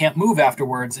move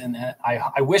afterwards. And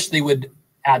I wish they would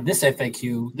add this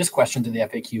question to the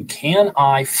FAQ. Can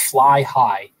I fly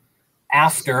high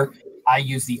after I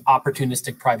use the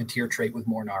opportunistic privateer trait with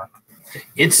Mornar?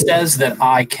 It says that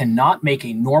I cannot make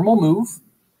a normal move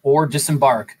or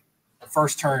disembark the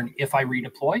first turn if I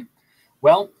redeploy.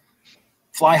 Well,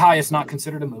 fly high is not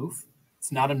considered a move. It's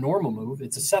not a normal move.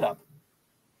 It's a setup.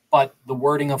 But the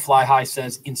wording of fly high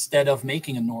says instead of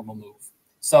making a normal move.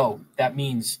 So that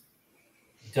means,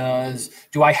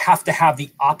 do I have to have the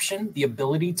option, the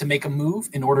ability to make a move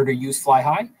in order to use fly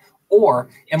high? Or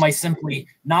am I simply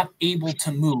not able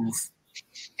to move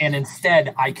and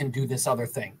instead I can do this other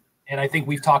thing? And I think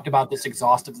we've talked about this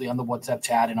exhaustively on the WhatsApp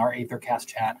chat and our Aethercast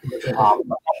chat.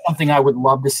 Something I would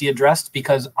love to see addressed,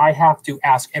 because I have to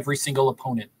ask every single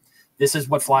opponent, this is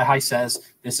what Fly High says.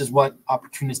 This is what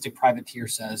Opportunistic Privateer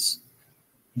says.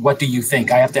 What do you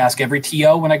think? I have to ask every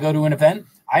TO when I go to an event.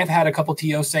 I have had a couple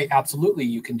TOs say, absolutely,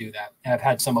 you can do that. And I've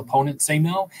had some opponents say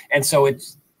no. And so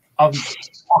it's an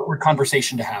awkward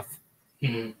conversation to have.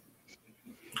 Mm-hmm.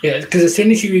 Yeah, because as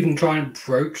soon as you even try and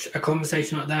broach a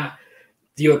conversation like that,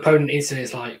 your opponent is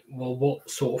like, well,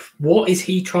 what is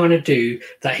he trying to do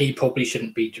that he probably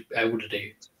shouldn't be able to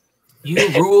do? You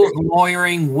rules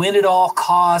lawyering, win at all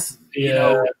costs,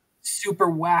 super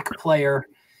whack player.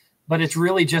 But it's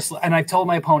really just, and I told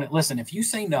my opponent, listen, if you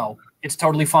say no, it's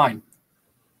totally fine.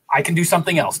 I can do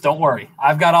something else. Don't worry.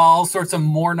 I've got all sorts of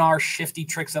Mornar shifty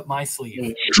tricks up my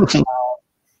sleeve.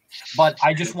 But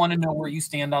I just want to know where you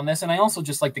stand on this. And I also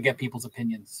just like to get people's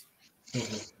opinions.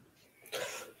 Mm-hmm.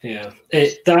 Yeah,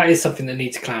 that is something that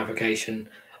needs clarification.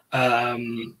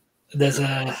 There's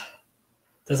a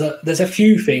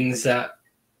few things that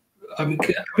have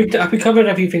we covered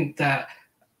everything that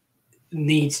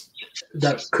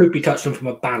could be touched on from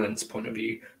a balance point of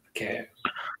view. Okay.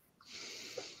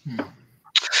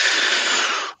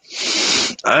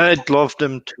 I'd love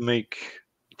them to make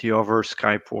the other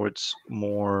Skyports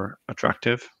more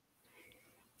attractive.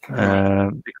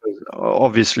 Because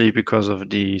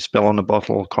of the spell on the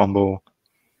bottle combo,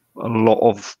 a lot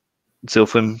of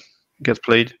Zilfin gets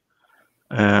played,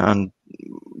 and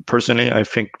personally I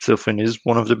think Zilfin is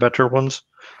one of the better ones,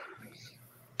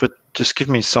 but just give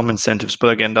me some incentives. But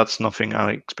again, that's nothing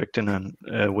I expect in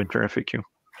a winter FAQ.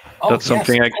 That's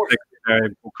something I expect in a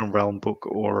Broken Realm book,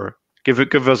 or give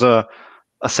us a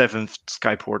seventh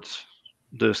Skyport,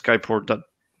 the Skyport that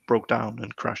broke down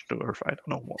and crashed to Earth. I don't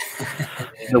know what.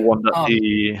 The one that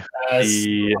I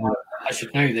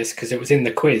should know this because it was in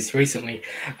the quiz recently.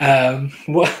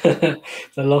 The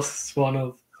lost one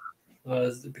of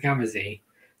began as Z.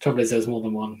 Trouble is, there's more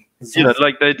than one.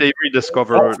 Like they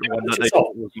rediscovered one that they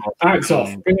thought was not.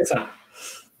 Bring us up.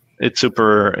 It's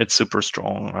super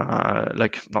strong.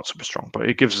 Like not super strong, but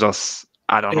it gives us.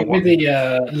 I don't know. With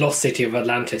the Lost City of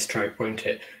Atlantis trope, won't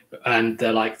it? and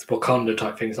they're like Wakanda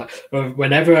type things. Like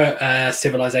whenever a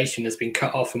civilization has been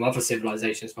cut off from other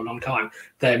civilizations for a long time,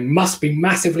 they must be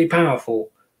massively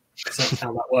powerful. Because that's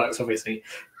how that works, obviously.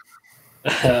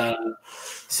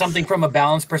 Something from a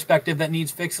balance perspective that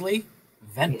needs fixly: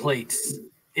 vent plates.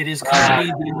 It is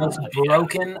currently the most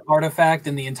broken artifact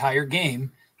in the entire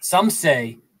game. Some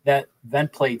say that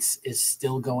vent plates is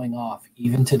still going off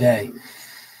even today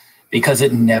because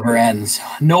it never ends.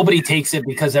 Nobody takes it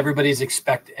because everybody's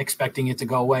expecting it to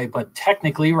go away. But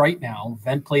technically, right now,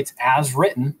 vent plates as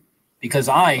written, because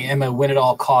I am a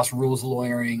win-at-all-cost rules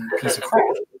lawyering piece of crap.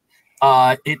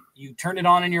 You turn it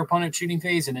on in your opponent's shooting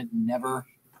phase, and it never.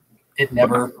 Have you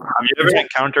ever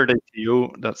encountered a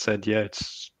TO that said, "Yeah,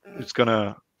 it's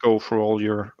gonna go through all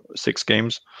your 6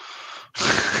 games"?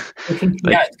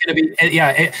 Yeah, it's gonna be.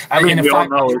 Yeah, in a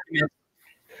 5-round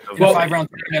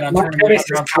tournament, my premise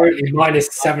is currently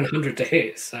minus 700 to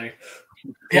hit. So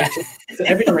yeah,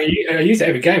 every time I use it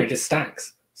every game, it just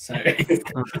stacks. So.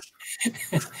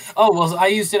 Oh well, I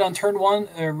used it on turn 1,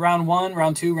 round 1,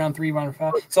 round 2, round 3, round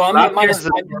 5. So I'm at minus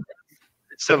 5.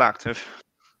 It's still active.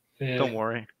 Yeah. Don't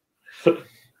worry.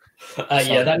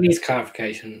 Yeah, that needs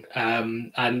clarification,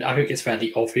 and I think it's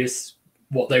fairly obvious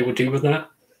what they will do with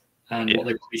that, and what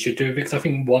they probably should do with it. Because I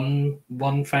think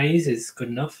one phase is good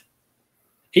enough.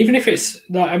 Even if it's,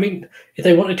 I mean, if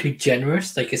they wanted to be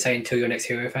generous, they could say until your next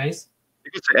hero phase.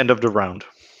 It's the end of the round.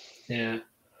 Yeah.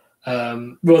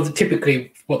 Well,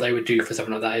 typically what they would do for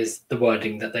something like that is the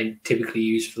wording that they typically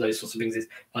use for those sorts of things is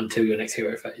until your next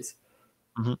hero phase.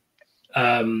 Mm-hmm.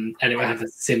 And it would have a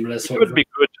similar sort of. It would be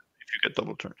good if you get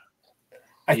double turned.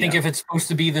 I think if it's supposed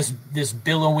to be this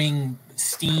billowing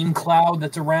steam cloud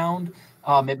that's around,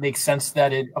 it makes sense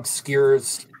that it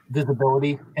obscures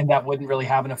visibility, and that wouldn't really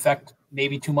have an effect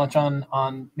maybe too much on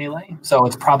melee. So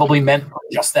it's probably meant for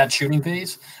just that shooting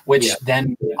phase, which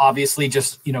then obviously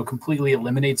just completely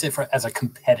eliminates it as a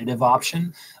competitive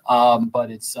option.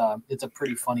 But it's a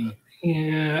pretty funny.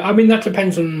 Yeah, I mean that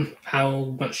depends on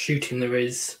how much shooting there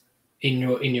is in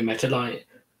your meta. Like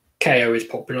KO is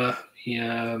popular.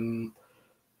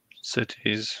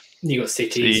 Cities. You got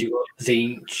cities. You got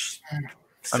Zinch.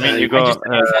 I mean, you got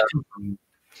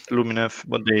Luminef,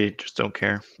 but they just don't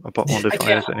care about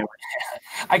modifiers anyway.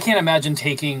 I can't imagine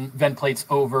taking vent plates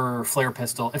over flare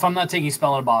pistol if I'm not taking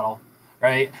spell in a bottle,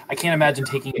 right? I can't imagine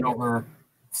taking it over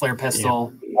flare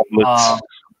pistol.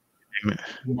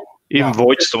 Even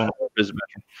Voidstone is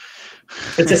better.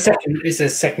 It's a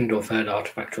second or third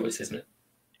artifact choice, isn't it?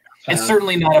 It's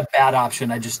certainly not a bad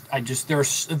option. I just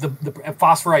there's the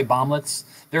phosphorite bomblets.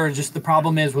 The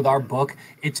problem is with our book,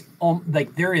 it's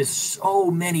like there is so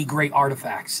many great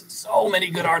artifacts, so many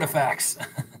good artifacts.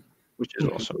 Which is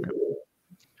also good.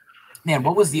 Man,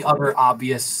 what was the other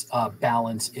obvious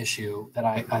balance issue that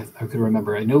I could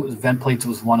remember? I knew it was vent plates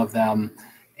was one of them,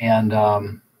 and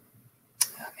man,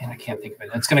 I can't think of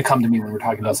it. It's going to come to me when we're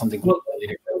talking about something completely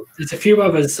different. There's a few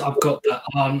others I've got that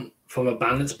aren't from a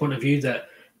balance point of view that.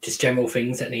 Just general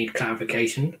things that need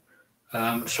clarification.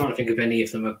 I'm trying to think of any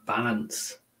of them are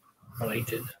balance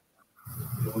related.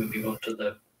 We move on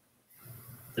to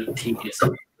the tedious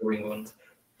boring ones.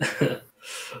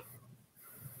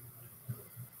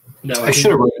 No, I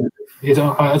should have.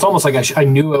 It's almost like I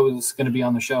knew I was going to be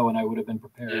on the show and I would have been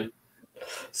prepared. Yeah.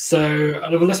 So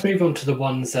let's move on to the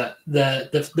ones that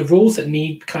the rules that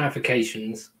need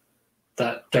clarifications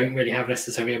that don't really have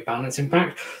necessarily a balance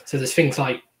impact. So there's things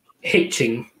like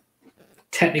hitching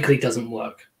technically doesn't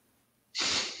work.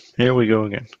 Here we go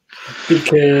again.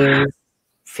 Because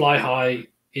fly high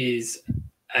is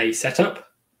a setup.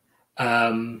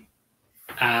 I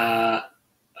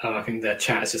think the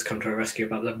chat has just come to a rescue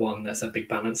about the one that's a big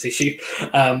balance issue.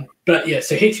 But yeah,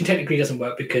 so hitching technically doesn't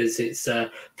work because it's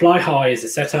fly high is a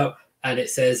setup, and it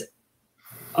says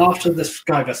after the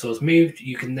sky vessel is moved,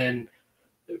 you can then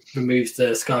remove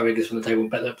the sky riggers from the table.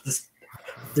 But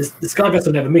the sky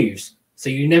vessel never moves, so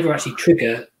you never actually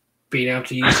trigger being able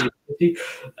to use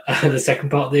the second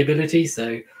part of the ability.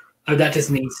 So that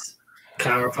just needs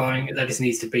clarifying. That just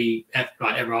needs to be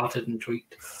errated and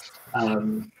tweaked.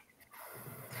 The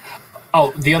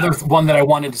other one that I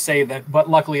wanted to say but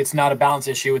luckily it's not a balance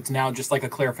issue. It's now just like a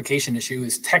clarification issue.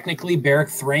 Is technically Barrack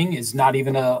Thring is not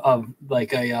even a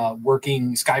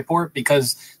working skyport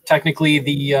because technically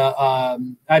I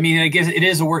guess it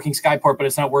is a working skyport, but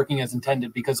it's not working as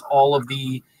intended because all of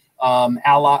the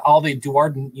all the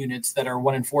Duardin units that are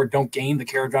 1 and 4 don't gain the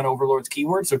Caradron Overlord's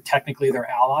keyword, so technically they're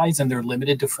allies and they're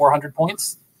limited to 400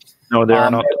 points. No, they are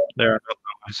not. They are not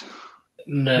allies.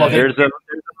 No, well, there's a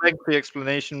lengthy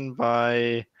explanation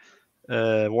by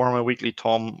Warhammer Weekly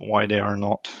Tom why they are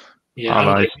not. Yeah,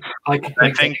 allies. I think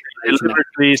they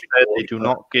deliberately said they do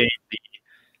not gain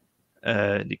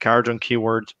the Kharadron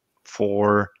keyword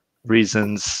for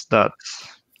reasons that.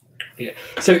 Yeah.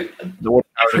 So if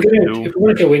we're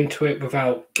going to go into it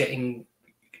without getting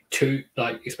too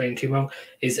explaining too well,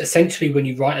 is essentially when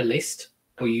you write a list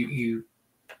or you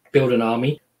build an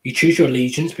army, you choose your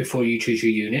allegiance before you choose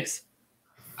your units,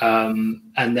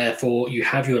 and therefore you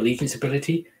have your allegiance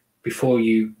ability before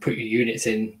you put your units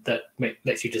in that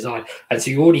lets you decide. And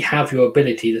so you already have your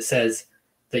ability that says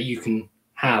that you can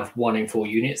have 1 in 4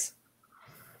 units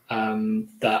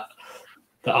that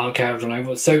aren't Kharadron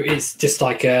over. So it's just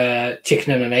like a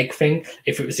chicken and an egg thing.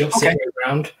 If it was the opposite way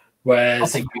around,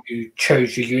 whereas you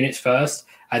chose your units first,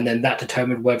 and then that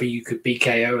determined whether you could be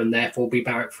KO and therefore be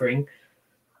barrack freeing,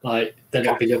 then it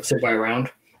would be the opposite way around.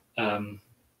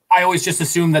 I always just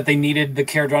assumed that they needed the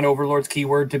Kharadron Overlord's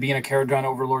keyword to be in a Kharadron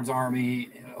Overlord's army,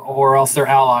 or else they're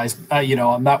allies.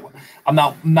 I'm not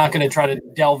going to try to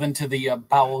delve into the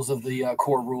bowels of the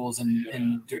core rules,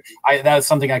 and that's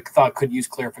something I thought could use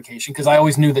clarification, because I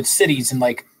always knew that cities and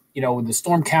the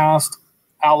Stormcast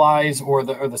allies or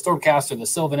the Stormcast or the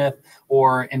Sylvaneth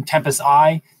or in Tempest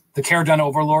Eye, the Kharadron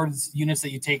Overlords units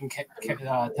that you take in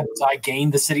Tempest Eye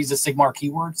gain the Cities of Sigmar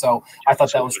keyword. So I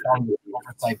thought that was strong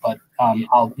oversight, but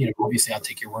obviously I'll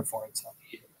take your word for it.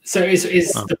 So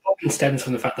the problem stems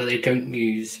from the fact that they don't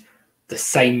use the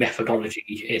same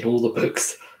methodology in all the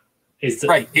books.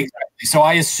 Right, exactly. So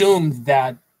I assumed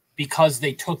that because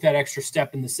they took that extra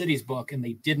step in the Cities book and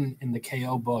they didn't in the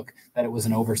KO book, that it was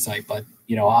an oversight. But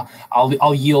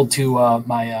I'll yield to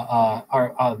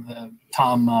the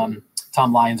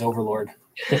Tom Lyons Overlord.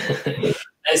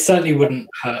 It certainly wouldn't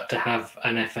hurt to have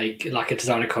an FA, like a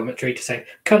designer commentary, to say,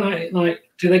 "Can I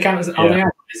do they count as are they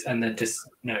allies?" And then just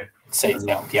no. Say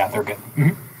no. Yeah, they're good.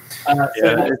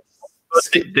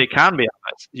 They can be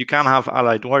allies. You can have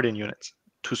allied Dwarden units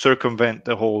to circumvent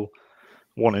the whole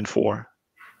 1 in 4.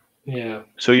 Yeah.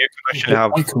 So you can actually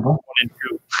have 1 in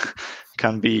 2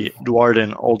 can be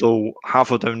Dwarden, although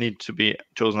half of them need to be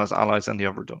chosen as allies and the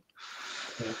other don't.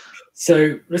 Yeah.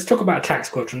 So let's talk about Attack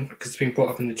Squadron, because it's been brought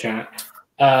up in the chat.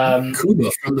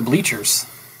 Kuba from the bleachers.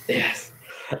 Yes.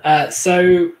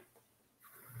 So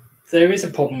there is a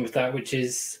problem with that, which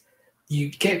is you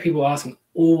get people asking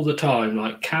all the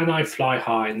time, can I fly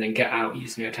high and then get out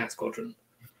using an Attack Squadron?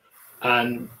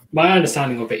 And my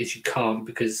understanding of it is you can't,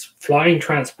 because flying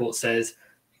transport says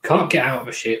you can't get out of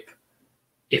a ship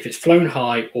if it's flown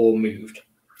high or moved.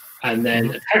 And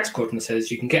then Attack Squadron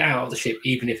says you can get out of the ship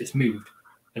even if it's moved.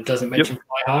 It doesn't mention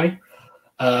fly high.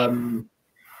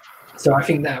 So I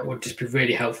think that would just be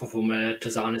really helpful from a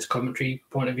designer's commentary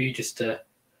point of view, just to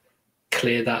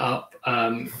clear that up.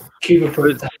 Cuba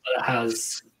proves that it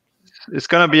has. It's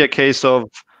going to be a case of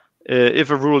if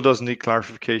a rule doesn't need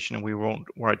clarification, we won't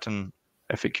write an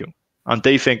FAQ. And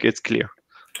they think it's clear.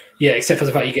 Yeah, except for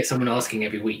the fact you get someone asking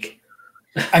every week.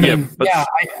 I mean,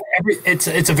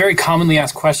 it's a very commonly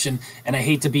asked question, and I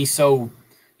hate to be so,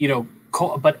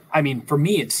 but I mean, for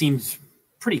me, it seems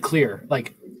pretty clear.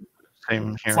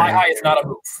 Same here. Fly high is not a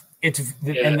move.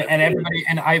 And everybody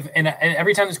and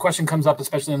every time this question comes up,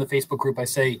 especially in the Facebook group, I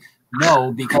say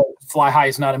no, because fly high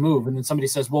is not a move. And then somebody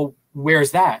says, "Well,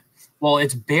 where's that?" Well,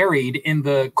 it's buried in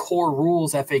the core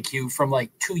rules FAQ from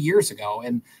 2 years ago,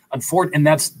 and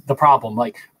that's the problem.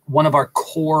 One of our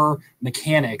core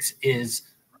mechanics is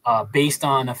based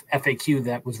on a FAQ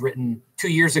that was written 2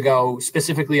 years ago,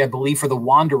 specifically, I believe, for the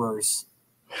Wanderers,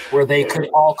 where they could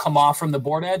all come off from the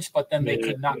board edge, but then they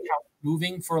could not count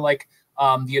moving for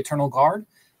the Eternal Guard.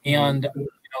 And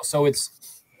so it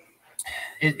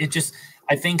just,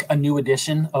 I think a new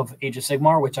edition of Age of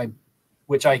Sigmar,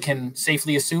 which I can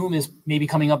safely assume is maybe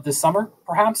coming up this summer,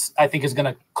 perhaps, I think is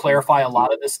going to clarify a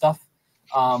lot of this stuff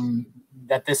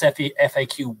that this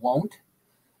FAQ won't.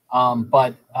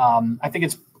 But I think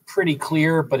it's pretty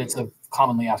clear, but it's a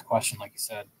commonly asked question, like you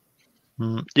said.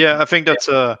 Yeah, I think that's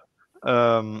a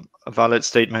valid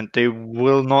statement. They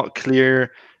will not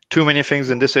clear too many things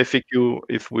in this FAQ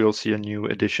if we'll see a new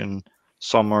edition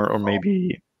summer or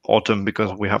maybe autumn,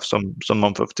 because we have some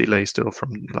month of delay still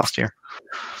from last year.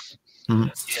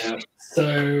 Yeah.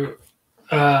 So,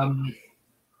 a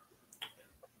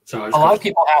lot of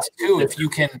people ask too if you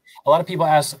can. A lot of people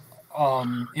ask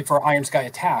if for Iron Sky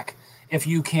Attack, if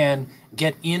you can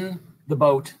get in the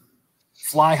boat,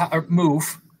 fly high, or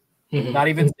move. Not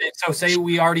even so. Say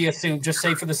we already assume. Just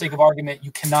say for the sake of argument,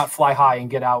 you cannot fly high and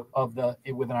get out of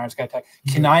with an Iron Sky Attack.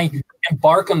 Can I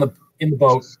embark in the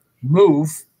boat,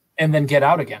 move, and then get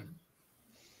out again?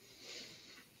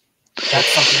 That's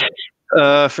something.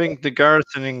 I think the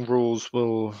garrisoning rules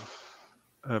will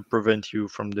prevent you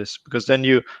from this, because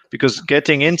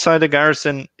getting inside the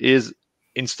garrison is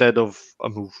instead of a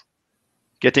move.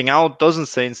 Getting out doesn't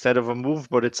say instead of a move,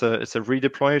 but it's a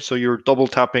redeploy. So you're double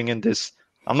tapping in this.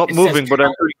 I'm not moving, but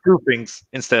I'm doing two things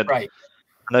instead. Right.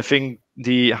 And I think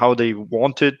how they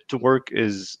want it to work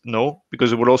is no,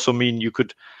 because it would also mean you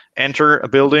could enter a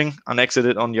building and exit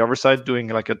it on the other side, doing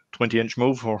like a 20-inch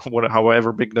move or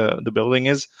however big the building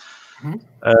is.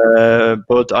 Mm-hmm.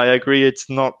 But I agree, it's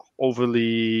not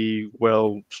overly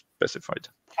well specified.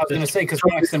 I was going to say, because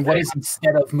Max, then what does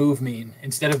instead of move mean?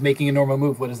 Instead of making a normal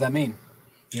move, what does that mean?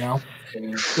 You know?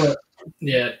 Well,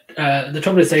 yeah. The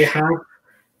trouble is they have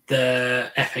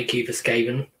the FAQ for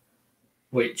Skaven,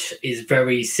 which is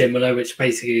very similar, which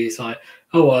basically is like,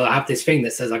 oh, well, I have this thing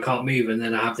that says I can't move, and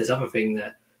then I have this other thing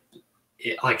that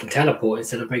I can teleport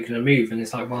instead of making a move. And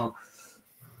it's like, well,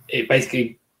 it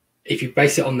basically, if you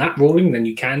base it on that ruling, then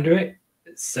you can do it.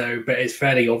 So, but it's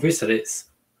fairly obvious that it's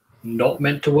not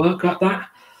meant to work like that.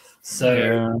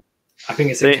 So I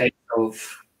think it's a case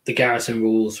of the garrison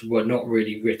rules were not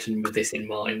really written with this in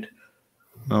mind.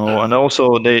 No, and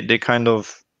also they kind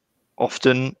of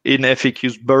often in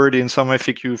FAQs, buried in some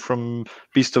FAQ from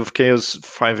Beast of Chaos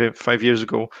 5 years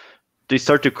ago, they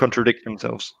start to contradict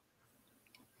themselves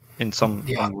in some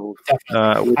rules,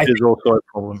 which is also a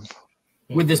problem.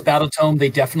 With this battle tome, they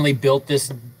definitely built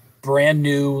this brand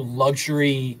new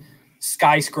luxury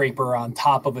skyscraper on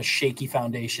top of a shaky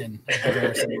foundation.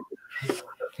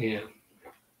 Yeah.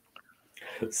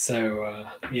 So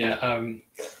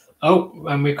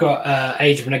and we've got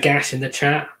Age of Nagash in the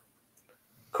chat.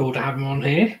 Cool to have him on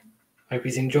here. Hope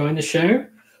he's enjoying the show.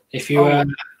 If you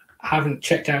haven't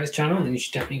checked out his channel, then you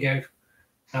should definitely go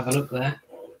have a look there.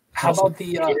 How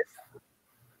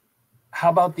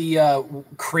about the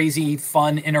crazy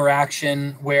fun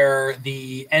interaction where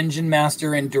the Engine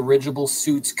Master and Dirigible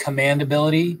Suit's command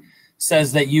ability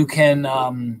says that you can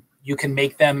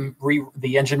make them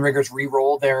the Engine Riggers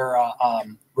re-roll their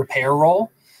repair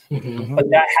roll, but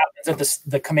that happens at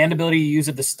the command ability you use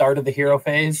at the start of the hero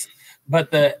phase.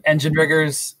 But the Engine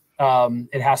Riggers,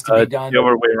 it has to be done the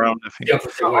other way around. I think.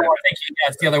 It's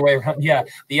the other way around. Yeah,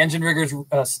 the Engine Riggers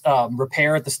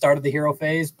repair at the start of the hero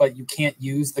phase, but you can't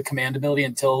use the command ability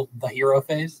until the hero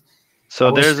phase.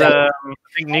 So there's I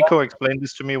think Nico explained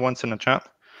this to me once in a chat,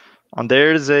 and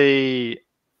there's an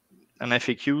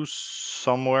FAQ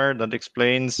somewhere that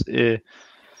explains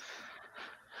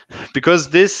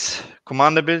because this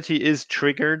command ability is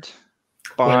triggered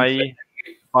by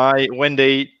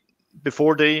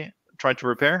before they try to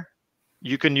repair,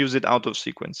 you can use it out of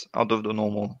sequence, out of the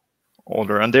normal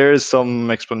order. And there is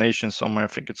some explanation somewhere. I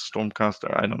think it's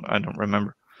Stormcaster. I don't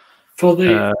remember. For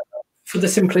the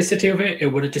simplicity of it, it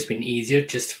would have just been easier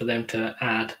just for them to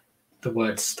add the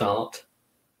word start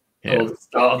or the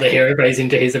start of the hero phase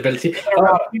into his ability.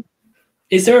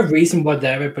 Is there a reason why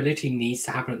their ability needs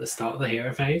to happen at the start of the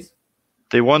hero phase?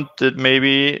 They want it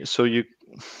maybe so you.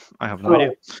 I have no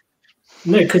idea.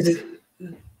 No, because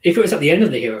if it was at the end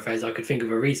of the hero phase, I could think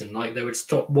of a reason. Like they would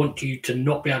want you to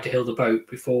not be able to heal the boat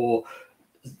before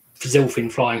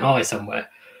Zilfin flying high somewhere.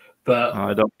 But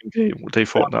I don't think they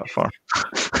thought that far.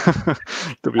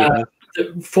 To be honest,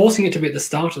 forcing it to be at the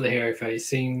start of the hero phase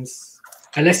seems,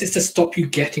 unless it's to stop you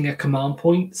getting a command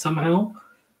point somehow.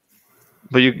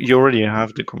 But you already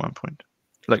have the command point.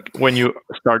 Like when you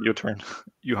start your turn,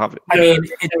 you have it. I mean,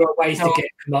 there are ways to get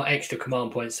extra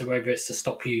command points. So whether it's to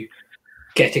stop you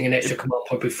getting an extra command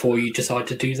point before you decide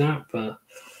to do that, but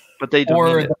they don't.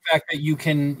 Or the fact that you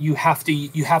have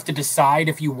to decide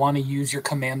if you want to use your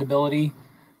command ability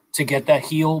to get that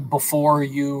heal before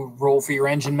you roll for your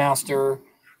Engine Master's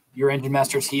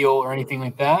heal or anything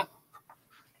like that.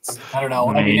 I don't know.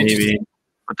 Maybe. I mean,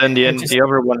 but then the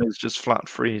other one is just flat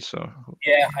free. So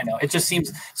yeah, I know. It just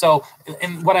seems so.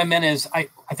 And what I meant is, I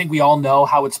think we all know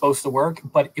how it's supposed to work,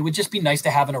 but it would just be nice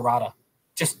to have an errata.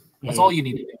 That's all you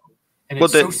need to do. And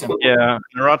it's so simple. Yeah, an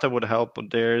errata would help, but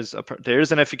there's an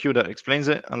FAQ that explains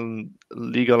it and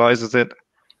legalizes it.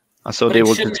 And so they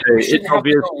will just say it's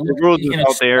obvious. The rules is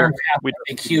out there.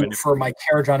 FAQ for my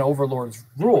Kharadron Overlord's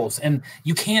rules, and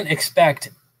you can't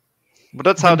expect. But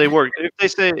that's how they work. If they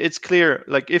say it's clear,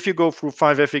 like if you go through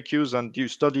 5 FAQs and you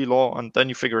study law and then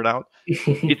you figure it out,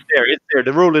 it's there. It's there.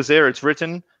 The rule is there. It's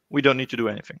written. We don't need to do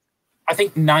anything. I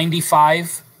think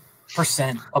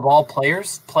 95% of all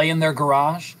players play in their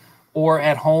garage or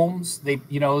at homes. They,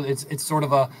 it's sort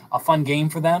of a fun game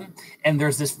for them. And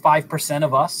there's this 5%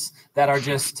 of us that are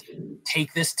just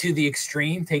take this to the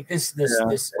extreme, take this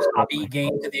hobby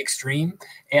game to the extreme,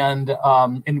 and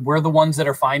we're the ones that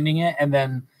are finding it, and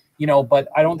then. But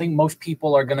I don't think most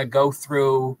people are going to go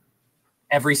through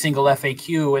every single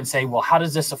FAQ and say, well, how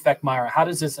does this affect my? How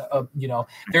does this?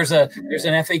 There's an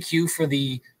FAQ for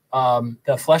the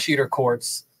Flesh Eater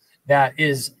courts that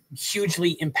is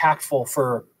hugely impactful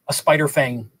for a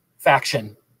Spiderfang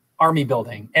faction army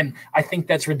building, and I think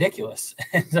that's ridiculous.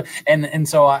 and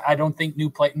so I don't think new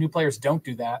players don't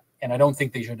do that, and I don't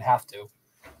think they should have to.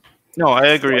 No, I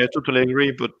agree. I totally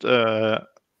agree. But I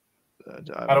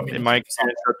don't in my case,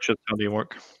 that's just how they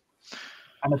work.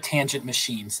 I'm a tangent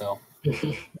machine, so.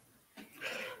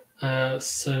 I'm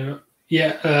just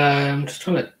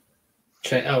trying to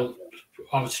check. Oh,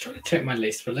 I was trying to check my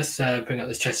list, but let's bring up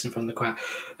this question from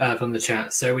the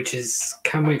chat. So, which is,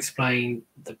 can we explain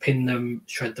the pin them,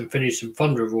 shred them, finish them,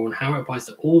 thunder rule, and how it applies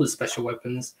to all the special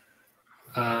weapons,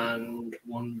 and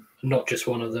one, not just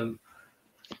one of them?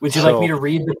 Would you like me to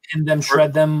read the pin them,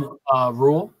 shred them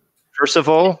rule? First of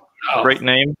all, great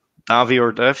name, Navi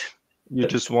or Dev. You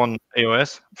just won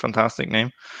AOS. Fantastic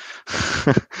name.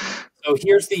 So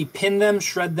here's the pin them,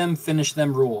 shred them, finish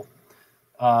them rule.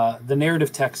 The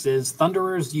narrative text is,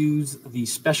 Thunderers use the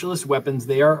specialist weapons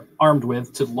they are armed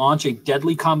with to launch a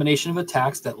deadly combination of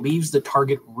attacks that leaves the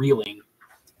target reeling.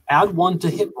 Add 1 to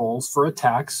hit rolls for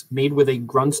attacks made with a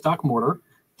Grundstock mortar,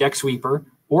 deck sweeper,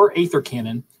 or Aether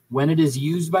cannon when it is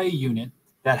used by a unit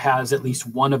that has at least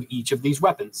one of each of these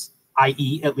weapons,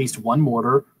 i.e. at least 1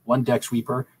 mortar, 1 deck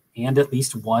sweeper, and at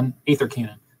least 1 Aether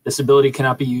cannon. This ability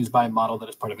cannot be used by a model that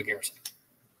is part of a garrison.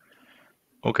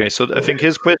 Okay, so I think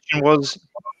his question was,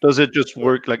 does it just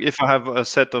work, like if I have a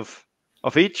set of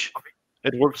each,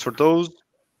 it works for those,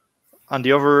 and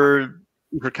the other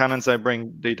cannons I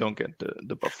bring, they don't get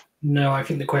the buff? No, I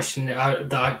think the question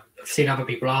that I've seen other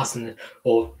people ask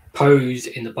or pose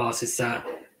in the past is that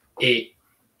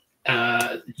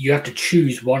you have to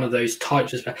choose one of those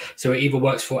types of so it either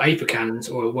works for Aether cannons,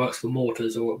 or it works for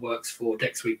mortars, or it works for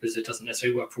deck sweepers. It doesn't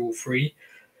necessarily work for all three,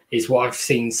 is what I've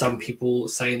seen some people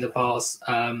say in the past.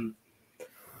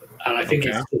 And I think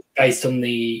it's based on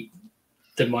the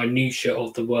minutia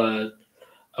of the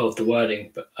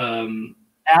wording. But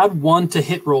add 1 to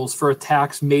hit rolls for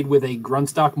attacks made with a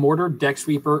Grundstock mortar, deck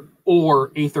sweeper,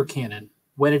 or Aether cannon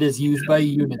when it is used by a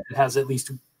unit that has at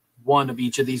least 1 of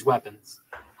each of these weapons.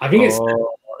 I think so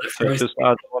just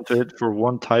add 1 to hit for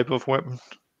 1 type of weapon.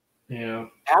 Yeah.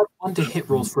 Add 1 to hit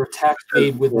rolls for attacks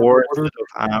made with a mortar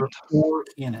or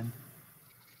cannon.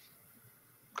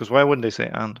 Because why wouldn't they say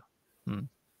and?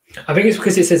 I think it's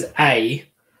because it says A,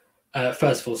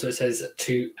 first of all, so it says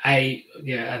to A,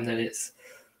 and then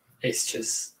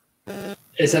it's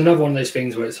another one of those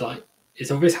things where it's like,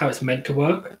 it's obvious how it's meant to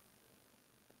work,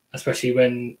 especially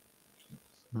when,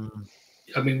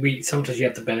 I mean, sometimes you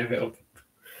have the benefit of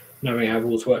knowing how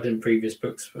rules worked in previous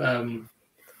books.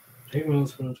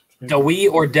 So we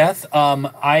or death,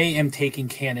 I am taking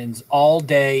cannons all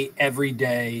day, every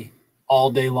day, all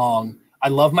day long. I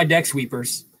love my deck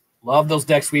sweepers. Love those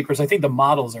deck sweepers. I think the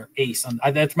models are ace.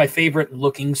 That's my favorite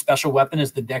looking special weapon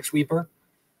is the deck sweeper.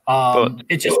 But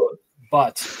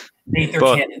Aether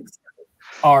cannons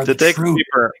are the deck true.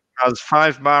 Sweeper has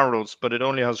 5 barrels, but it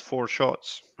only has 4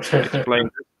 shots. Explain.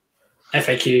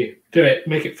 FAQ, do it,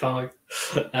 make it 5.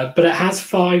 But it has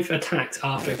 5 attacks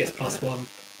after it gets +1.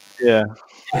 Yeah.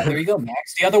 There you go,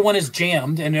 Max. The other one is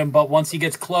jammed, but once he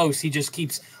gets close, he just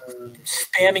keeps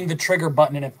spamming the trigger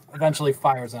button, and it eventually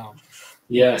fires out.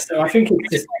 Yeah, so I think it's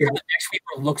just the deck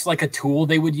sweeper looks like a tool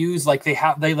they would use. Like they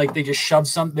just shove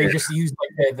some. They just use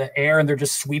like the air, and they're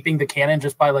just sweeping the cannon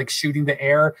just by like shooting the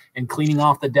air and cleaning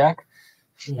off the deck.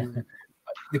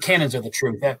 The cannons are the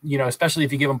truth. That, especially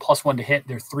if you give them +1 to hit,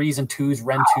 they're 3s and 2s,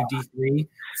 Ren 2 D3,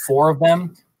 4 of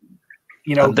them.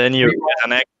 And then you get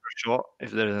an extra shot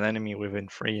if there's an enemy within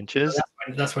 3 inches.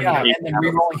 That's when and then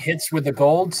rerolling hits with the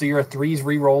gold, so you're a 3s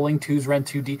rerolling, 2s Ren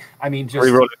 2 D. I mean, just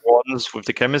rerolling 1s with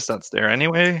the chemist that's there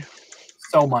anyway.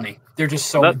 So money. They're just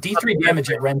so D3 damage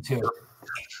at Ren 2.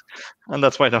 And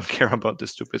that's why I don't care about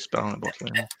this stupid spell.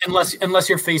 Unless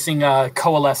you're facing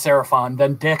Coalesce Seraphon,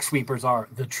 then deck sweepers are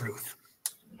the truth.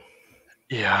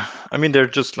 Yeah, I mean they're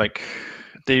just like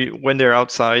when they're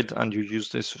outside and you use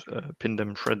this pin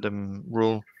them, shred them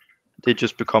rule, they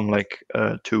just become like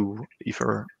 2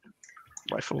 Aether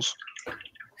rifles.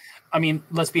 I mean,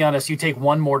 let's be honest. You take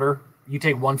 1 mortar, you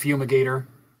take 1 fumigator.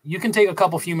 You can take a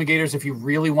couple fumigators if you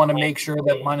really want to make sure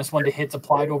that -1 to hits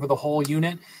applied over the whole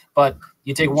unit. But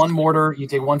you take 1 mortar, you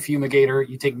take 1 fumigator,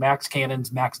 you take max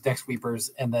cannons, max deck sweepers,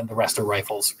 and then the rest are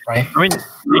rifles, right? I mean,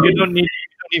 you don't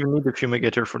even need the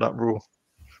fumigator for that rule.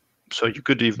 So you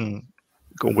could even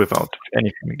go without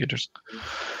any fumigators.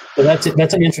 So that's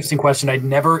an interesting question. I'd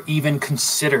never even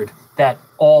considered that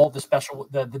all the special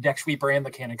the deck sweeper and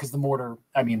the cannon, because the mortar,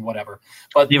 I mean, whatever.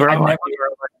 But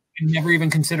You never even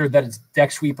considered that it's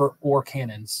deck sweeper or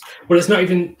cannons. Well, it's not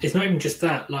even just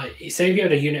that. Like, say if you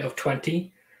had a unit of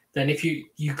 20, then if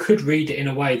you could read it in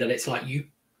a way that it's like you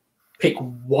pick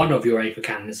one of your Aether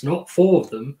cannons, not 4 of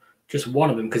them, just one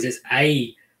of them, because it's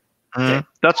a.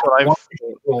 That's what I've.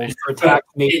 Rolls for attack.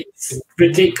 It's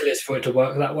ridiculous for it to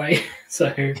work that way. So,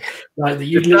 like That's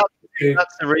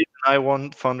the reason I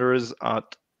want Thunderers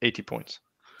at 80 points.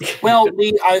 Well,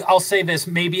 Lee, I'll say this.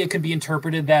 Maybe it could be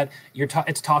interpreted that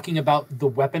it's talking about the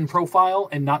weapon profile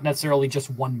and not necessarily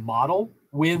just one model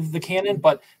with the cannon,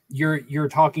 but you're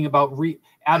talking about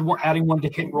adding one to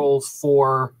hit rolls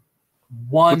for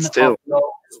one of those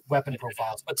weapon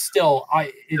profiles. But still,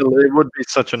 it would be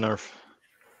such a nerf.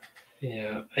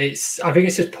 Yeah, I think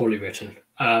it's just poorly written.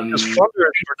 Those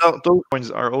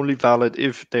points are only valid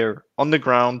if they're on the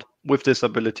ground with this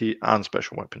ability and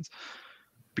special weapons.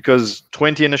 Because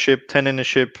 20 in a ship, 10 in a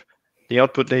ship, the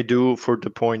output they do for the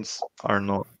points are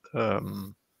not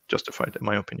justified, in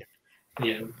my opinion.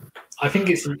 Yeah, I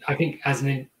think as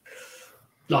an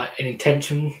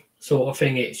intention sort of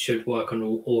thing, it should work on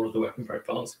all of the weapon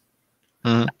profiles.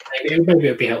 Mm-hmm. Maybe it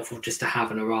would be helpful just to have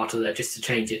an errata there, just to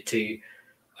change it to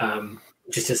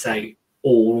just to say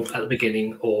all at the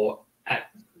beginning, or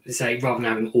say rather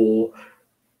than having or,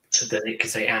 then it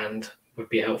could say and would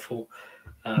be helpful.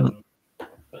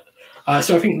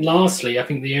 So I think lastly,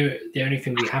 the only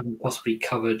thing we haven't possibly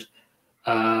covered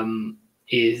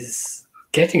is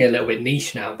getting a little bit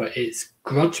niche now, but it's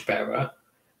Grudge Bearer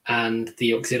and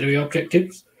the auxiliary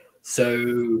objectives.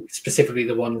 So specifically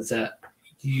the ones that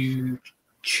you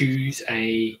choose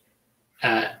a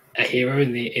hero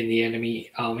in the enemy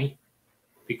army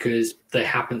because they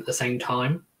happen at the same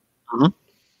time. Mm-hmm.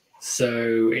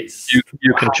 So it's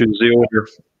you can choose the order.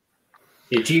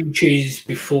 Yeah, do you choose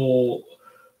before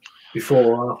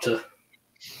or after?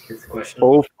 Is the question.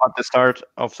 Both at the start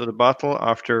of the battle,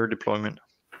 after deployment.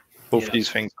 Both these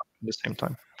things at the same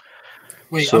time.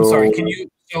 Wait, I'm sorry. Can you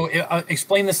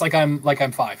explain this like I'm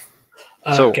 5?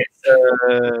 Okay.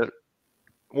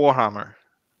 Warhammer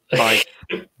 5.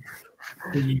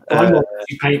 You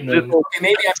paint them. Okay,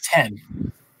 maybe I'm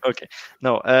 10. Okay.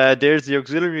 No, there's the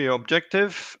auxiliary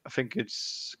objective. I think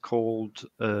it's called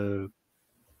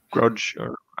Grudge,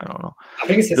 or I don't know. I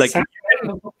think it's like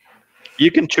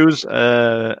you can choose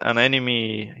an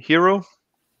enemy hero.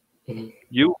 Mm-hmm.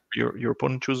 Your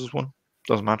opponent chooses one.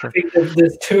 Doesn't matter. I think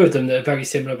there's 2 of them that are very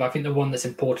similar, but I think the one that's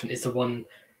important is the one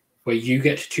where you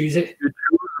get to choose it.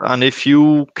 And if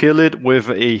you kill it with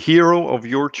a hero of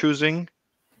your choosing,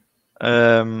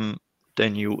 then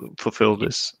you fulfill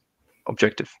this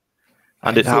objective.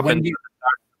 And it happens in the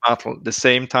battle the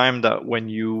same time that when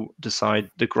you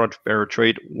decide the Grudge Bearer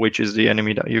trait, which is the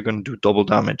enemy that you're going to do double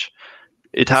damage.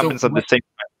 It happens at the same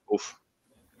time. Both.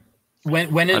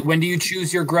 When do you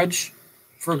choose your grudge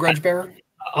for a Grudge Bearer?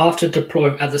 After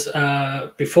deployment,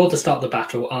 before the start of the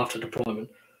battle, after deployment.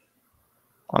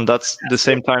 And that's the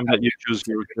same time that you choose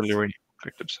your auxiliary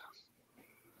objectives.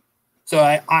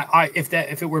 So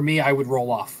if it were me, I would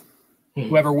roll off. Mm-hmm.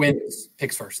 Whoever wins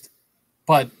picks first.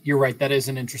 But you're right, that is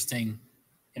an interesting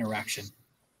interaction.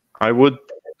 I would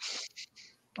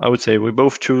say we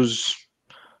both choose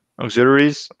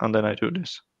auxiliaries, and then I do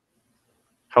this.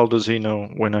 How does he know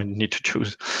when I need to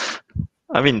choose?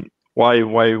 I mean, why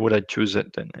would I choose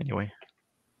it then anyway?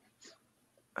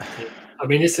 I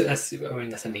mean, that's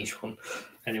a niche one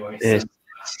anyway. So.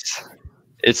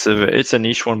 It's a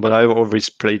niche one, but I've always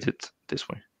played it this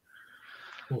way.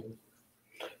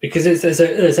 Because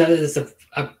there's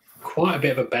quite a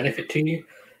bit of a benefit to you,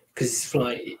 because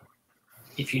like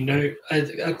if you know,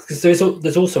 because there's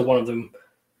also one of them,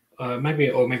 maybe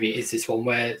it is this one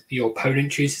where your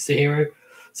opponent chooses the hero.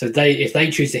 So if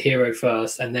they choose the hero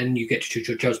first, and then you get to choose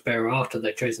your Grudge Bearer after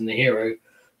they've chosen the hero,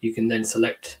 you can then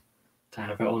select to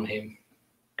have it on him.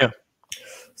 Yeah.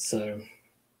 So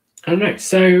I don't know.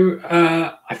 So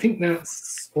I think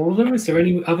that's all of them. Is there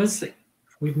any others that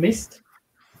we've missed?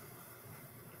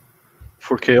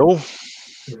 For KO?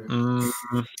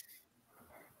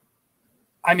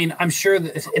 I mean, I'm sure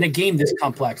that in a game this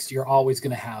complex, you're always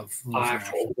going to have. I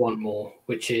have one more,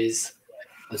 which is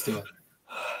let's do it.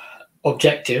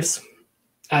 Objectives,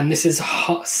 and this is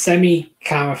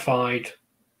semi-clarified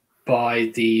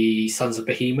by the Sons of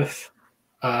Behemoth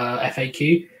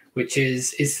FAQ, which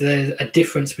is there a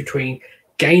difference between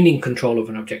gaining control of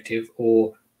an objective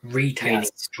or retaining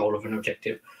control of an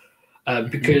objective?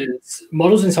 Because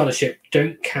models inside a ship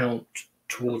don't count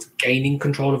towards gaining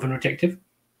control of an objective.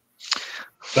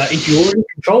 But if you already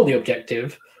control the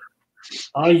objective,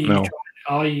 are you? No.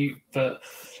 Are you? But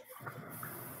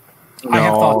I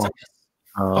have thoughts.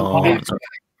 No.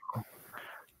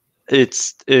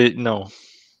 No.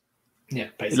 Yeah,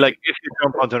 basically. Like if you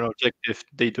jump onto an objective,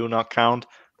 they do not count.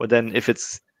 But then if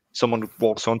it's someone who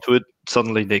walks onto it,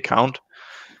 suddenly they count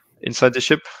inside the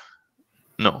ship.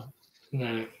 No.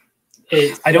 No.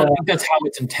 I don't think that's how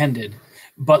it's intended.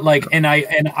 But like, and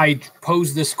I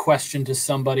posed this question to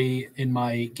somebody in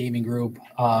my gaming group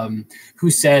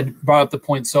who brought up the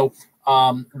point. So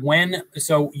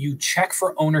so you check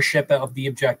for ownership of the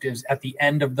objectives at the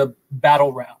end of the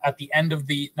battle round, at the end of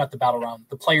the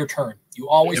player turn. You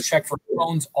always check for who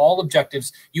owns all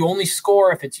objectives. You only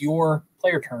score if it's your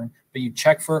player turn, but you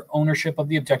check for ownership of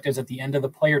the objectives at the end of the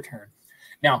player turn.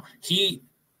 Now, he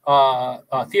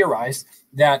theorized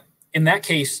that in that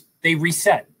case, they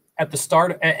reset at the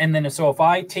start. And then, so if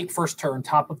I take first turn,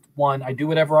 top of one, I do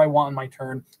whatever I want on my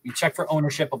turn. We check for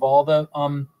ownership of all the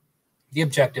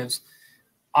objectives.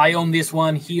 I own this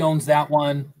one. He owns that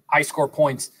one. I score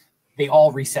points. They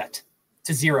all reset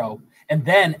to 0. And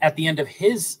then at the end of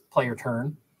his player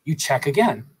turn, you check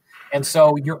again. And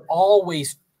so you're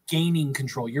always gaining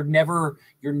control. You're never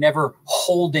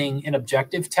holding an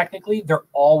objective. Technically, they're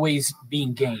always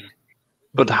being gained.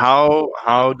 But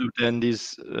how do then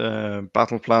these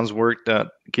battle plans work that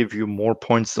give you more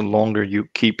points the longer you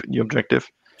keep the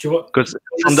objective? Because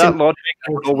from that logic,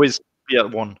 I would always be at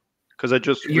 1. Because I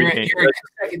just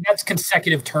that's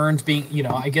consecutive turns being,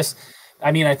 I guess.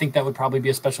 I mean, I think that would probably be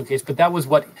a special case, but that was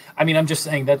what I mean. I'm just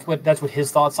saying that's what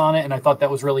his thoughts on it, and I thought that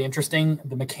was really interesting.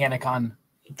 The mechanic on.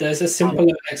 There's a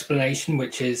simple explanation,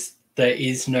 which is there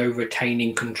is no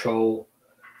retaining control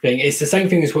thing. It's the same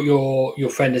thing as what your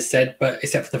friend has said, but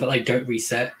except for the fact they don't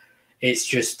reset. It's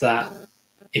just that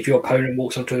if your opponent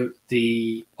walks onto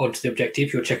the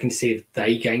objective, you're checking to see if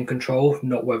they gain control,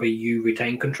 not whether you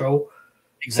retain control.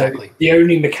 Exactly. So the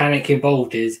only mechanic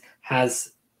involved is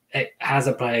has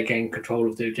a player gained control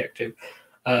of the objective.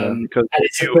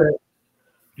 It's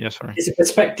a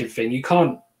perspective thing. You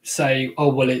can't say, oh,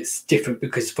 well, it's different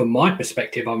because from my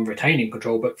perspective, I'm retaining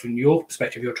control, but from your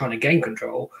perspective, you're trying to gain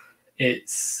control.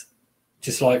 It's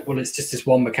just like, well, it's just this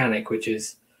one mechanic, which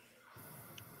is.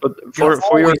 But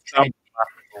for your example,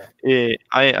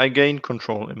 I gain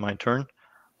control in my turn.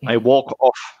 I walk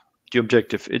off the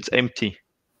objective. It's empty.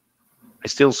 I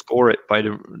still score it by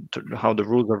how the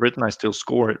rules are written. I still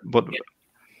score it, but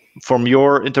from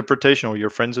your interpretation or your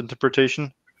friend's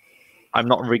interpretation, I'm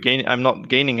not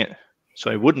gaining it, so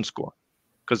I wouldn't score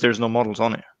because there's no models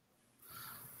on it.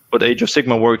 But Age of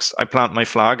Sigmar works. I plant my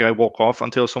flag. I walk off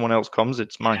until someone else comes.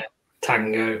 It's mine.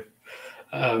 Tango.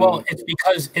 Well,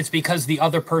 it's because the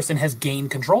other person has gained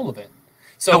control of it.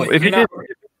 So if they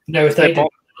did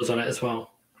models on it as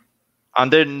well,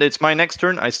 and then it's my next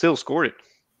turn, I still score it.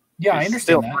 Yeah, I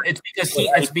understand that. It's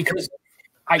because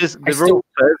the rule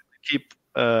says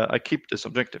I keep this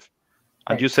objective.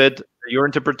 And you said your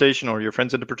interpretation or your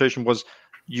friend's interpretation was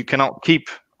you cannot keep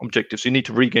objectives. You need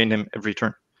to regain them every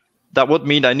turn. That would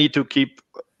mean I need to keep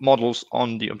models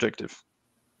on the objective.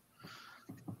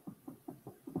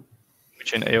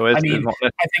 Which in AOS is not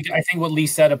necessary. I think what Lee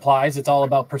said applies. It's all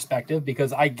about perspective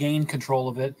because I gain control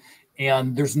of it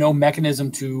and there's no mechanism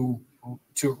to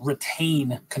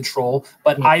retain control,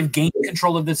 but I've gained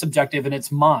control of this objective and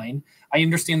it's mine. I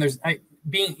understand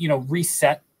being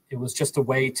reset. It was just a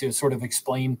way to sort of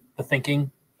explain the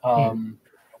thinking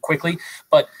quickly.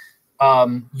 But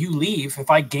you leave.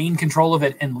 If I gain control of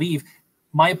it and leave,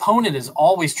 my opponent is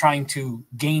always trying to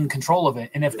gain control of it.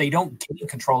 And if they don't gain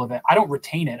control of it, I don't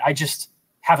retain it. I just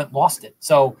haven't lost it.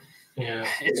 So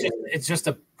it's just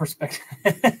a perspective.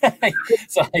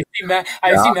 So I see Max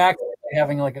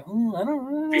having like I don't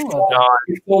know.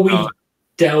 Before we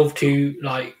delve to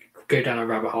go down a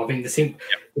rabbit hole, I think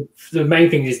the main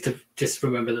thing is to just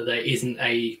remember that there isn't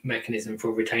a mechanism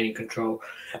for retaining control.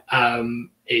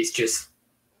 It's just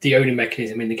the only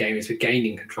mechanism in the game is for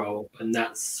gaining control, and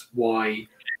that's why.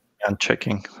 And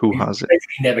checking who has it.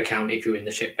 Basically never count if you're in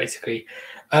the ship, basically.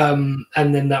 And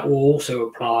then that will also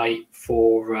apply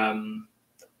for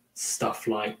stuff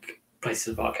like Places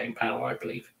of Arcane Power, I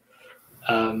believe,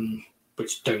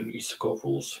 which don't use score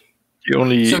rules. The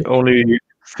only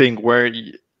thing where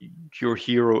your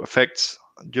hero affects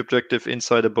the objective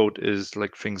inside a boat is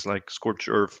like things like Scorched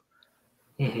Earth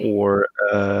or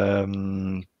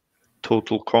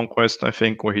Total Conquest, I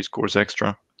think, where he scores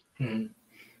extra.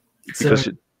 Because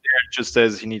it just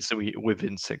says he needs to be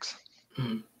within 6.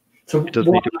 So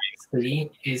what I see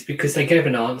is because they gave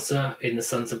an answer in the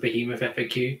Sons of Behemoth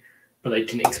FAQ, but they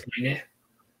didn't explain it.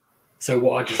 So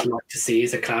what I just like to see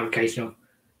is a clarification of,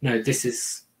 no, this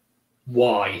is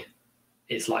why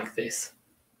it's like this.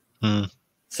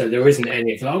 So there isn't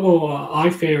anything like, well, I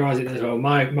theorize it this way.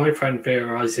 My friend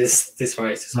theorizes this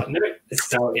way. It's just like, no, this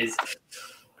is how it is.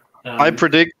 I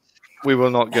predict we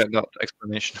will not get that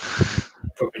explanation.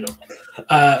 Probably not.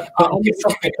 But on the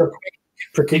topic of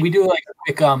Can we do like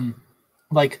a quick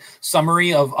like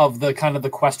summary of the kind of the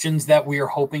questions that we are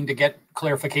hoping to get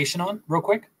clarification on, real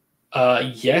quick?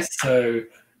 yes, so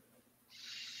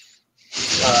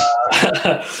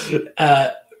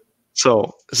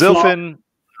So Zilfin,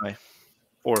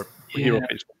 or Hero yeah.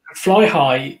 Face. Fly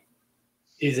high,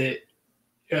 is it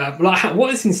like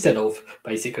what is instead of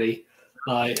basically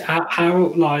like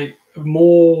how like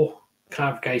more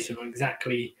clarification on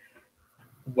exactly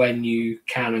when you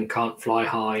can and can't fly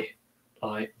high,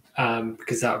 like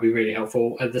because that would be really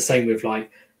helpful. And the same with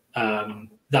like that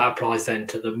applies then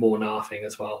to the Mornar thing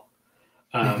as well.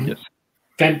 Yes.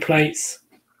 Vent plates,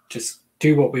 just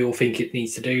do what we all think it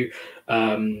needs to do.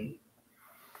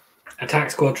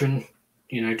 Attack squadron,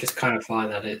 just clarify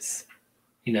that it's,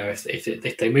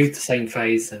 if they move the same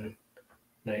phase, then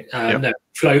no,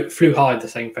 flew high the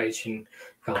same phase you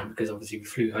can't, because obviously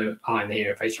if you flew high in the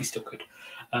hero phase, you still could.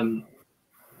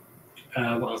 What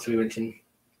else did we mention?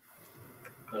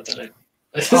 I don't know.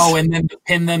 Oh, and then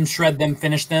pin them, shred them,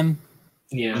 finish them.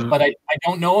 Yeah. But I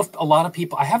don't know if a lot of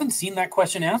people, I haven't seen that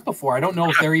question asked before. I don't know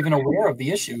if they're even aware of the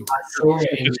issue. I saw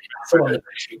it in the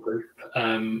Facebook group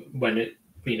when it,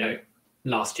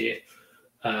 last year.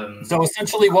 So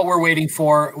essentially what we're waiting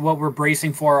for, what we're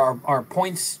bracing for are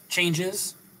points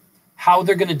changes, how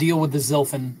they're going to deal with the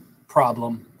Zilfin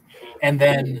problem, and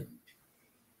then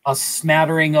a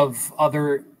smattering of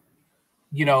other,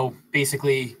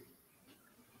 basically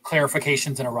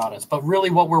clarifications and erratas. But really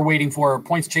what we're waiting for are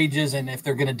points changes and if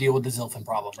they're going to deal with the Zilfin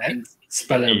problem, right?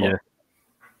 Spelling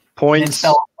Points,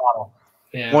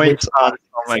 yeah. points and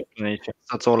some explanations.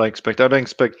 That's all I expect. I don't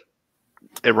expect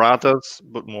erratas,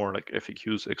 but more like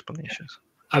FAQs, explanations.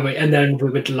 And then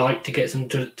we would like to get some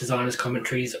designers'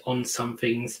 commentaries on some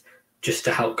things just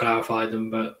to help clarify them,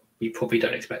 but we probably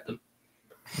don't expect them.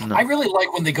 No. I really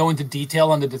like when they go into detail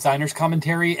on the designer's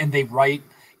commentary and they write,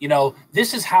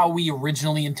 this is how we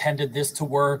originally intended this to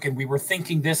work, and we were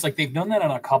thinking this. Like they've done that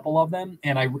on a couple of them,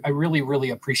 and I really,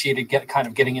 really appreciated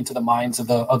getting into the minds of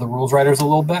the rules writers a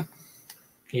little bit.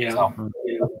 Yeah. So.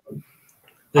 Yeah.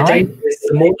 The danger is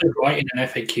the more they write in an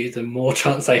FAQ, the more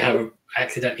chance they have of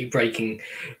accidentally breaking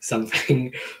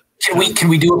something. Can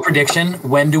we do a prediction?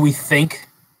 When do we think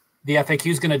the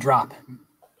FAQ is going to drop?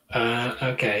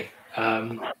 Okay.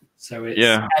 So it's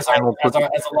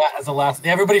as a last.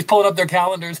 Everybody's pulling up their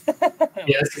calendars. yeah,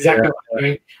 that's exactly what I'm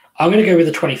doing. I'm going to go with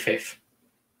the 25th.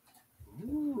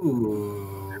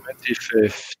 Ooh.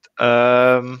 25th.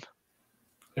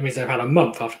 That means I've had a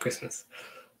month after Christmas.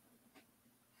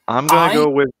 I'm going to go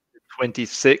with the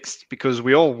 26th because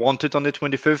we all want it on the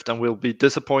 25th, and we'll be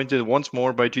disappointed once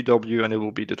more by GW, and it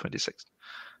will be the 26th.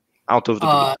 Out of the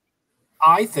blue.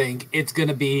 I think it's going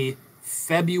to be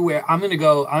February. I'm going to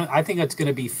go. I think it's going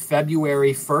to be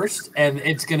February 1st, and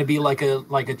it's going to be like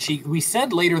a cheat. We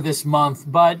said later this month,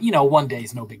 but 1 day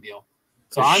is no big deal.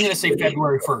 So I'm going to say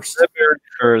February 1st. February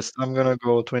 1st. I'm going to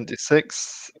go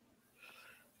 26th,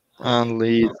 and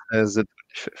Lee says the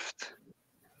 25th.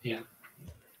 Yeah.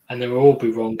 And they will all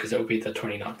be wrong because it will be the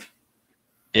 29th.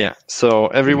 Yeah. So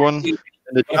everyone in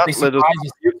the chat, let us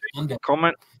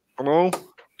comment below.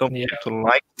 Don't forget to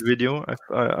like the video.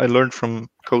 I learned from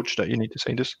Coach that you need to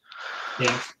say this.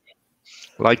 Yeah.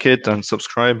 Like it and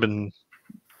subscribe and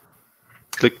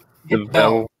click the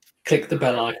bell. Click the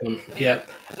bell icon. Yeah.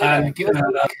 And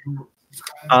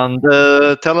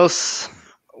tell us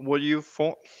what you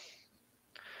thought.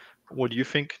 What do you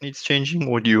think needs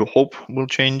changing? What do you hope will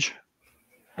change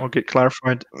or get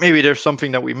clarified? Maybe there's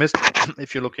something that we missed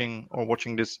if you're looking or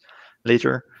watching this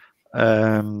later.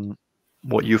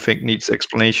 What you think needs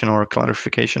explanation or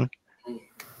clarification.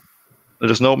 Let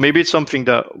us know. Maybe it's something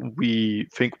that we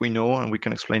think we know and we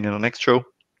can explain in the next show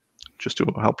just to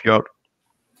help you out.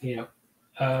 Yeah.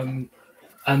 And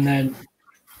then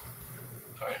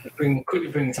quickly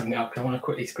bring something up because I want to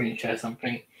quickly screen share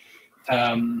something.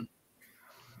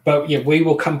 But yeah, we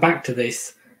will come back to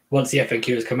this once the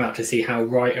FAQ has come out to see how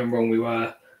right and wrong we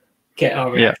were. Get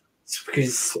our reactions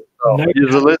because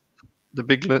here's the list, the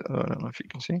big list. I don't know if you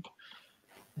can see.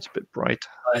 It's a bit bright.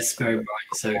 It's very bright.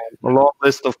 So a long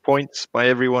list of points by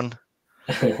everyone.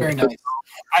 Very nice.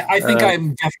 I think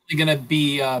I'm definitely going to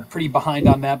be pretty behind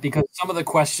on that because some of the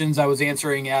questions I was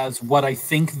answering as what I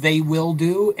think they will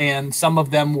do, and some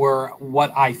of them were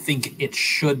what I think it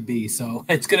should be. So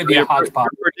it's going to be a hodgepodge.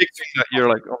 You're predicting that you're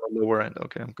like on the lower end.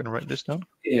 Okay, I'm going to write this down.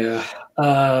 Yeah.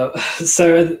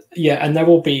 And there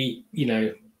will be,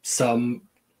 some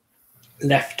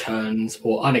left turns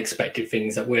or unexpected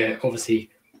things that we're obviously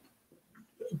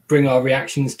bring our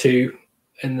reactions to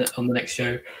on the next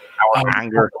show. Our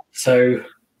anger. So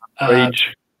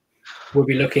Rage. we'll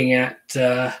be looking at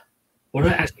what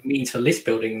it actually means for list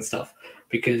building and stuff,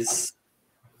 because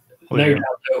no doubt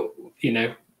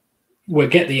that, we'll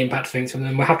get the impact of things, and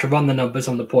then we'll have to run the numbers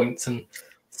on the points and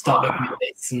start looking at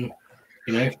this, and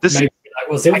maybe I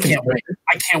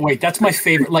can't wait. That's my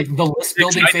favorite. Like the list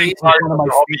building phase is one of my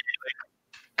favorite.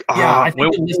 I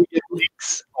think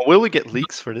will we get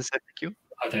leaks for this FAQ?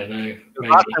 I don't know.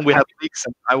 Last time we had leaks,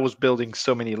 and I was building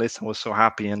so many lists, I was so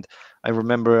happy. And I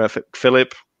remember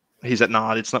Philip, he said,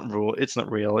 "No, it's not real. It's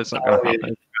not real. It's not going to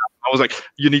happen." I was like,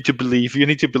 "You need to believe. You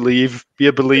need to believe. Be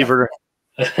a believer."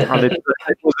 And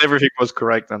everything was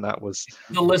correct, and that was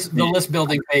the list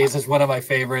building phase is one of my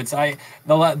favorites. I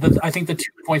think the 2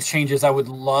 points changes I would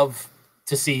love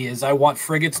to see is I want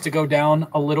frigates to go down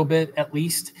a little bit at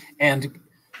least, and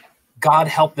God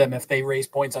help them if they raise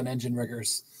points on engine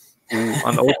riggers. And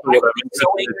I would be so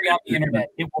angry on the internet,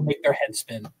 it will make their head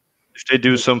spin. If they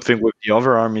do something with the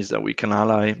other armies that we can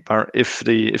ally,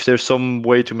 if there's some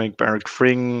way to make Barrack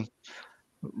Fring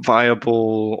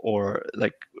viable, or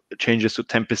like changes to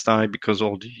Tempest Eye because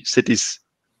all the cities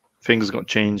things got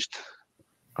changed.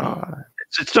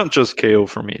 It's not just KO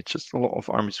for me. It's just a lot of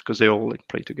armies because they all like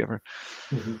play together.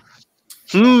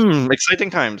 Exciting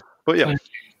times. But yeah.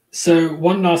 So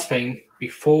one last thing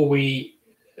before we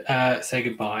say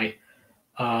goodbye.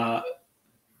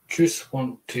 Just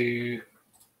want to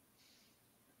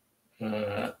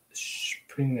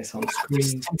bring this on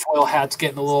screen. Tinfoil hat's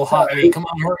getting a little hot. Come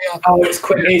on, hurry up. Oh, it's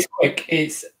quick. It's quick.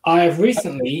 I have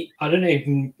recently, I don't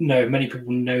even know if many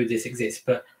people know this exists,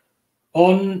 but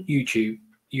on YouTube,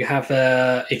 you have,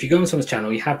 if you go on someone's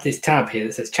channel, you have this tab here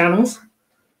that says channels.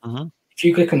 If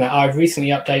you click on that, I've recently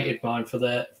updated mine for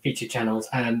the featured channels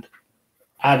and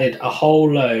added a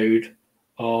whole load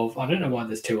of, I don't know why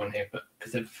there's 2 on here, but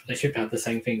because they should have the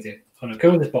same things in. Oh no,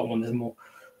 go on this bottom one, there's more.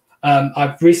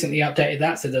 I've recently updated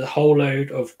that, so there's a whole load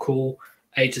of cool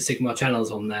Age of Sigmar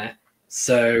channels on there.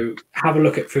 So have a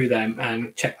look through them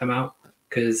and check them out,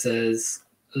 because there's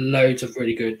loads of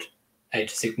really good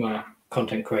Age of Sigmar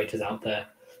content creators out there.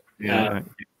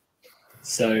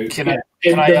 So I'll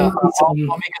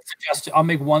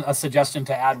make a suggestion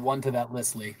to add one to that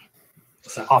list, Lee.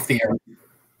 Off the air.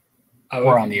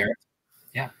 Or on the air.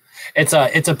 Yeah. It's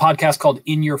a podcast called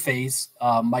In Your Phase.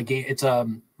 My game it's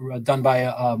done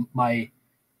by my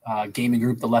gaming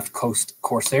group, the Left Coast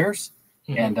Corsairs.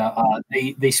 And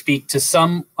they speak to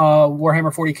some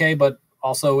Warhammer 40K, but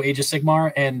also Age of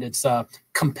Sigmar, and it's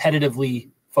competitively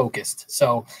focused.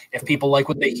 So if people like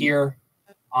what they hear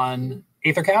on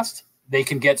Aethercast, they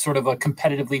can get sort of a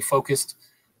competitively focused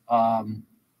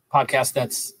podcast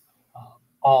that's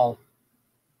all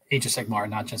Age of Sigmar,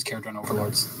 not just Kharadron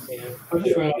Overlords. Yeah, I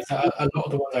just realised that a lot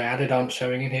of the ones I added aren't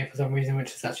showing in here for some reason,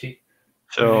 which is actually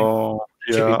I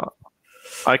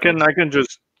can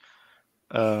just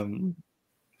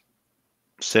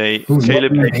say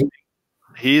Caleb.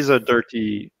 He's a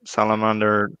dirty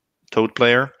salamander toad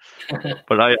player,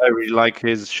 but I really like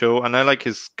his show, and I like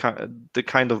the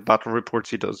kind of battle reports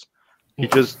he does. He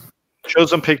just shows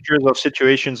some pictures of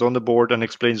situations on the board and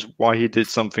explains why he did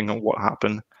something and what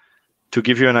happened, to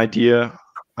give you an idea.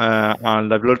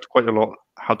 And I've learned quite a lot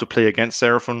how to play against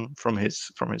Seraphon from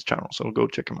his channel. So go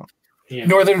check him out. Yeah.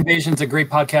 Northern Invasion's a great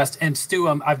podcast. And Stu,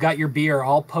 I've got your beer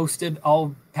all posted,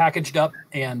 all packaged up,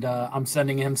 and I'm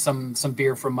sending him some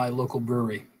beer from my local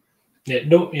brewery.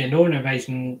 Northern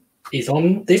Invasion is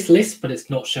on this list, but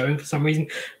it's not showing for some reason.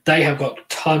 They have got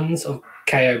tons of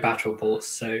KO battle reports,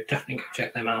 so definitely go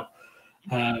check them out.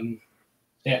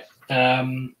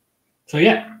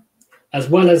 As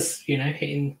well as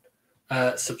hitting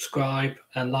subscribe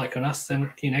and like on us,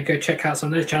 then go check out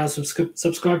some of those channels,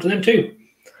 subscribe to them too.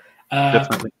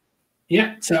 Definitely.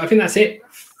 Yeah, so I think that's it.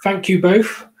 Thank you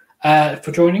both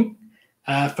for joining,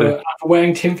 for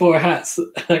wearing tinfoil hats.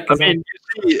 I mean,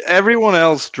 you see, everyone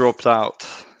else dropped out.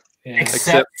 Yeah.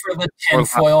 Except for the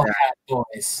tinfoil hat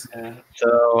boys. Yeah.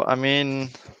 So, I mean,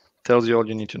 tells you all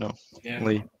you need to know. Yeah.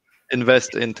 Lee,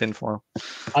 invest in tinfoil.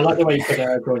 I like the way you put it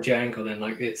across your ankle then,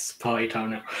 like it's party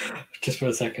time now, just for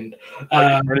a second.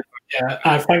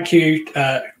 Thank you,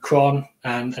 Kron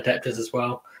and Adeptus as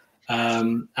well.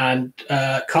 And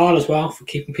Carl as well for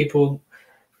keeping people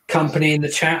company in the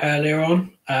chat earlier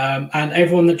on, and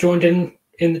everyone that joined in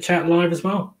the chat live as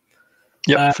well.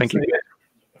 Yeah, thank you.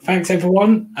 Thanks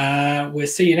everyone. We'll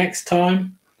see you next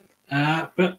time. But